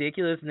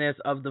ridiculousness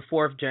of the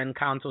 4th gen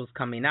consoles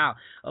coming out.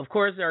 Of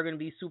course, there are going to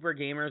be super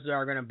gamers that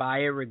are going to buy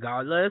it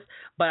regardless,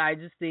 but I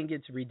just think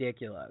it's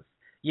ridiculous.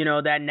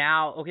 That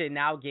now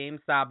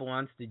GameStop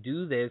wants to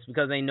do this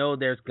because they know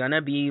there's going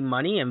to be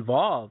money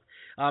involved.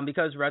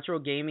 Because retro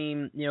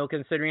gaming,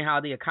 considering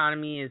how the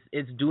economy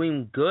is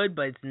doing good,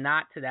 but it's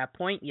not to that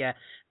point yet,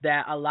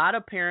 that a lot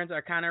of parents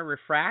are kind of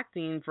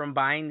refracting from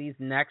buying these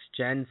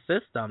next-gen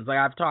systems. Like,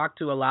 I've talked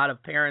to a lot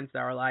of parents that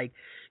are like,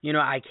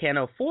 I can't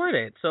afford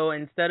it. So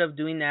instead of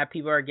doing that,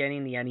 people are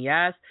getting the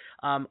NES.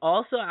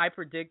 Also, I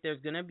predict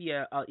there's going to be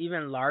a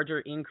even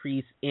larger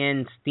increase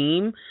in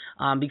Steam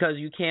because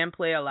you can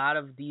play a lot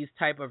of these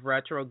type of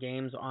retro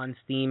games on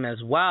Steam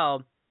as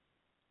well.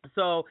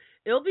 So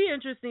it'll be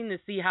interesting to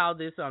see how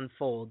this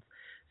unfolds.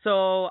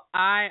 So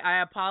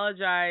I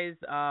apologize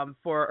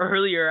for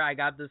earlier. I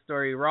got the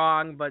story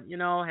wrong, but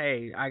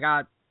hey, I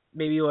got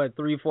maybe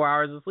 3-4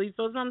 hours of sleep,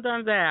 so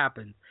sometimes that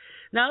happens.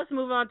 Now let's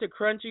move on to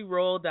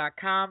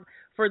Crunchyroll.com.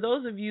 For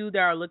those of you that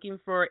are looking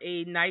for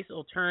a nice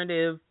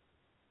alternative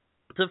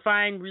to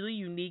find really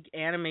unique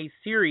anime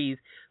series,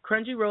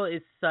 Crunchyroll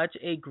is such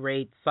a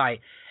great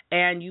site.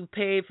 And I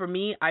pay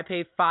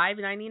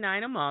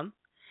 $5.99 a month.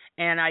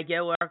 And I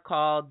get what are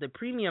called the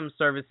premium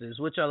services,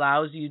 which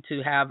allows you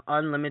to have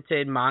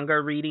unlimited manga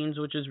readings,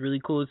 which is really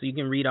cool. So you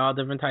can read all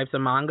different types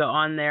of manga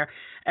on there,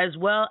 as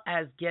well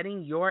as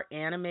getting your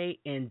anime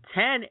in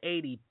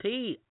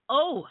 1080p.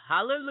 Oh,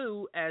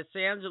 hallelujah, as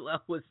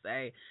Shangela would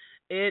say.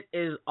 It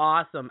is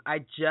awesome. I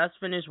just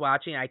finished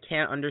watching. I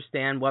can't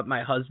understand what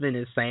my husband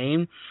is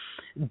saying.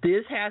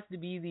 This has to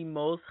be the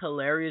most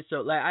hilarious show.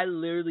 Like, I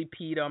literally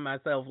peed on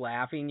myself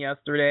laughing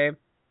yesterday.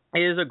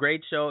 It is a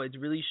great show. It's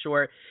really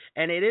short,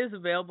 and it is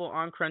available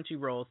on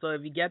Crunchyroll. So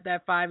if you get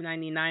that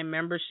 $5.99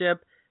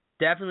 membership,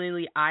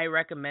 definitely I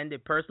recommend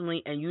it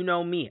personally. And you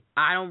know me,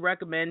 I don't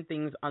recommend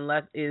things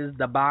unless it is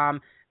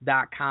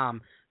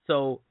thebomb.com.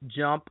 So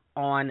jump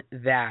on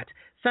that.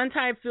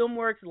 Sentai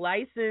Filmworks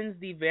licensed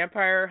the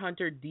Vampire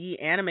Hunter D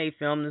anime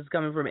film. This is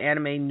coming from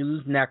Anime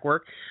News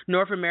Network.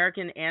 North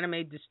American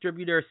anime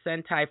distributor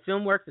Sentai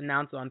Filmworks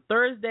announced on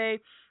Thursday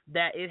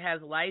that it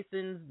has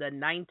licensed the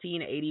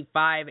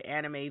 1985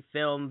 anime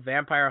film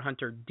Vampire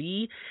Hunter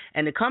D,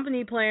 and the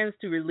company plans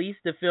to release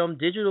the film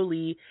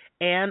digitally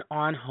and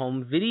on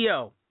home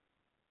video.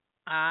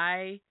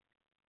 I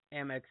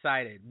am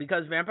excited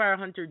because Vampire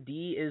Hunter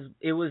D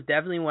was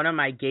definitely one of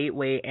my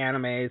gateway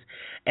animes,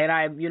 and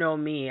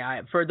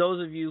for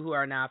those of you who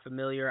are not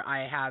familiar,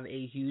 I have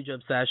a huge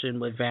obsession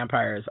with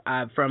vampires.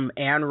 From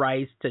Anne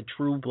Rice to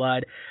True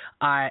Blood,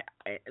 I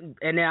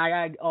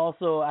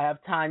have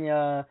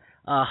Tanya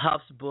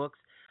Huff's books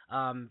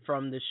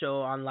from the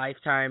show on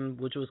Lifetime,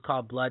 which was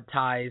called Blood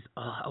Ties.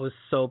 Oh, I was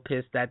so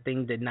pissed that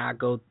thing did not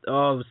go.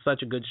 Oh, it was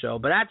such a good show,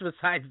 but that's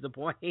besides the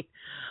point.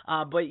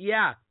 But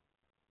yeah,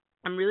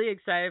 I'm really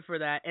excited for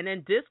that. And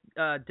then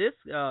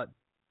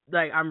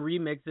I'm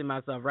remixing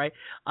myself, right?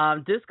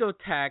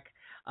 Discotech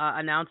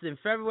announced in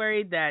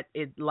February that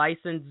it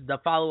licensed the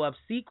follow-up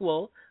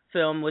sequel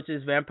film, which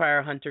is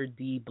Vampire Hunter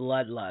D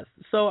Bloodlust.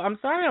 So I'm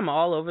sorry I'm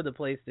all over the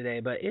place today,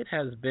 but it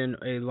has been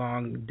a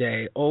long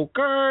day.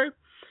 Okay.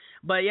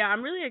 But yeah,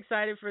 I'm really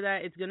excited for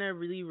that. It's going to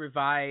really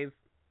revive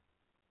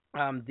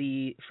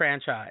the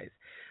franchise.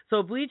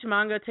 So Bleach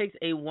manga takes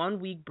a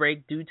 1-week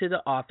break due to the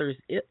author's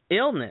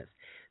illness.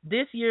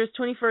 This year's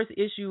 21st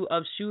issue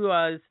of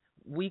Shua's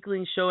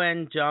weekly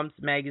Shonen Jumps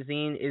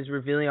magazine is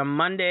revealing on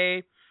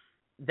Monday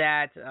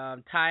that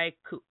Tai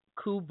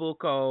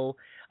Kubuko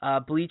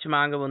Bleach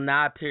manga will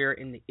not appear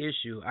in the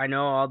issue. I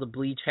know all the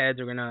Bleach heads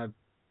are going to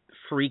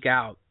freak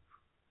out.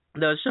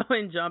 The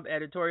Shonen Jump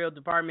editorial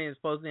department is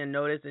posting a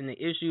notice in the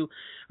issue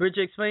which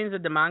explains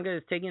that the manga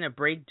is taking a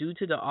break due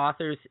to the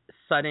author's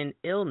sudden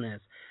illness.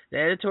 The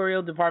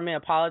editorial department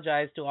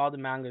apologized to all the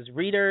manga's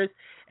readers,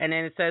 and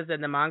then it says that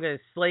the manga is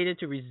slated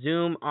to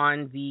resume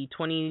on the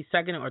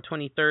 22nd or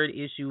 23rd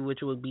issue,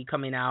 which will be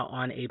coming out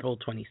on April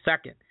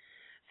 22nd.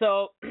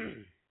 So,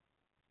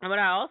 and what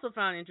I also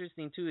found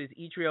interesting, too, is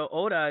Ichiro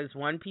Oda's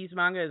One Piece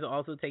manga is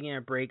also taking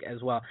a break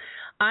as well.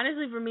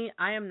 Honestly, for me,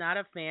 I am not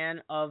a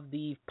fan of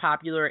the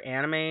popular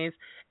animes,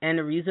 and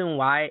the reason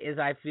why is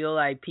I feel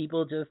like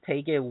people just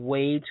take it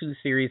way too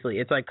seriously.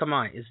 It's like, come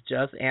on, it's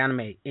just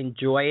anime.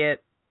 Enjoy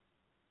it.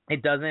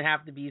 It doesn't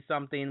have to be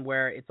something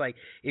where it's like,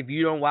 if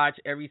you don't watch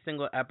every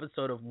single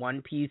episode of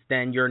One Piece,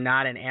 then you're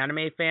not an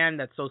anime fan.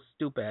 That's so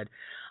stupid.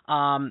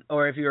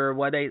 Or if you're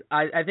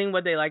I think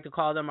what they like to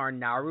call them are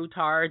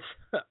Narutards,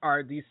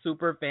 are these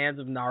super fans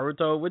of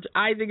Naruto, which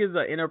I think is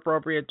an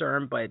inappropriate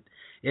term, but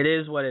it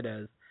is what it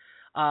is.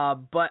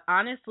 But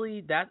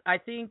honestly, I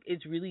think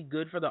it's really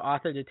good for the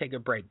author to take a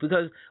break,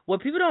 because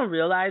what people don't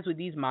realize with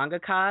these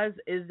mangakas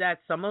is that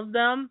some of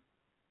them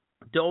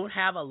don't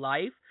have a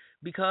life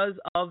because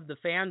of the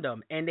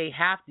fandom, and they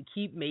have to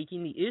keep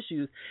making the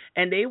issues,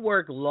 and they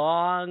work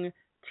long,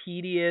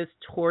 tedious,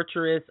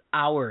 torturous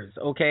hours,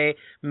 okay,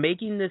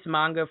 making this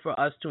manga for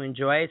us to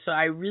enjoy. So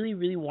I really,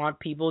 really want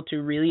people to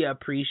really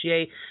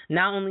appreciate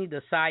not only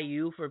the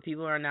Seiyu. For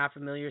people who are not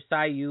familiar,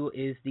 Seiyu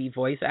is the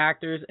voice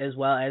actors as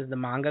well as the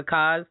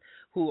mangakas,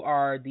 who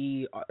are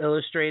the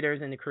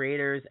illustrators and the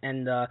creators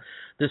and the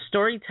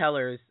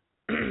storytellers,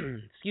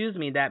 excuse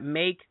me, that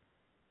make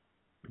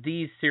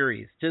these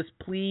series. Just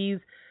please,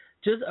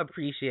 just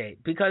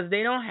appreciate, because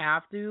they don't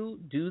have to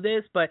do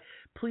this, but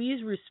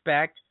please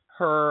respect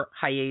her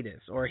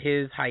hiatus or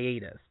his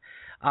hiatus.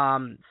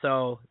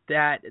 So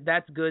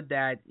that's good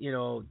that, you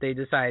know, they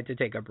decided to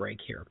take a break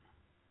here.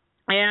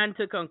 And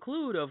to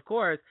conclude, of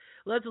course,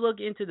 let's look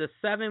into the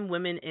 7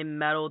 women in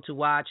metal to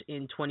watch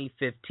in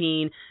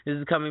 2015. This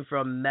is coming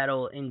from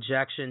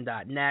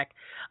metalinjection.net.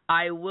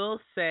 I will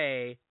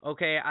say,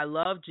 okay, I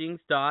love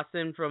Jinx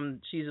Dawson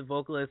she's a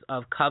vocalist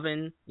of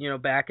Coven, you know,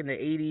 back in the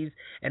 80s.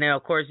 And then,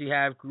 of course, you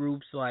have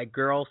groups like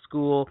Girl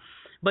School.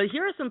 But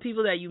here are some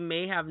people that you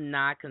may have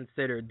not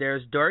considered.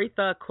 There's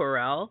Doritha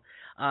Corell.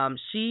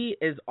 She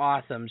is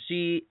awesome.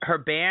 Her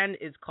band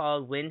is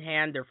called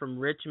Windhand. They're from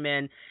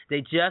Richmond.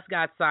 They just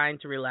got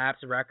signed to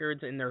Relapse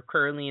Records, and they're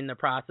currently in the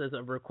process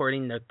of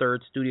recording their 3rd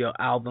studio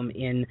album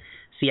in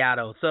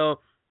Seattle. So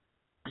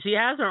she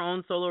has her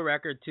own solo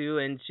record too,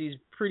 and she's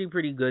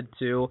pretty good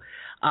too.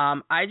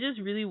 I just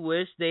really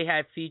wish they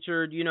had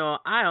featured, you know,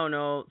 I don't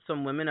know,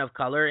 some women of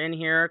color in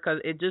here,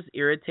 because it just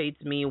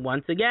irritates me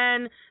once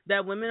again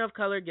that women of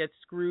color get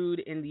screwed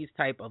in these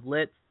type of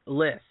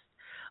lists.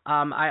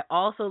 I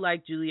also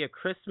like Julia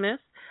Christmas.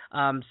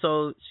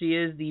 So she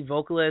is the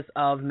vocalist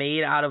of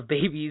Made Out of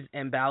Babies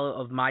and Ballad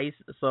of Mice.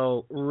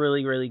 So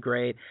really, really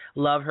great.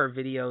 Love her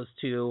videos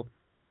too.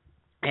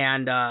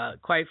 And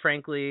quite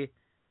frankly,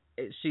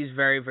 she's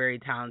very, very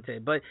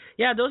talented. But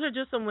yeah, those are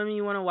just some women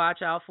you want to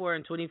watch out for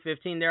in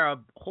 2015. There are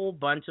a whole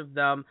bunch of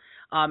them.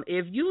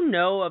 If you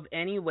know of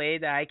any way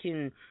that I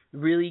can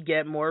really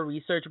get more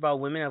research about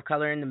women of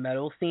color in the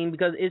metal scene,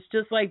 because it's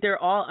just like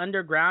they're all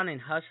underground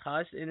and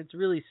hush-hush, and it's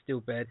really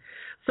stupid.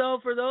 So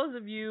for those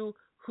of you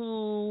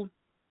who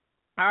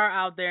are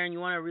out there and you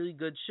want a really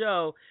good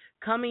show,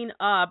 coming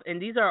up,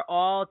 and these are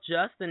all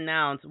just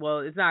announced. Well,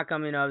 it's not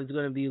coming up. It's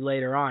going to be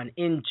later on.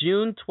 In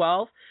June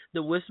 12th,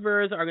 the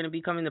Whisperers are going to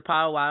be coming to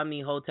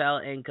Potawatomi Hotel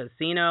and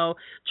Casino.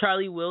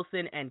 Charlie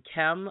Wilson and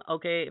Kem,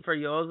 okay, for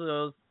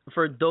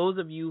those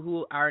of you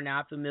who are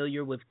not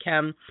familiar with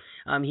Kem,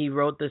 he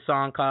wrote the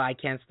song called I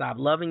Can't Stop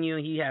Loving You.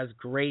 He has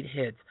great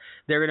hits.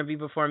 They're going to be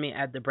performing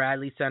at the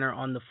Bradley Center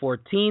on the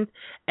 14th.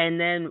 And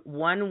then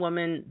one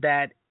woman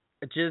that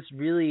just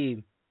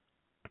really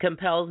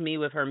compels me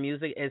with her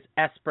music is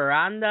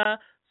Esperanza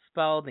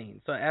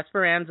Spalding. So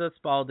Esperanza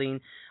Spalding,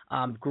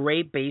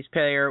 great bass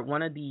player,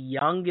 one of the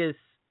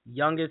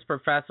youngest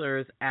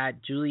professors at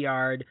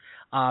Juilliard.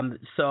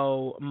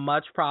 So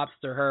much props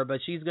to her. But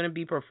she's going to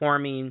be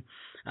performing,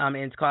 and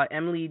it's called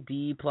Emily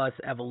D plus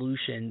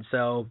Evolution.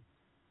 So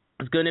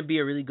it's going to be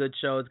a really good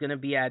show. It's going to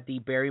be at the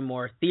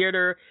Barrymore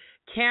Theater.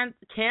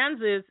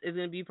 Kansas is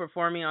going to be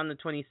performing on the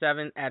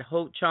 27th at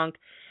Ho Chunk.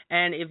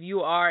 And if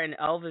you are an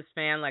Elvis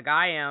fan like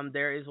I am,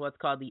 there is what's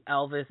called the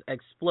Elvis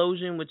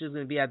Explosion, which is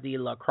going to be at the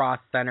La Crosse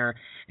Center,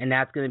 and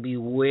that's going to be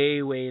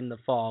way, way in the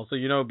fall. So,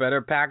 you know,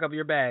 better pack up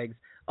your bags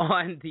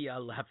on the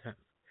 11th.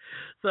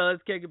 So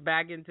let's kick it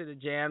back into the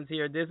jams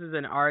here. This is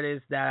an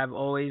artist that I've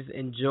always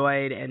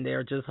enjoyed, and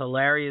they're just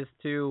hilarious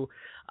too,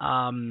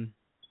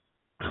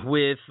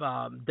 with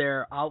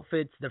their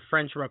outfits, the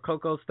French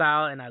Rococo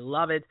style, and I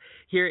love it.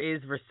 Here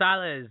is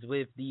Versailles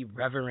with the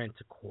Reverent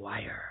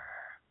Choir.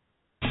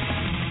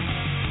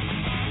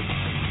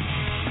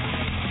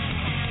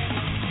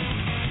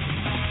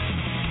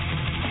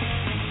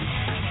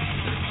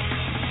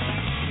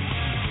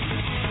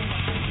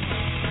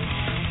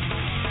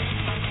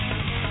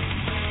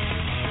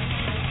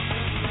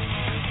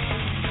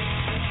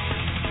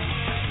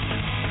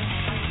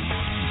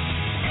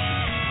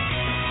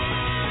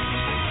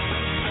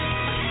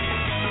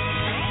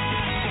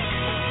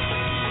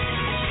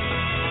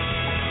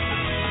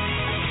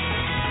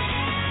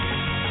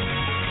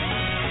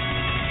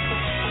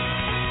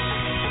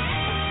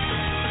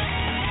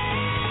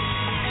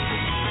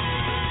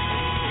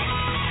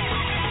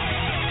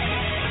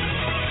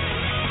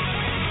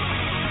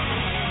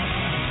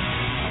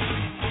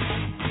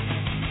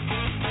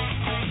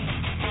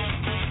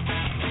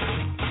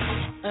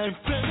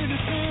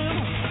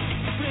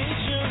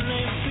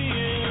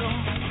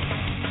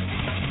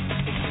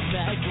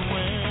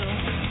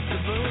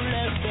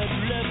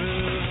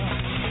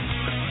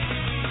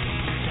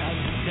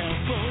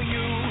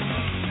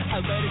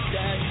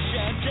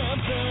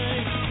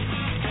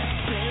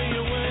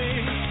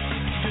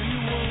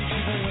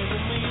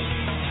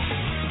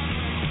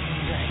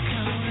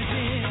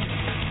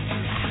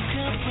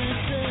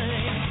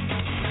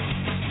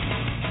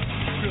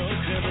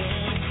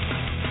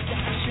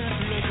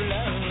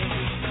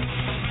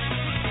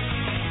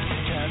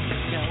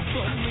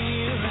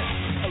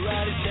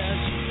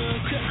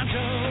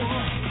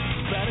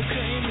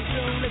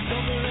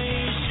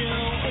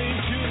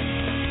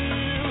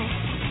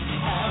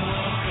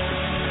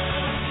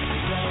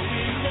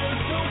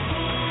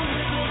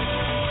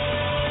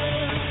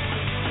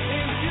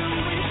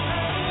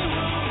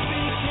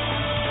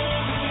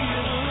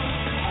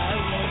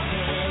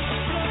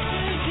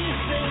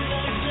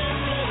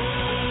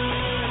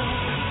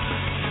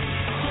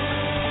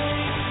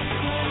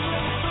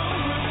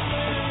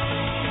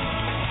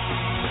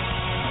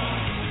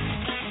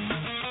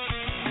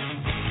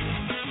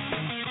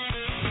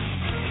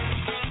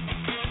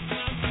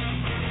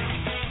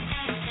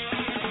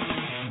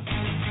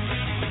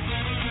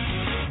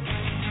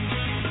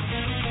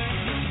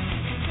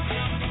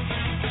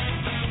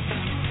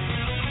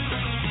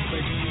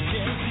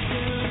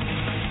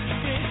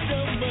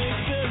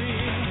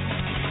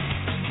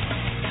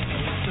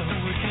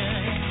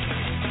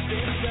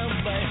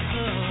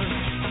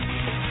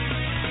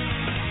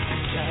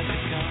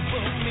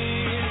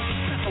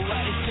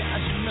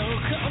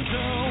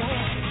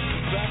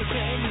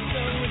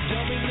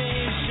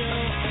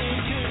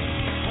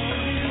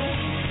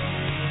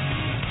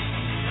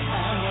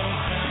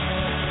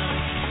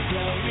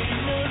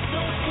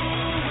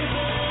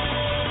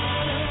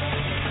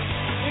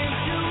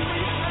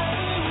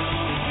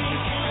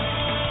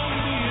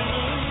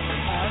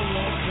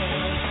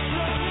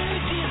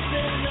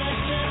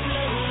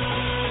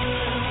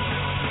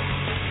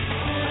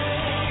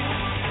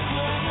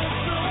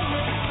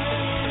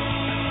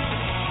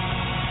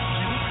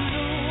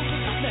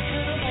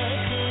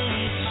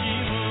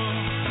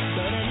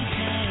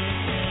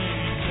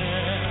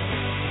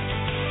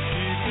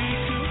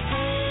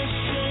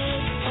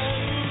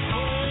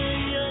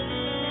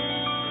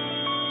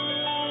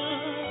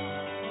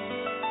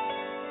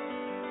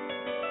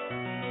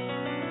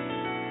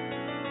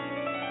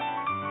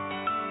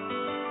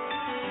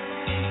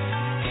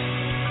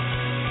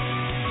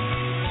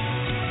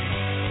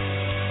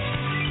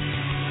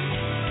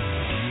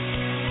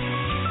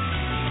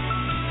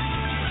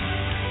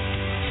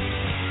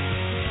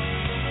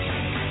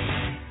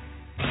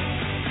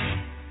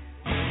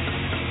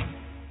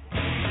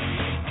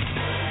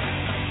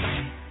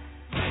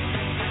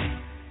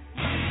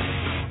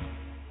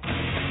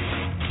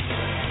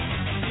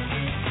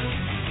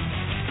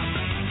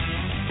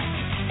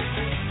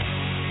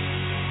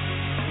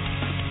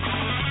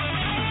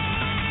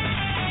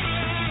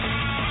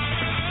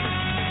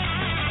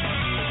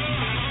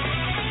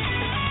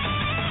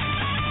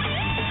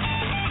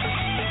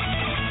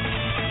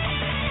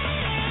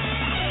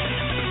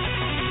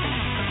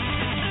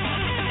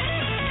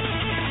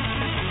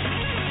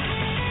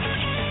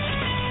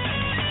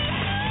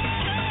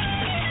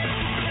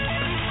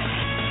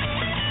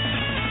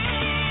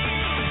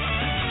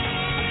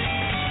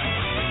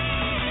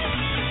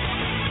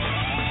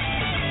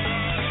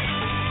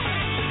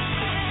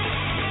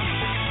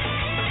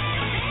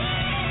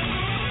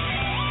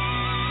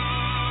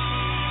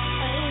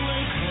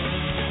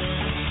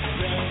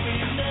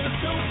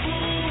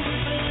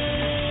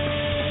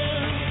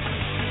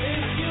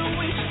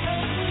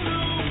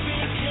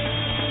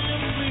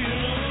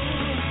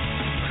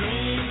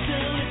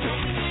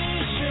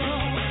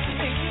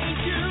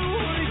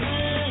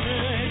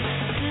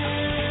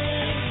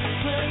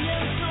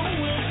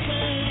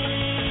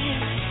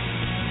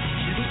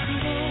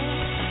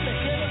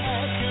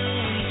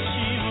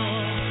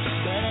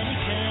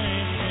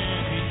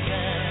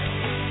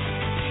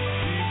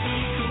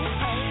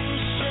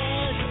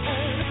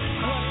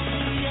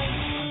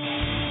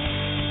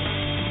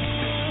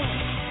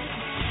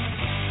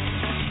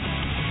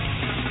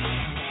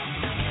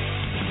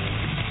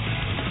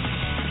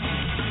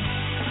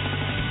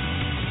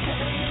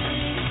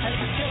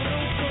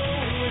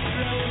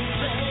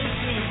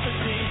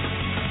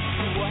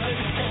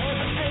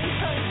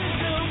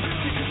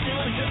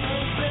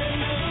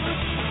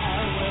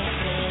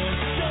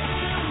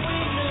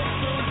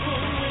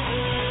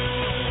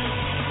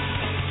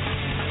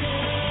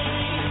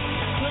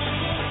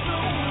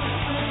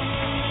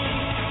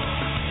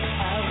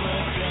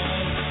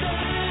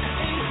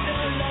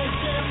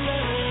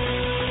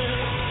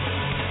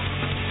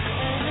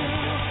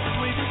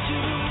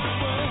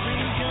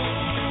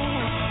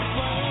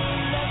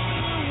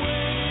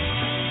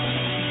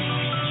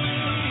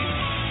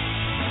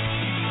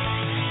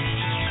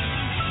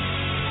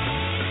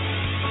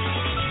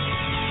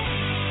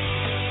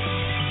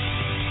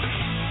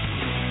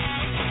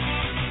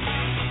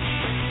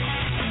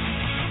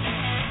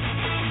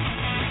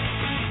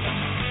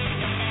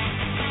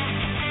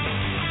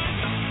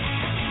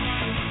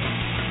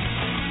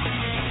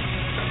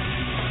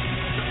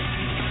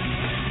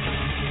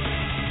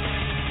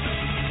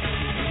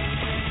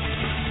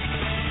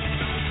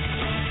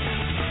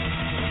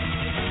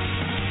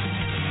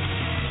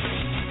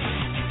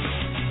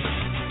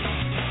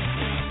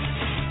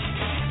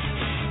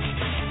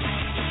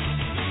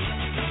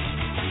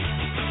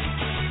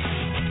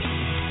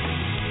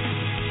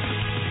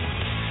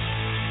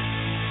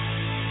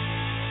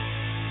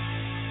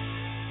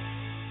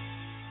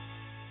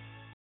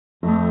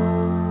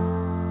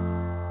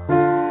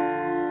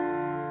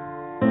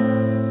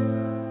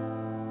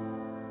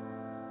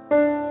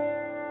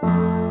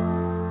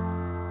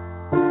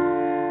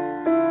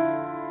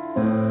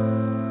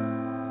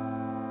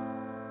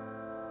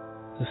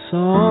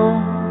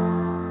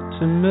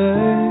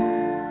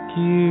 make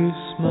you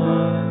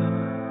smile,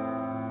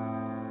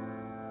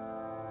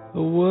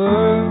 a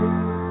word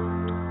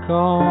to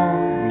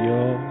calm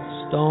your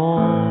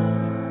storm,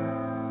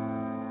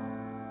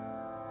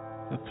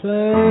 a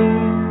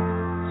place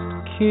to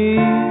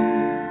keep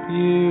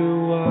you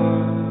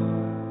warm.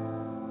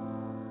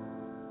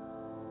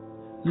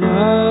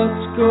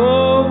 Let's go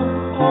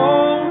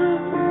on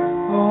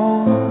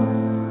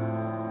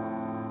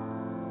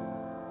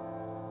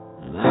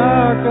and I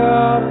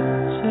gotta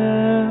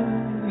tell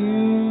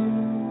you,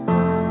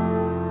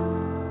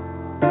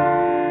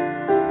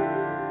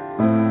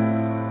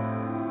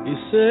 you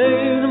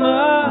saved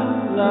my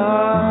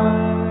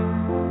life,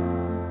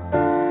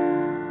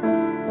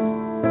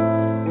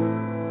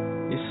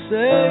 you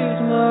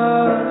saved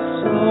my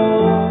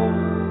soul,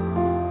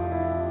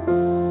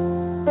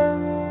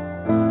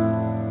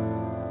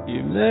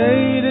 you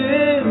made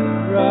it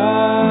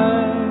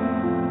right,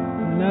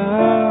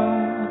 now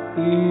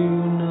you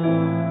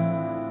know,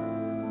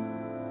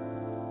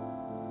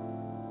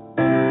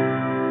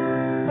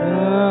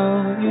 now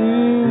you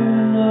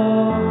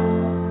know.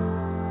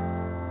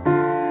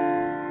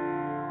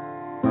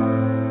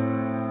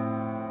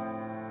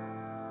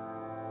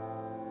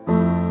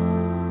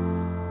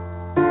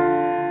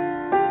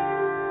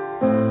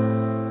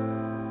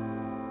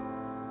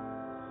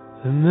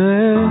 The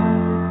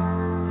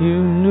man you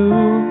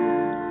knew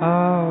I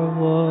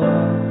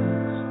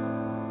was,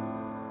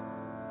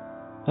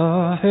 I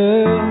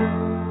held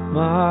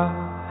my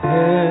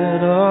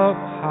head up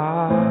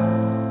high,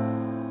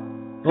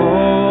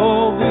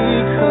 all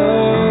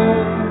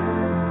because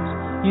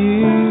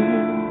you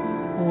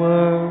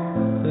were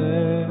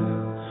there,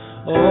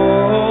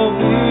 all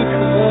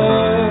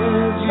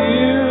because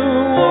you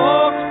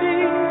walked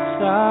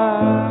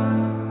beside.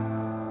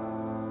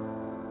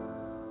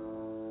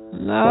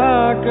 And I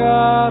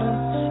gotta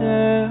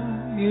tell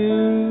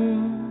you,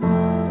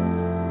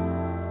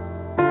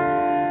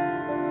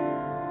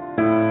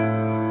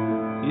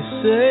 you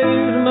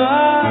saved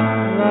my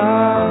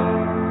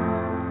life,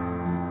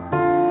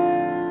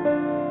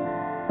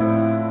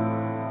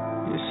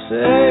 you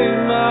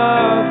saved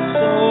my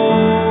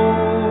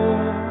soul,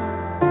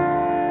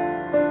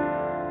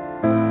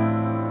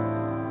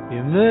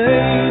 you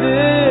made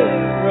it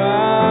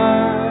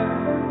right,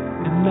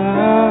 and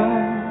now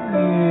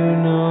you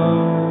know.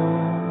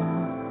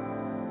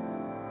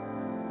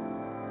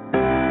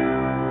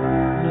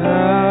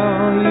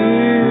 Now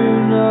you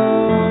know.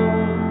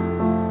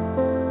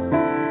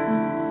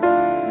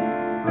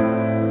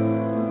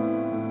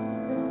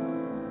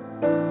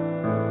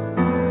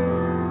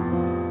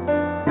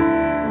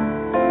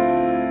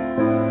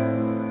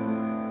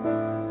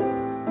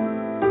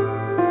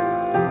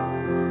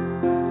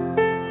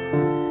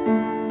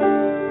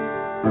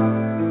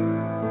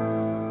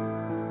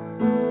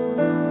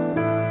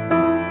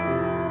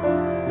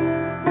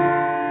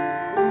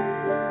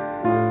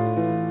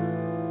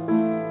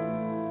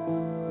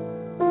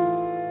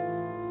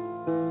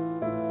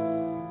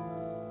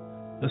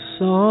 A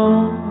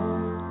song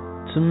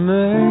to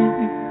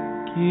make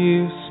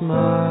you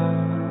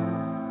smile,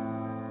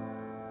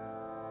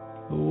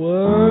 a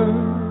word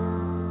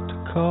to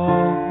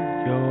call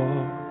your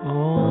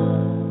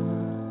own,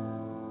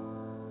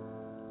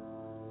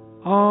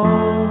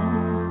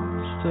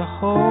 arms to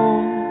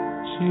hold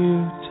you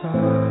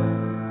tight.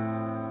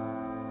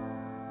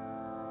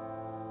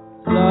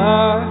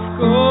 Life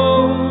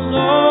goes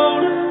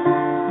on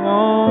and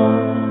on.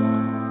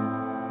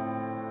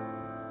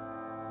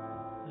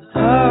 I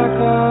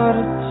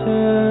gotta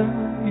tell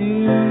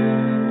you,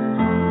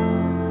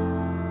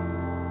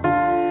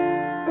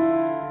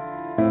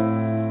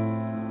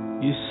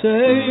 you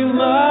saved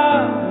my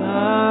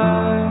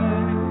life,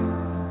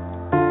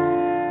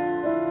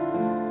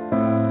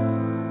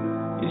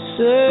 you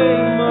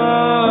saved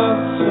my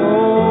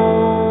soul,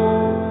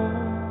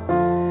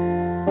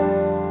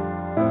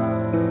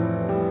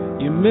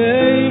 you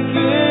make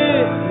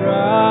it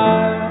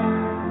right,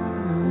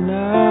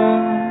 now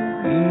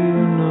you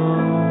know.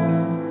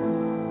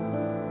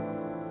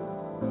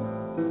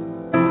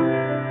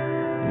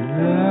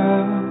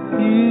 Now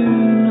you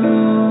know.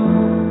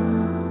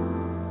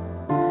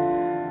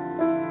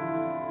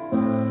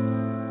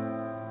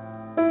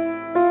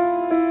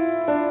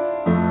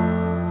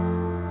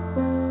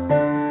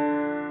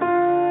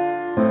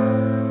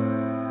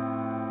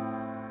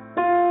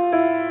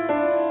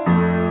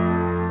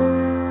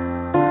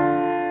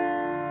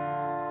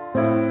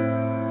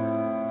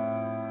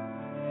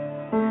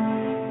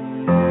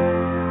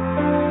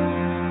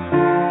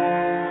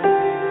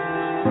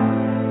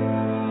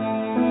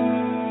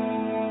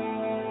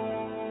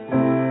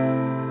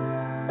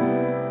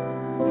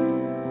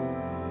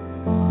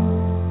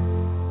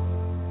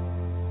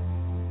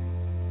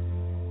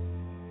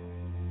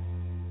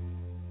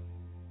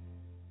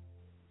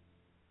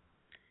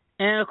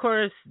 And of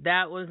course,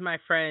 that was my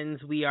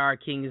friends. We are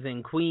Kings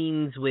and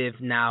Queens with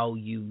Now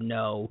You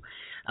Know.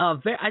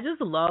 I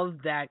just love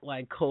that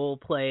like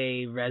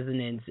Coldplay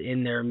resonance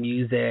in their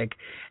music,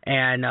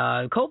 and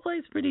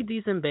Coldplay's a pretty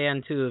decent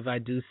band too, if I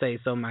do say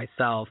so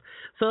myself.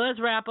 So let's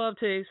wrap up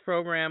today's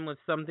program with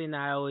something that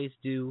I always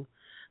do,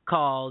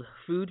 called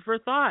Food for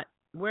Thought,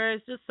 where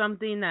it's just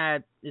something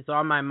that is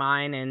on my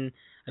mind, and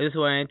I just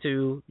wanted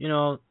to,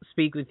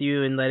 speak with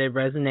you and let it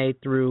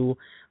resonate through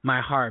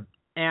my heart.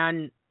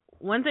 And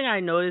one thing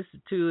I noticed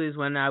too is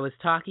when I was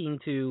talking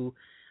to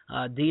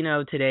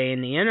Dino today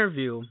in the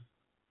interview,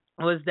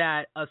 was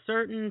that a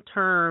certain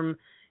term,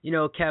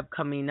 kept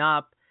coming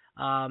up,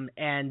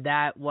 and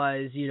that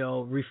was,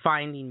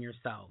 refining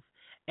yourself.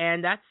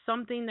 And that's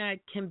something that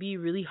can be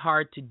really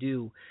hard to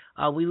do.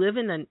 We live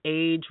in an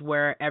age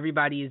where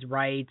everybody is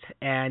right,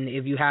 and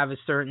if you have a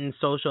certain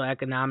social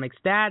economic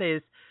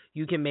status,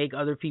 you can make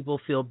other people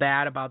feel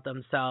bad about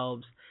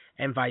themselves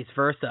and vice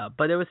versa.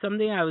 But there was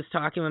something I was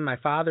talking with my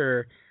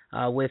father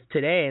with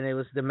today, and it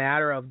was the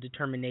matter of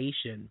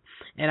determination.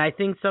 And I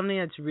think something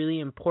that's really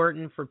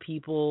important for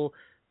people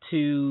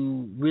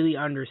to really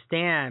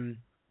understand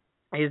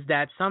is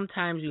that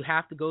sometimes you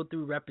have to go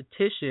through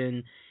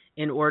repetition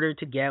in order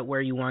to get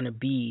where you want to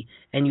be,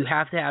 and you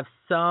have to have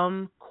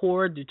some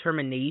core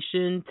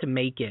determination to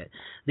make it.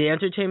 The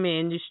entertainment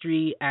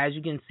industry, as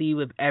you can see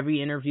with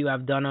every interview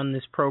I've done on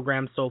this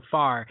program so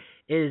far,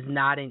 is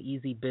not an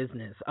easy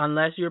business.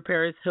 Unless you're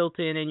Paris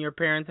Hilton and your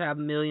parents have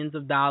millions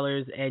of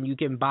dollars and you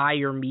can buy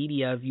your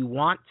media if you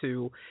want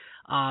to,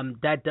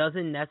 that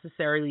doesn't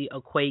necessarily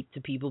equate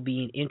to people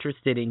being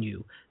interested in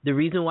you. The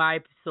reason why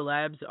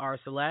celebs are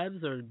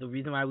celebs, or the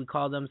reason why we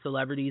call them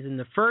celebrities in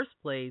the first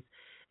place,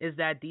 is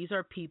that these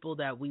are people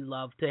that we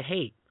love to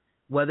hate,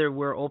 whether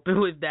we're open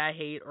with that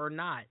hate or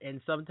not.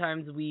 And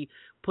sometimes we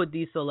put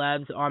these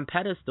celebs on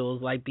pedestals,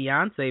 like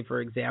Beyonce,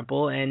 for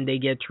example, and they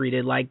get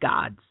treated like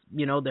gods.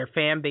 Their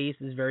fan base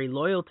is very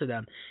loyal to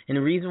them. And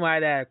the reason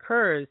why that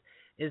occurs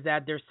is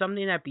that there's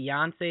something that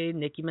Beyonce,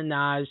 Nicki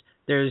Minaj,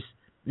 there's,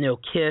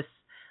 Kiss,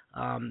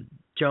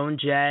 Joan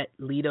Jett,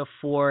 Lita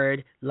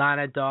Ford,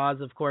 Lana Dawes,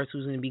 of course,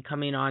 who's going to be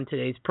coming on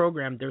today's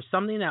program. There's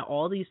something that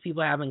all these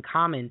people have in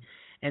common,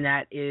 and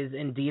that is,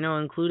 and Dino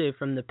included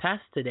from the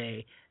Pests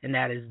today, and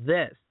that is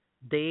this: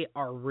 they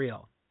are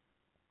real.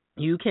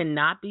 You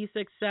cannot be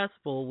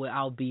successful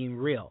without being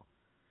real.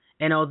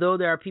 And although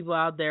there are people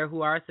out there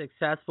who are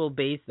successful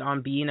based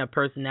on being a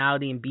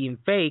personality and being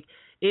fake,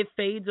 it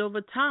fades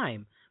over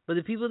time. But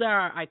the people that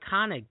are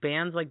iconic,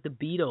 bands like the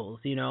Beatles,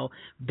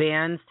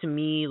 bands to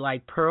me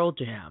like Pearl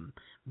Jam,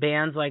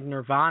 bands like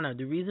Nirvana,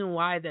 the reason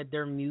why that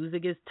their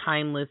music is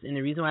timeless, and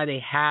the reason why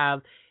they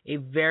have a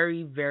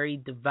very, very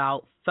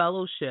devout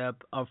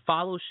followship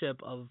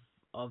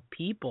of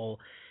people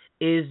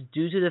is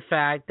due to the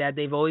fact that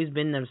they've always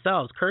been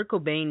themselves. Kurt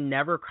Cobain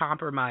never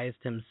compromised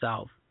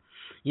himself.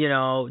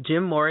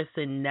 Jim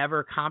Morrison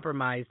never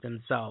compromised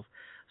himself.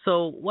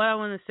 So what I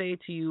want to say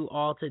to you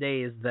all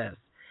today is this: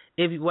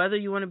 whether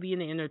you want to be in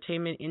the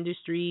entertainment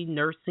industry,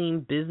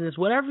 nursing, business,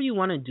 whatever you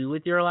want to do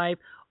with your life,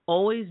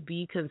 always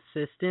be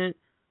consistent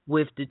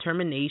with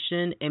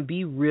determination and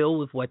be real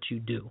with what you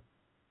do.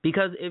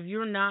 Because if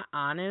you're not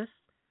honest,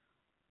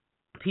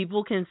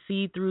 people can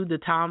see through the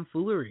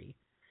tomfoolery.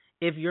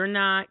 If you're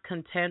not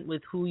content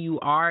with who you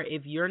are,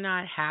 if you're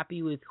not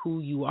happy with who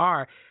you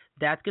are,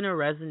 that's going to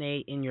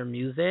resonate in your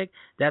music.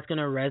 That's going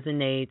to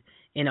resonate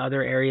in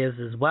other areas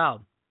as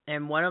well.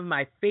 And one of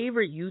my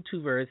favorite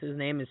YouTubers, his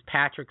name is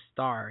Patrick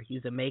Starr.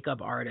 He's a makeup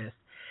artist.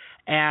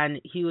 And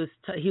he was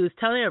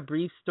telling a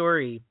brief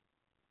story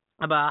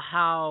about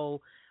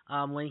how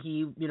when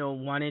he,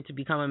 wanted to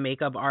become a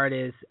makeup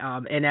artist,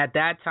 and at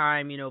that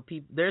time,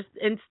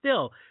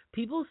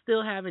 people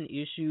still have an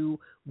issue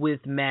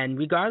with men,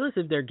 regardless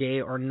if they're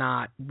gay or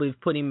not, with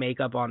putting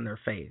makeup on their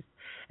face.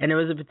 And there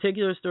was a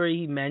particular story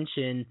he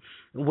mentioned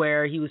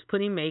where he was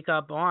putting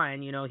makeup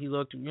on. He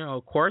looked,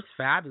 of course,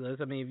 fabulous.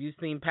 I mean, if you've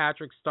seen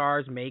Patrick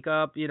Starr's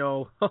makeup,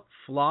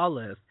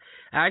 flawless.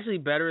 Actually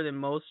better than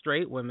most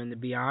straight women, to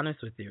be honest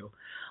with you,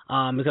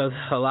 because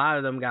a lot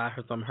of them got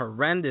some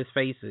horrendous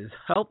faces.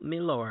 Help me,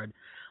 Lord.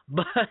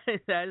 But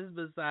that is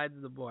besides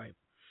the point.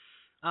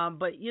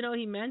 But,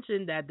 he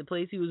mentioned that the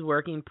place he was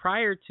working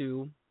prior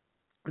to,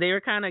 they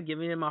were kind of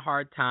giving him a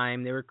hard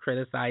time. They were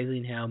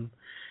criticizing him,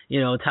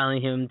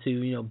 telling him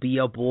to, be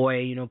a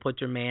boy,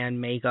 put your man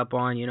makeup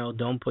on,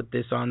 don't put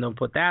this on, don't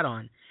put that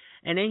on.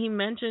 And then he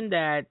mentioned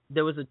that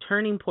there was a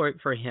turning point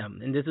for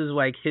him. And this is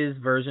like his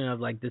version of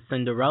like the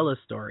Cinderella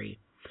story,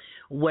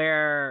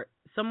 where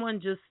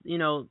someone just,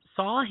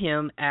 saw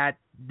him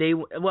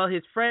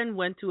his friend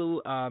went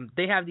to,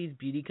 they have these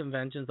beauty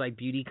conventions like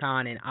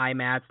BeautyCon and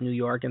IMATS New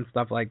York and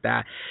stuff like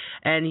that.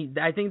 And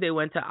I think they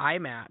went to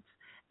IMATS.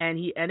 And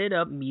he ended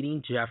up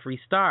meeting Jeffree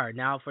Star.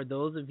 Now, for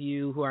those of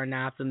you who are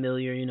not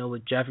familiar,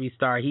 with Jeffree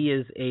Star, he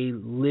is a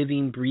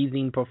living,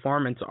 breathing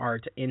performance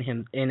art in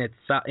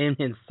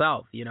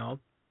himself.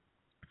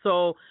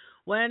 So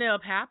what ended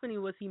up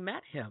happening was he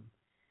met him.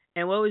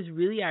 And what was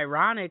really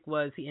ironic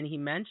was, he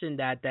mentioned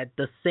that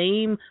the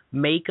same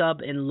makeup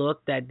and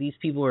look that these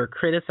people were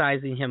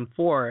criticizing him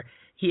for,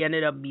 he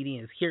ended up meeting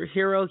his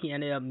hero. He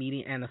ended up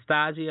meeting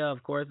Anastasia,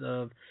 of course,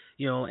 of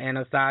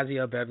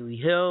Anastasia Beverly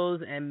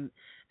Hills, and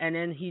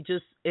then he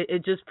just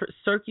it just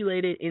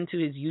circulated into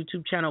his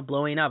YouTube channel,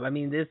 blowing up. I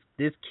mean,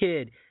 this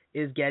kid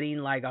is getting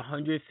like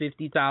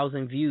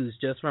 150,000 views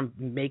just from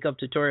makeup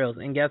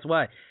tutorials, and guess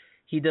what?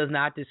 He does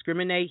not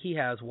discriminate. He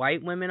has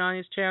white women on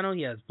his channel.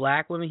 He has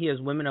black women. He has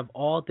women of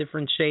all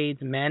different shades,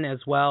 men as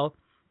well.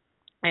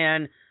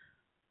 And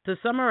to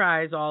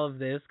summarize all of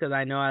this, because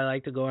I know I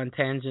like to go on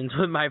tangents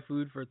with my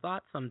food for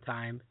thought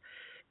sometimes,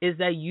 is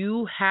that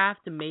you have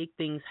to make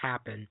things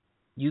happen.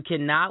 You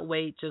cannot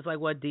wait, just like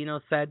what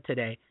Dino said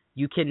today.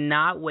 You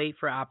cannot wait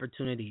for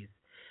opportunities.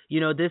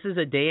 This is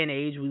a day and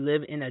age, we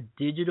live in a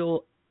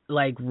digital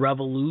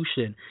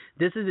revolution.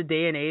 This is a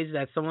day and age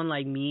that someone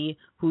like me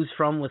who's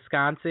from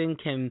Wisconsin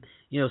can,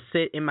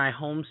 sit in my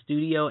home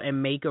studio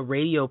and make a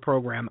radio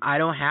program. I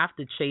don't have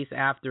to chase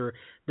after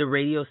the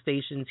radio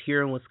stations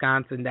here in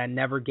Wisconsin that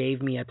never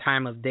gave me a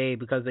time of day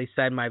because they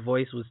said my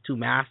voice was too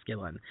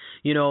masculine,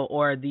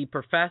 or the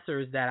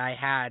professors that I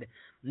had,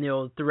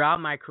 throughout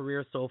my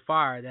career so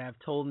far that have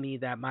told me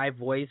that my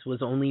voice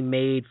was only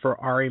made for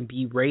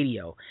R&B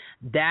radio.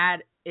 That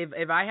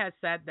if I had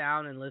sat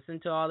down and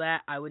listened to all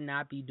that, I would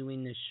not be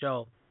doing this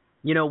show.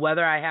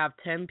 Whether I have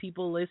 10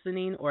 people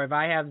listening or if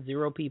I have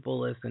 0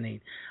 people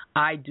listening,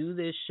 I do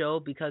this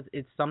show because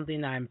it's something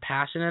that I'm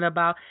passionate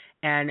about.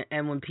 And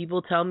when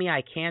people tell me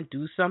I can't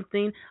do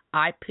something,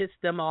 I piss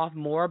them off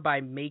more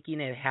by making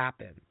it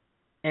happen.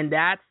 And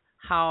that's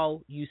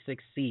how you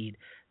succeed.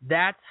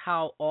 That's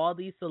how all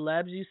these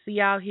celebs you see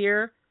out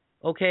here,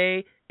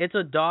 okay, it's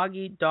a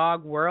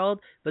dog-eat-dog world,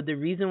 but the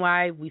reason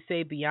why we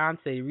say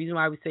Beyonce, the reason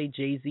why we say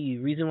Jay-Z, the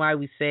reason why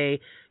we say,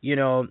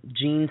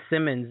 Gene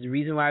Simmons, the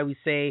reason why we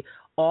say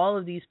all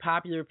of these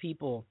popular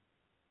people,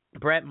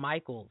 Bret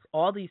Michaels,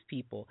 all these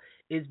people,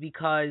 is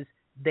because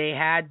they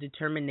had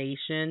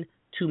determination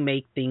to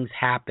make things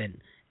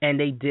happen. And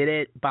they did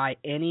it by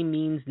any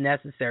means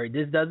necessary.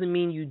 This doesn't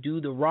mean you do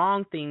the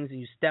wrong things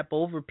and you step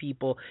over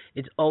people.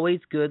 It's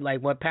always good,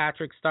 like what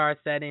Patrick Starr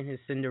said in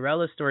his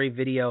Cinderella story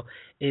video,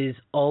 it is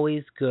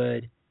always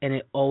good and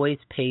it always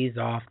pays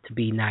off to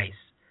be nice.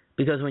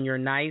 Because when you're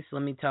nice,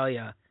 let me tell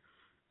you,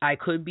 I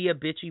could be a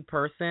bitchy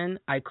person.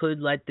 I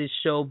could let this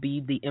show be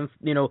the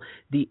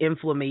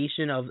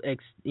inflammation of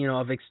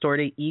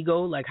extorted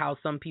ego, like how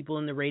some people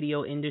in the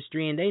radio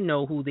industry, and they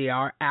know who they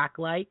are, act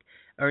like.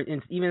 Or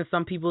even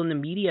some people in the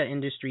media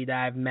industry that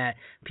I've met,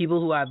 people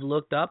who I've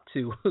looked up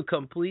to,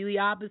 completely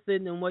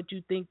opposite than what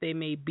you think they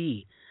may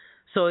be.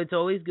 So it's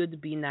always good to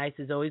be nice.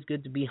 It's always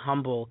good to be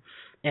humble.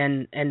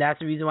 And that's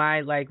the reason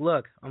why,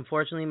 look,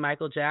 unfortunately,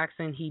 Michael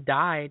Jackson, he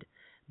died,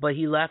 but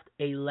he left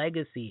a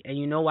legacy. And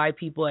you know why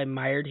people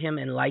admired him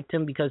and liked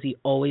him? Because he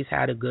always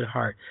had a good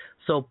heart.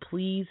 So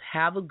please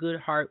have a good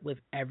heart with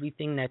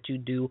everything that you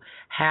do.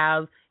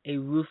 Have a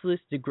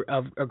ruthless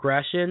of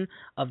aggression,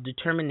 of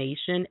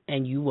determination,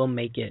 and you will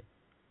make it.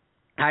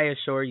 I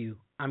assure you.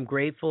 I'm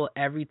grateful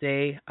every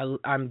day.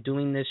 I'm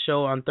doing this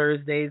show on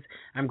Thursdays.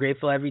 I'm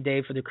grateful every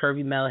day for the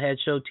Curvy Metalhead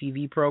Show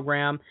TV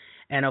program.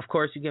 And, of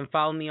course, you can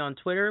follow me on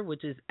Twitter,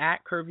 which is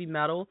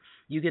 @CurvyMetal.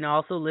 You can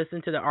also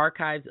listen to the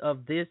archives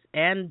of this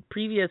and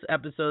previous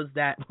episodes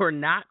that were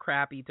not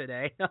crappy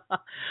today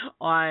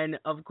on,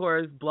 of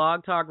course,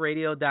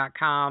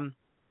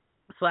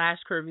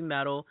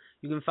 blogtalkradio.com/CurvyMetal.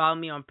 You can follow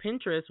me on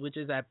Pinterest, which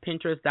is at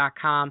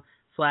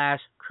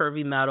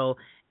Pinterest.com/CurvyMetal.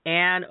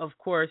 And, of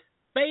course,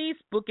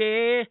 Facebook.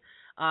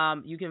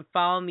 You can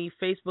follow me,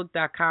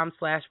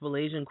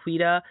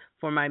 Facebook.com/ValasianQuita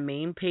for my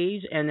main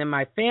page. And then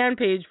my fan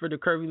page for the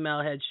Curvy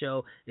Metalhead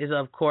Show is,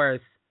 of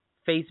course,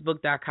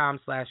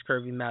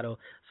 Facebook.com/CurvyMetal.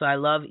 So I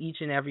love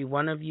each and every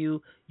one of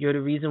you. You're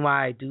the reason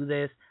why I do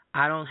this.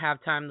 I don't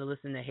have time to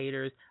listen to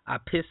haters. I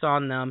piss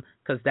on them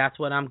because that's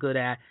what I'm good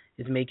at,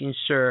 is making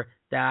sure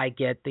that I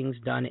get things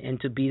done and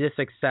to be the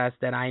success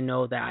that I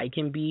know that I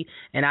can be.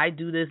 And I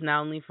do this not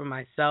only for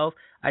myself,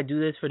 I do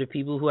this for the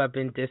people who have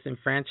been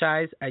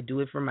disenfranchised. I do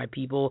it for my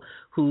people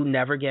who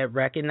never get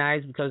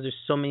recognized because there's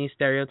so many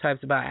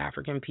stereotypes about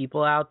African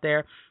people out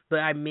there. But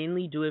I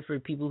mainly do it for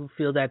people who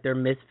feel that they're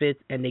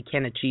misfits and they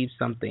can't achieve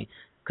something.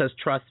 Because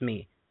trust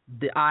me,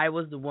 I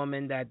was the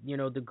woman that,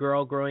 the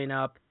girl growing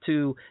up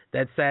too,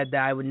 that said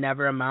that I would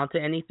never amount to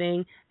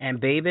anything. And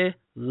baby,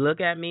 look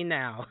at me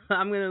now.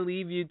 I'm going to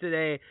leave you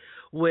today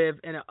with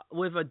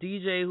a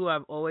DJ who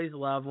I've always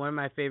loved, one of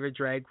my favorite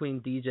drag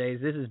queen DJs.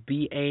 This is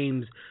B.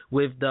 Ames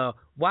with the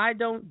Why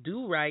Don't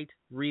Do Right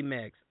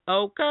remix.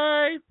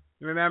 Okay.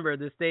 Remember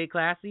to stay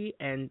classy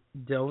and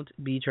don't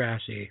be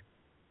trashy.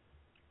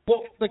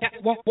 Walk the cat,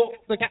 walk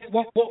the cat,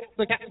 walk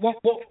the cat,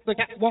 walk the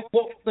cat, walk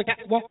the cat,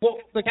 walk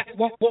the cat, walk the cat,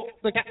 walk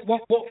the cat,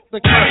 walk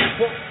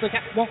the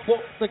cat, walk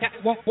the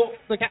cat, walk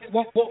the cat,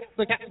 walk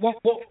the cat,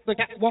 walk the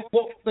cat, walk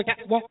the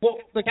cat,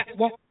 walk the cat,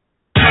 walk.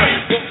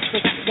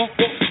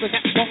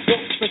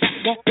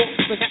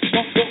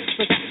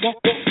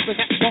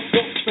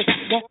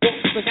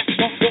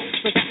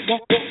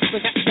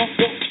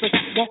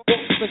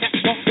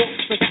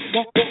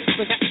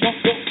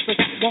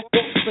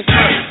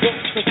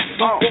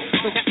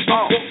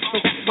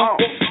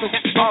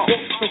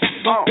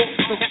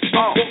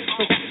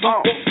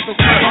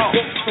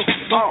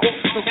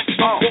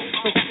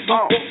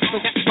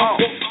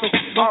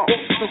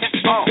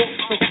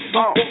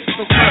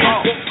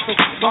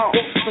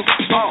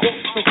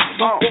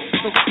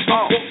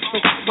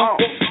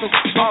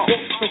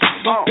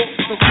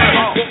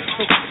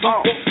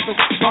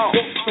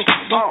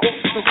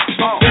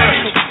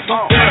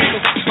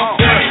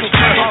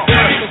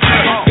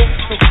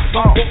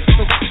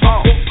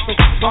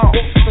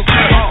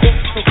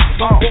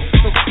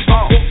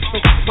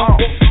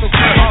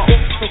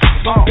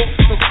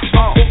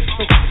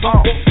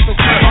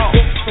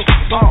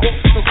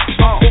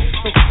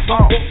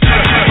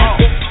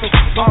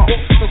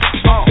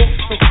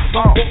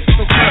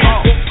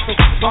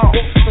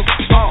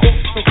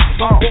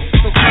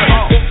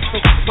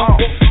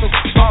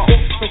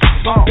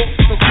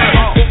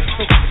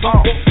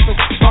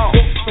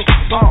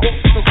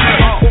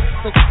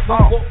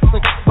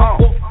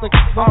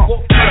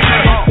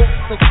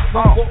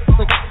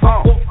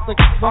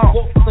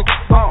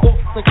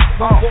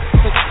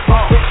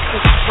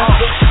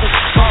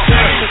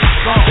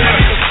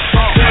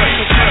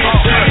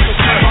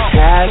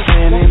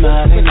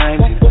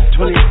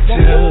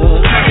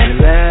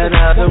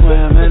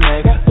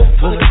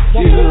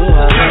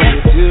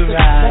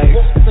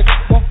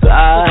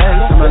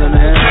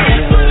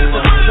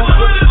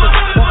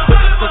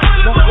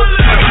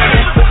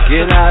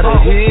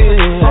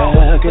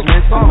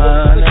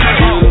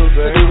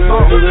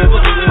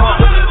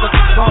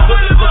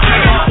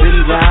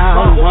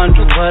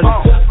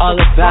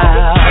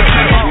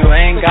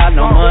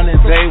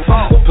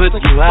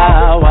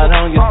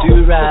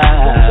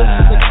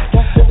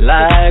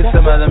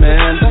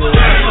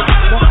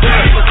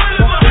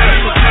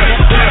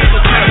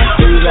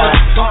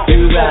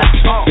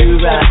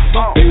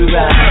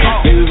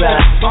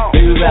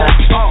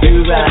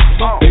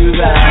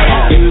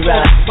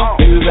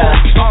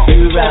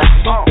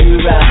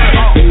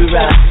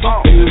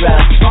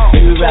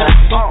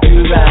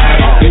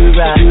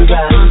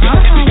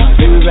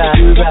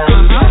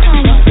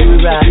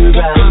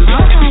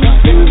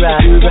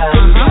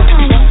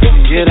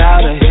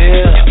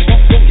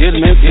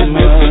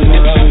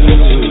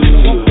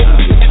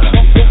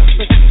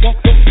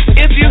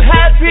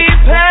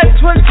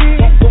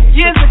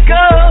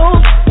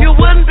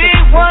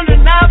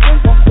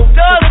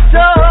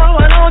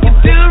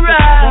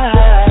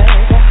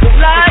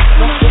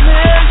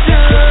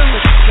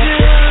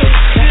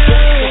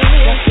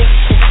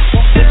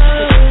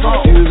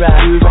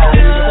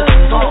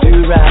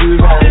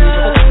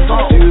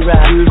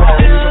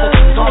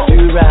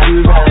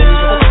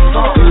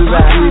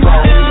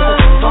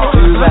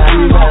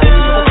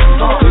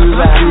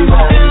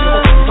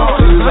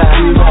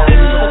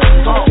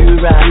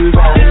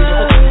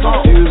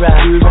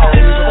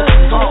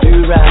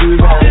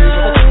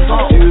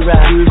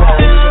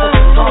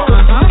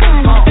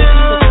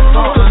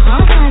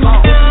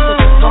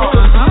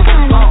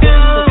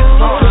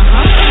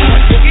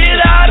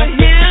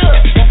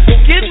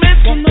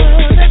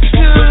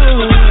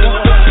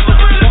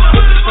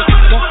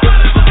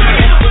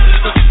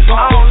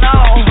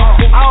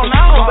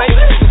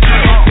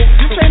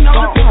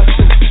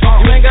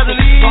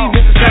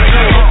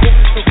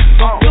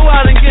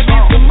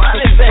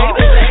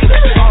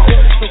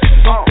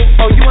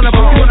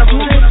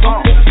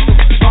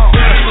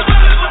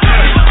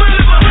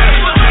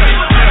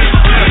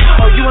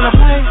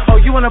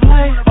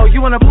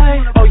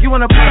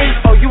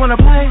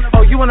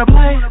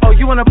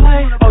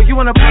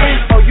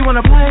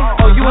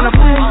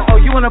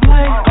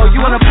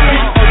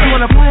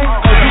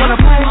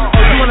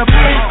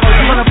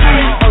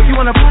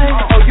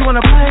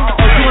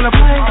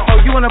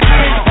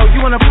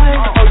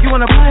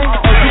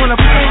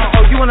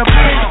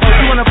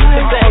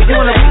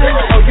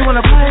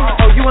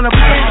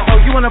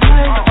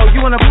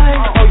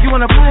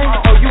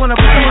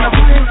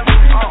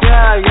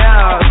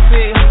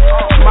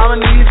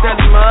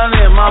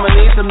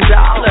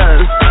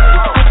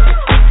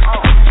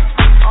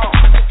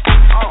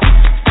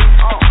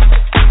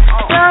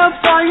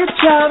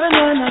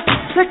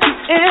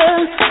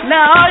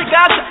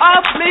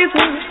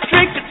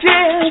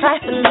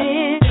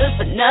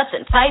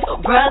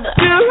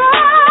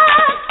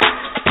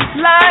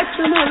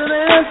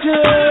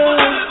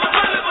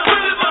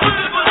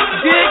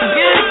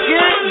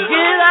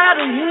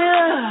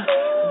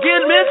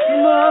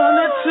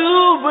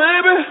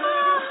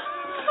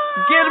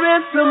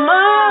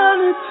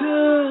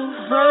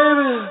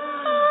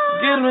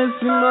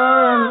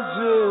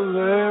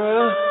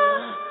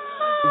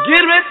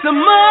 Get me some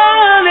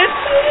money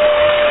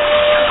too.